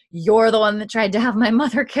 you're the one that tried to have my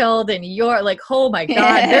mother killed," and you're like, "Oh my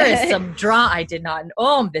God, there is some drama. I did not.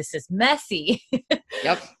 Oh, this is messy."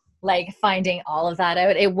 Yep. Like finding all of that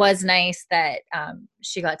out. It was nice that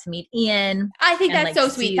she got to meet Ian. I think that's so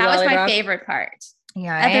sweet. That was my favorite part.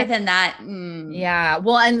 Yeah. Right? Other than that, yeah.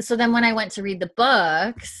 Well, and so then when I went to read the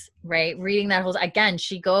books, right, reading that whole again,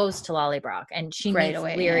 she goes to Lollybrock and she meets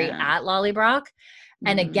Leary at Lollybrock.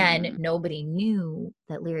 And again, nobody knew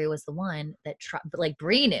that Leary was the one that like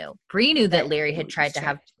Brie knew. Brie knew that Leary had tried to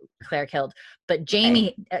have Claire killed, but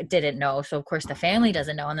Jamie didn't know. So of course the family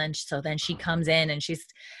doesn't know. And then she comes in and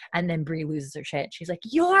then Brie loses her shit. She's like,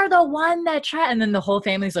 "You're the one that tried." And then the whole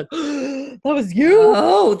family's like, "That was you."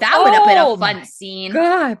 Oh, that would have been a fun scene.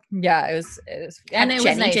 God. Yeah, it was. And it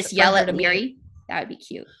was nice. Just yell at Leary. That would be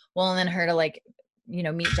cute. Well, and then her to like,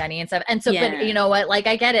 meet Jenny and stuff. And so, but you know what, like,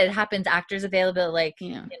 I get it. It happens. Actors available, like,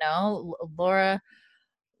 Laura,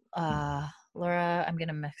 I'm going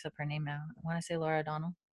to mix up her name now. I want to say Laura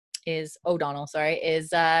O'Donnell, she's a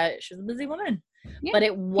busy woman, but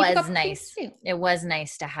it was nice. It was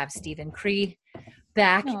nice to have Stephen Cree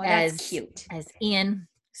back as Ian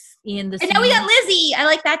the And now we got Lizzie. I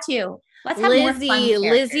like that too. Let's have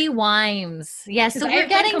Lizzie Wimes. Yeah, so we're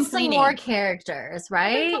getting some more characters,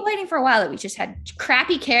 right? I've been complaining for a while that we just had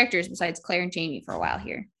crappy characters besides Claire and Jamie for a while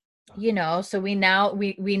here. So we now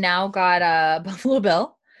got Buffalo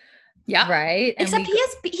Bill. Yeah. Right. Except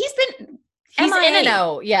he's been in and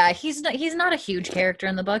out. Yeah, he's not a huge character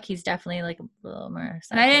in the book. He's definitely like a little more.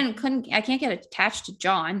 And I can't get attached to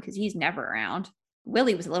John because he's never around.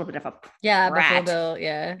 Willie was a little bit of a brat. Buffalo Bill.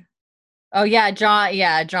 Yeah. Oh yeah,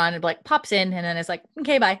 John like pops in and then it's like,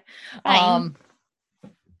 "Okay, bye." But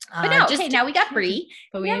now we got Brie.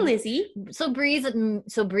 But we have Lizzie. So Brie is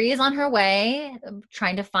on her way,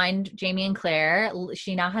 trying to find Jamie and Claire.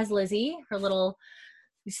 She now has Lizzie, her little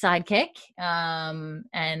sidekick,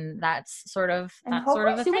 and that's sort of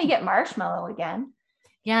a thing. We get Marshmallow again.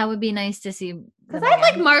 Yeah, it would be nice to see. Because I'd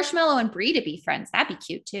like Marshmallow and Brie to be friends. That'd be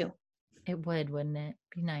cute too. It would, wouldn't it?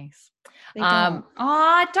 Be nice.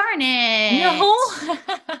 Aw, darn it. No.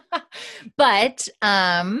 But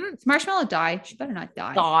does Marshmallow die? She better not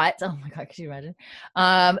die. Thoughts. Oh my God, could you imagine?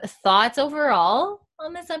 Thoughts overall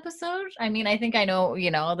on this episode? I mean, I think I know,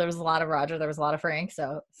 there was a lot of Roger, there was a lot of Frank,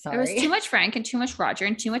 so sorry. There was too much Frank and too much Roger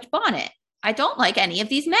and too much Bonnet. I don't like any of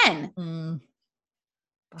these men.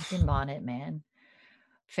 Fucking Bonnet, man.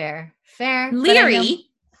 Fair. Leary,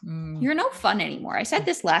 you're no fun anymore. I said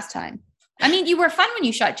this last time. I mean, you were fun when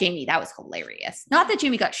you shot Jamie. That was hilarious. Not that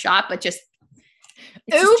Jamie got shot, but just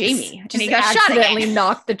just Jamie. And he got shot again.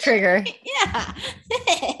 Knocked the trigger. Yeah.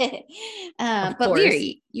 But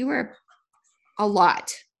Leary, you were a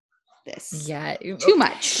lot. Too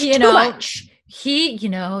much. Too much. He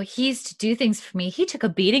used to do things for me. He took a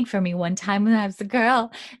beating for me one time when I was a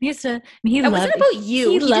girl. It wasn't about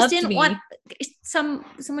you. He just didn't want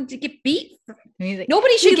someone to get beat. Like,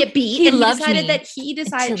 nobody should get beat. He and loved decided me that he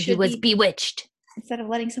decided he was bewitched instead of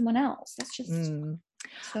letting someone else. That's just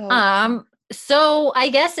so I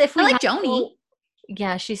guess if we I like Joni.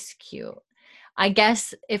 Yeah, she's cute. I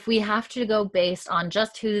guess if we have to go based on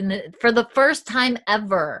just who for the first time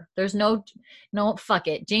ever, there's no fuck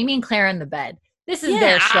it. Jamie and Claire in the bed. This is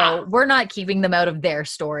their show. We're not keeping them out of their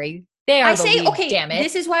story. They are lead, okay, damn it.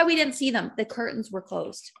 This is why we didn't see them. The curtains were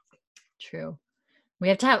closed. True. We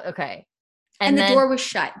have to have okay. And the door was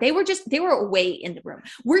shut. They were away in the room.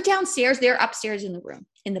 We're downstairs. They're upstairs in the room,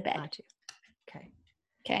 in the bed. Gotcha.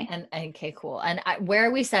 Okay. And okay, cool. And where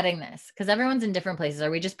are we setting this? Because everyone's in different places.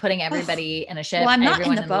 Are we just putting everybody in a ship? Well, I'm not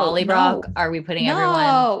everyone in the boat. Lollybrock? No. Are we putting everyone?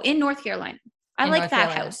 No, in North Carolina. I like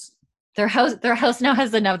that house. Their house now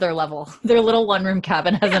has another level. Their little one-room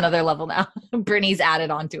cabin has another level now. Brittany's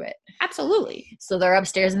added onto it. Absolutely. So they're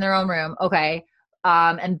upstairs in their own room. Okay.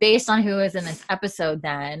 And based on who is in this episode,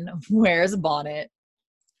 then where's Bonnet?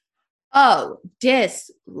 Oh,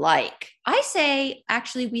 dislike. I say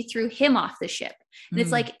actually we threw him off the ship. And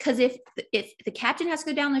it's like, because if the captain has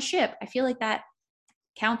to go down the ship, I feel like that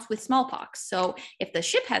counts with smallpox. So if the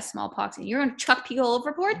ship has smallpox and you're going to chuck people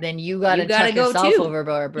overboard, then you got to chuck yourself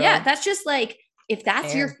overboard, bro. Yeah, that's just like, if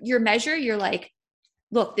that's your measure, you're like,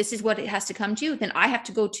 look, this is what it has to come to, then I have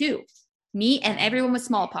to go too. Me and everyone with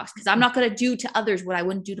smallpox, because I'm not going to do to others what I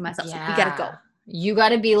wouldn't do to myself. Yeah. So we got to go. You got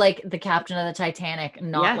to be like the captain of the Titanic,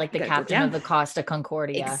 not like the captain of the Costa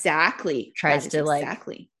Concordia. Exactly. Tries to like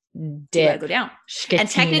dip. Go down. Schettino. And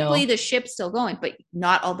technically the ship's still going, but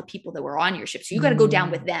not all the people that were on your ship. So you got to go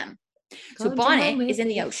down with them. So Bonnet is in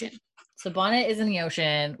the ocean. So Bonnet is in the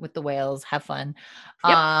ocean with the whales. Have fun.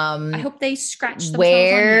 Yep. I hope they scratch themselves.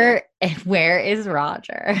 Where is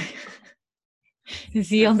Roger? Is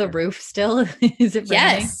he on the roof still? Is it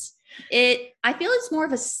raining? Yes. I feel it's more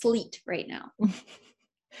of a sleet right now.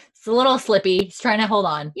 It's a little slippy. He's trying to hold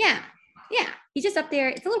on. Yeah. He's just up there.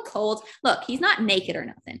 It's a little cold. Look, he's not naked or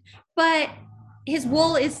nothing, but his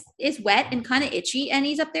wool is wet and kind of itchy, and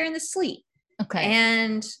he's up there in the sleet. Okay.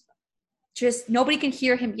 And just nobody can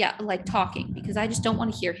hear him like talking, because I just don't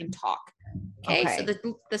want to hear him talk. Okay. So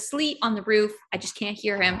the sleet on the roof, I just can't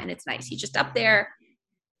hear him, and it's nice. He's just up there.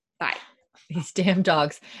 Bye. These damn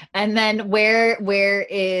dogs. And then where's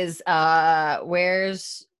all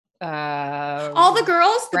the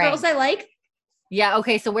girls, Frank. The girls I like. Yeah,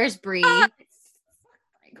 okay, so where's Bree?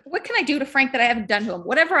 What can I do to Frank that I haven't done to him?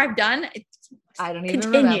 Whatever I've done, I don't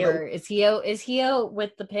even remember. Is he out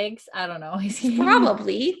with the pigs? I don't know. Is he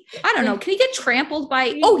probably? I don't know. Can he get trampled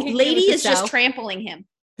by lady is just trampling him.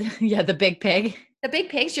 Yeah, the big pig. The big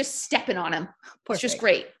pig's just stepping on him. It's just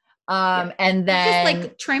great. And then she's just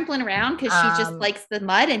like trampling around because she just likes the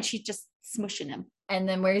mud, and she's just smushing him. And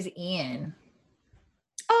then where's Ian?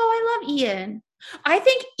 Oh, I love Ian. I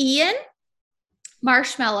think Ian,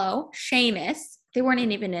 Marshmallow, Seamus, they weren't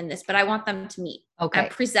even in this, but I want them to meet. Okay. I'm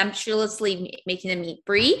presumptuously making them meet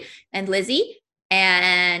Bree and Lizzie,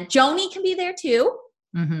 and Joni can be there too.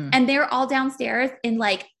 Mm-hmm. And they're all downstairs in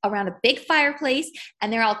like around a big fireplace,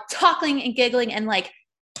 and they're all talking and giggling and like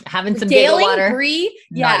having some giggle water. Bree,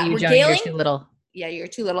 not you, Joni, you're too little. Yeah, you're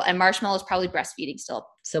too little. And Marshmallow's probably breastfeeding still.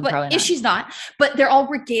 So but probably not. If she's not, but they're all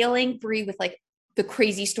regaling Bree with like the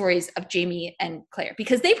crazy stories of Jamie and Claire,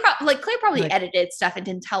 because they Claire probably edited stuff and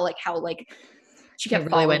didn't tell like how like she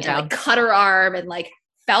kept really went down, like cut her arm and like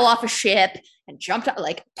fell off a ship and jumped out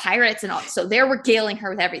like pirates and all. So they're regaling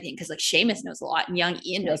her with everything, because like Seamus knows a lot and young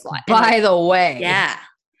Ian knows a lot. By the way. Yeah.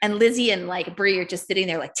 And Lizzie and like Bree are just sitting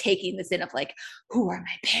there like taking this in of like, who are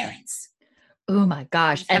my parents? Oh my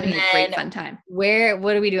gosh. And having a great fun time.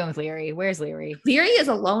 What are we doing with Leary? Where's Leary? Leary is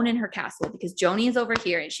alone in her castle because Joni is over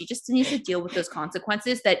here, and she just needs to deal with those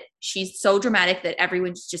consequences that she's so dramatic that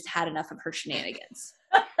everyone's just had enough of her shenanigans.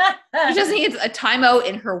 She just needs a timeout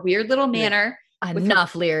in her weird little manner.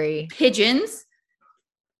 Enough, Leary. Pigeons.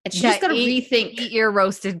 And she's just got to rethink. Eat your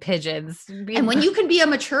roasted pigeons. And when you can be a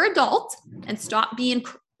mature adult and stop being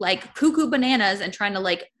like cuckoo bananas and trying to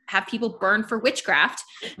like have people burn for witchcraft,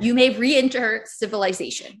 you may re-enter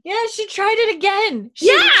civilization. Yeah, she tried it again. She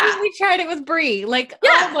tried it with Bree. Like,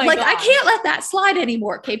 yeah, oh my God. God. I can't let that slide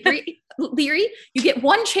anymore. Okay, Bree, Leary, you get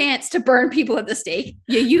one chance to burn people at the stake.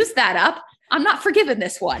 You use that up. I'm not forgiving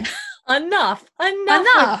this one. Enough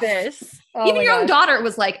with this. Oh, even your own daughter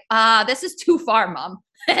was like, this is too far, Mom.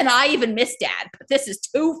 And I even miss Dad, but this is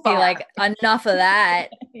too far. Like, enough of that.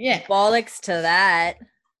 Yeah. Bollocks to that.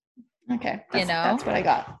 Okay. That's what I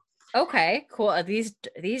got. Okay, cool.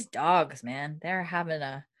 These dogs, man, they're having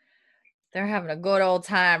a good old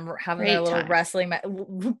time having their little wrestling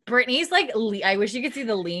Brittany's like, I wish you could see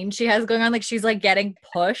the lean she has going on. Like she's like getting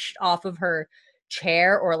pushed off of her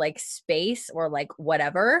chair or like space or like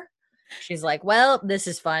whatever. She's like, well, this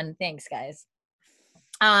is fun. Thanks, guys.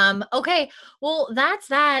 Okay. Well, that's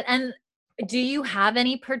that. And do you have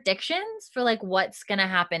any predictions for like what's going to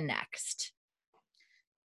happen next?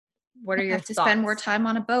 What are your thoughts? To spend more time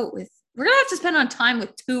on a boat we're going to have to spend on time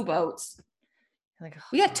with 2 boats. Like,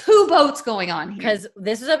 we got 2 boats going on here. Because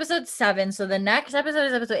this is episode 7. So the next episode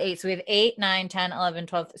is episode 8. So we have 8, 9, 10, 11,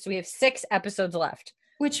 12. So we have 6 episodes left.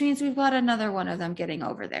 Which means we've got another one of them getting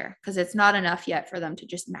over there. Because it's not enough yet for them to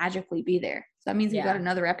just magically be there. So that means we've got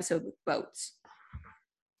another episode with boats.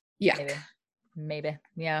 Yeah. Maybe.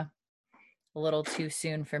 Yeah. A little too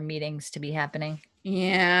soon for meetings to be happening.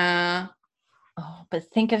 Yeah. Oh, but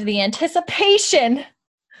think of the anticipation.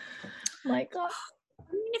 My God.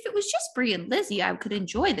 I mean, if it was just Brie and Lizzie, I could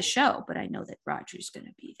enjoy the show, but I know that Roger's going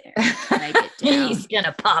to be there when I get down. He's going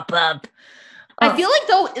to pop up. I feel like,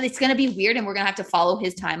 though, it's going to be weird and we're going to have to follow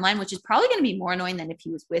his timeline, which is probably going to be more annoying than if he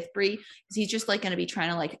was with Brie, because he's just like going to be trying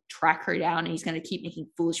to like track her down and he's going to keep making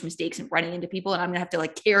foolish mistakes and running into people. And I'm going to have to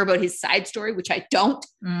like care about his side story, which I don't.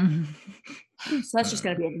 So that's just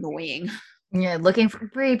going to be annoying. Yeah. Looking for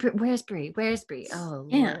Brie. Where's Brie? Where's Brie? Oh,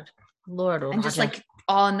 yeah. Lord. And just like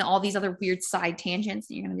on all these other weird side tangents.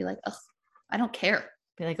 And you're going to be like, ugh, I don't care.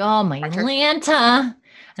 Be like, oh, my Atlanta.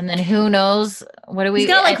 And then who knows? What do we? He's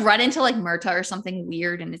going to like run into like Myrta or something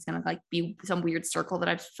weird. And it's going to like be some weird circle that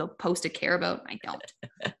I'm supposed to care about. I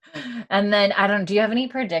don't. And then do you have any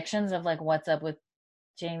predictions of like what's up with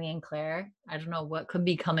Jamie and Claire? I don't know what could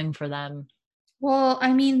be coming for them. Well,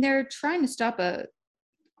 I mean, they're trying to stop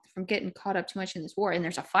from getting caught up too much in this war. And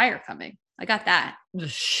there's a fire coming. I got that.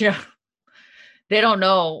 Sure. They don't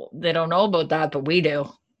know about that, but we do.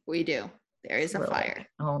 We do. There is a fire.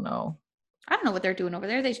 Oh no. I don't know what they're doing over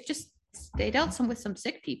there. They dealt with some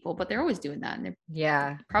sick people, but they're always doing that. And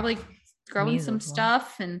they're probably growing some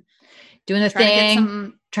stuff and doing the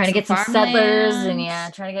thing, trying to get some settlers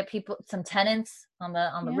and trying to get some tenants on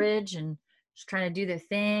the ridge and just trying to do their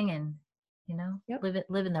thing and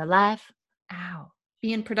living their life. Ow.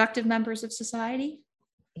 Being productive members of society.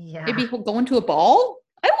 Yeah. Maybe going to a ball.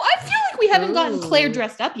 I feel like we haven't gotten Claire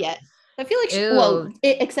dressed up yet. I feel like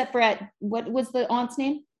except for what was the aunt's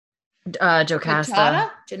name?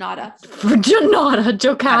 Jocasta. Janata.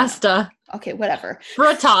 Jocasta. Okay, whatever.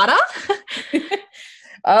 Frittata?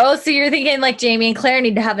 Oh, so you're thinking like Jamie and Claire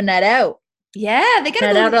need to have a night out. Yeah, they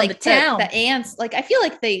gotta go out like the town. The aunts. Like I feel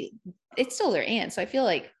like it's still their aunt, so I feel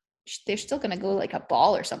like they're still gonna go like a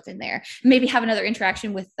ball or something there. Maybe have another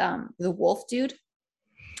interaction with the wolf dude.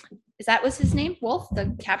 Was his name? Wolf,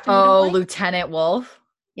 the captain? Oh, Lieutenant Wolf.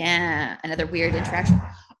 Yeah, another weird interaction.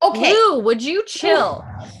 Okay. Lou, would you chill?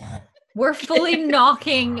 We're fully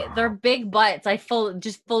knocking their big butts. I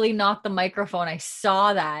fully knocked the microphone. I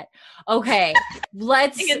saw that. Okay,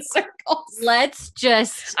 let's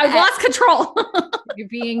just. I lost control. You're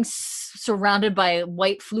being surrounded by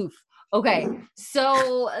white floof. Okay,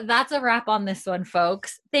 so that's a wrap on this one,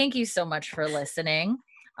 folks. Thank you so much for listening.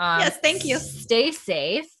 Yes, thank you. Stay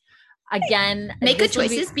safe. Again, make good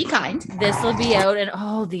choices. Be kind. This will be out,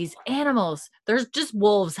 and these animals. There's just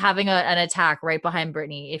wolves having an attack right behind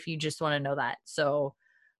Brittany. If you just want to know that, so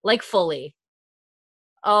like fully.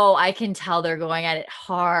 Oh, I can tell they're going at it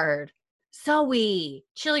hard. Zoe,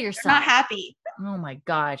 chill yourself. They're not happy. Oh my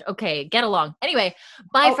gosh. Okay, get along. Anyway,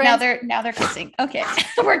 bye, friends. Now they're kissing. Okay,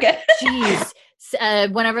 we're good. Jeez.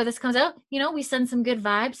 Whenever this comes out, we send some good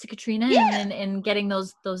vibes to Katrina and getting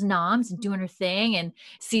those noms and doing her thing. And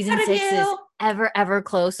season 6 is ever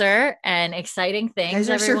closer and exciting things. You guys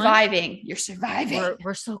are surviving. You're surviving.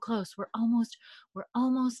 We're so close. We're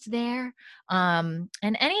almost there. And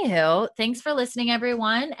anywho, thanks for listening,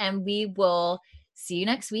 everyone. And we will see you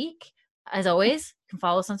next week. As always, you can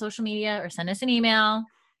follow us on social media or send us an email,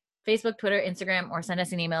 Facebook, Twitter, Instagram, or send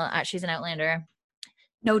us an email at She's an Outlander.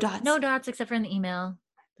 No dots except for in the email.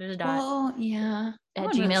 There's a dot. Oh, yeah.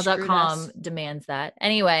 At gmail.com demands that.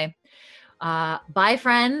 Anyway, bye,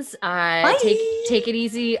 friends. Bye. Take it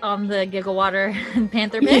easy on the Giggle Water and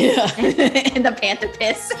Panther Piss. Yeah. And the Panther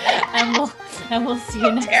Piss. and we'll see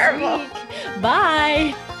you next week.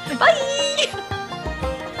 Bye. Bye.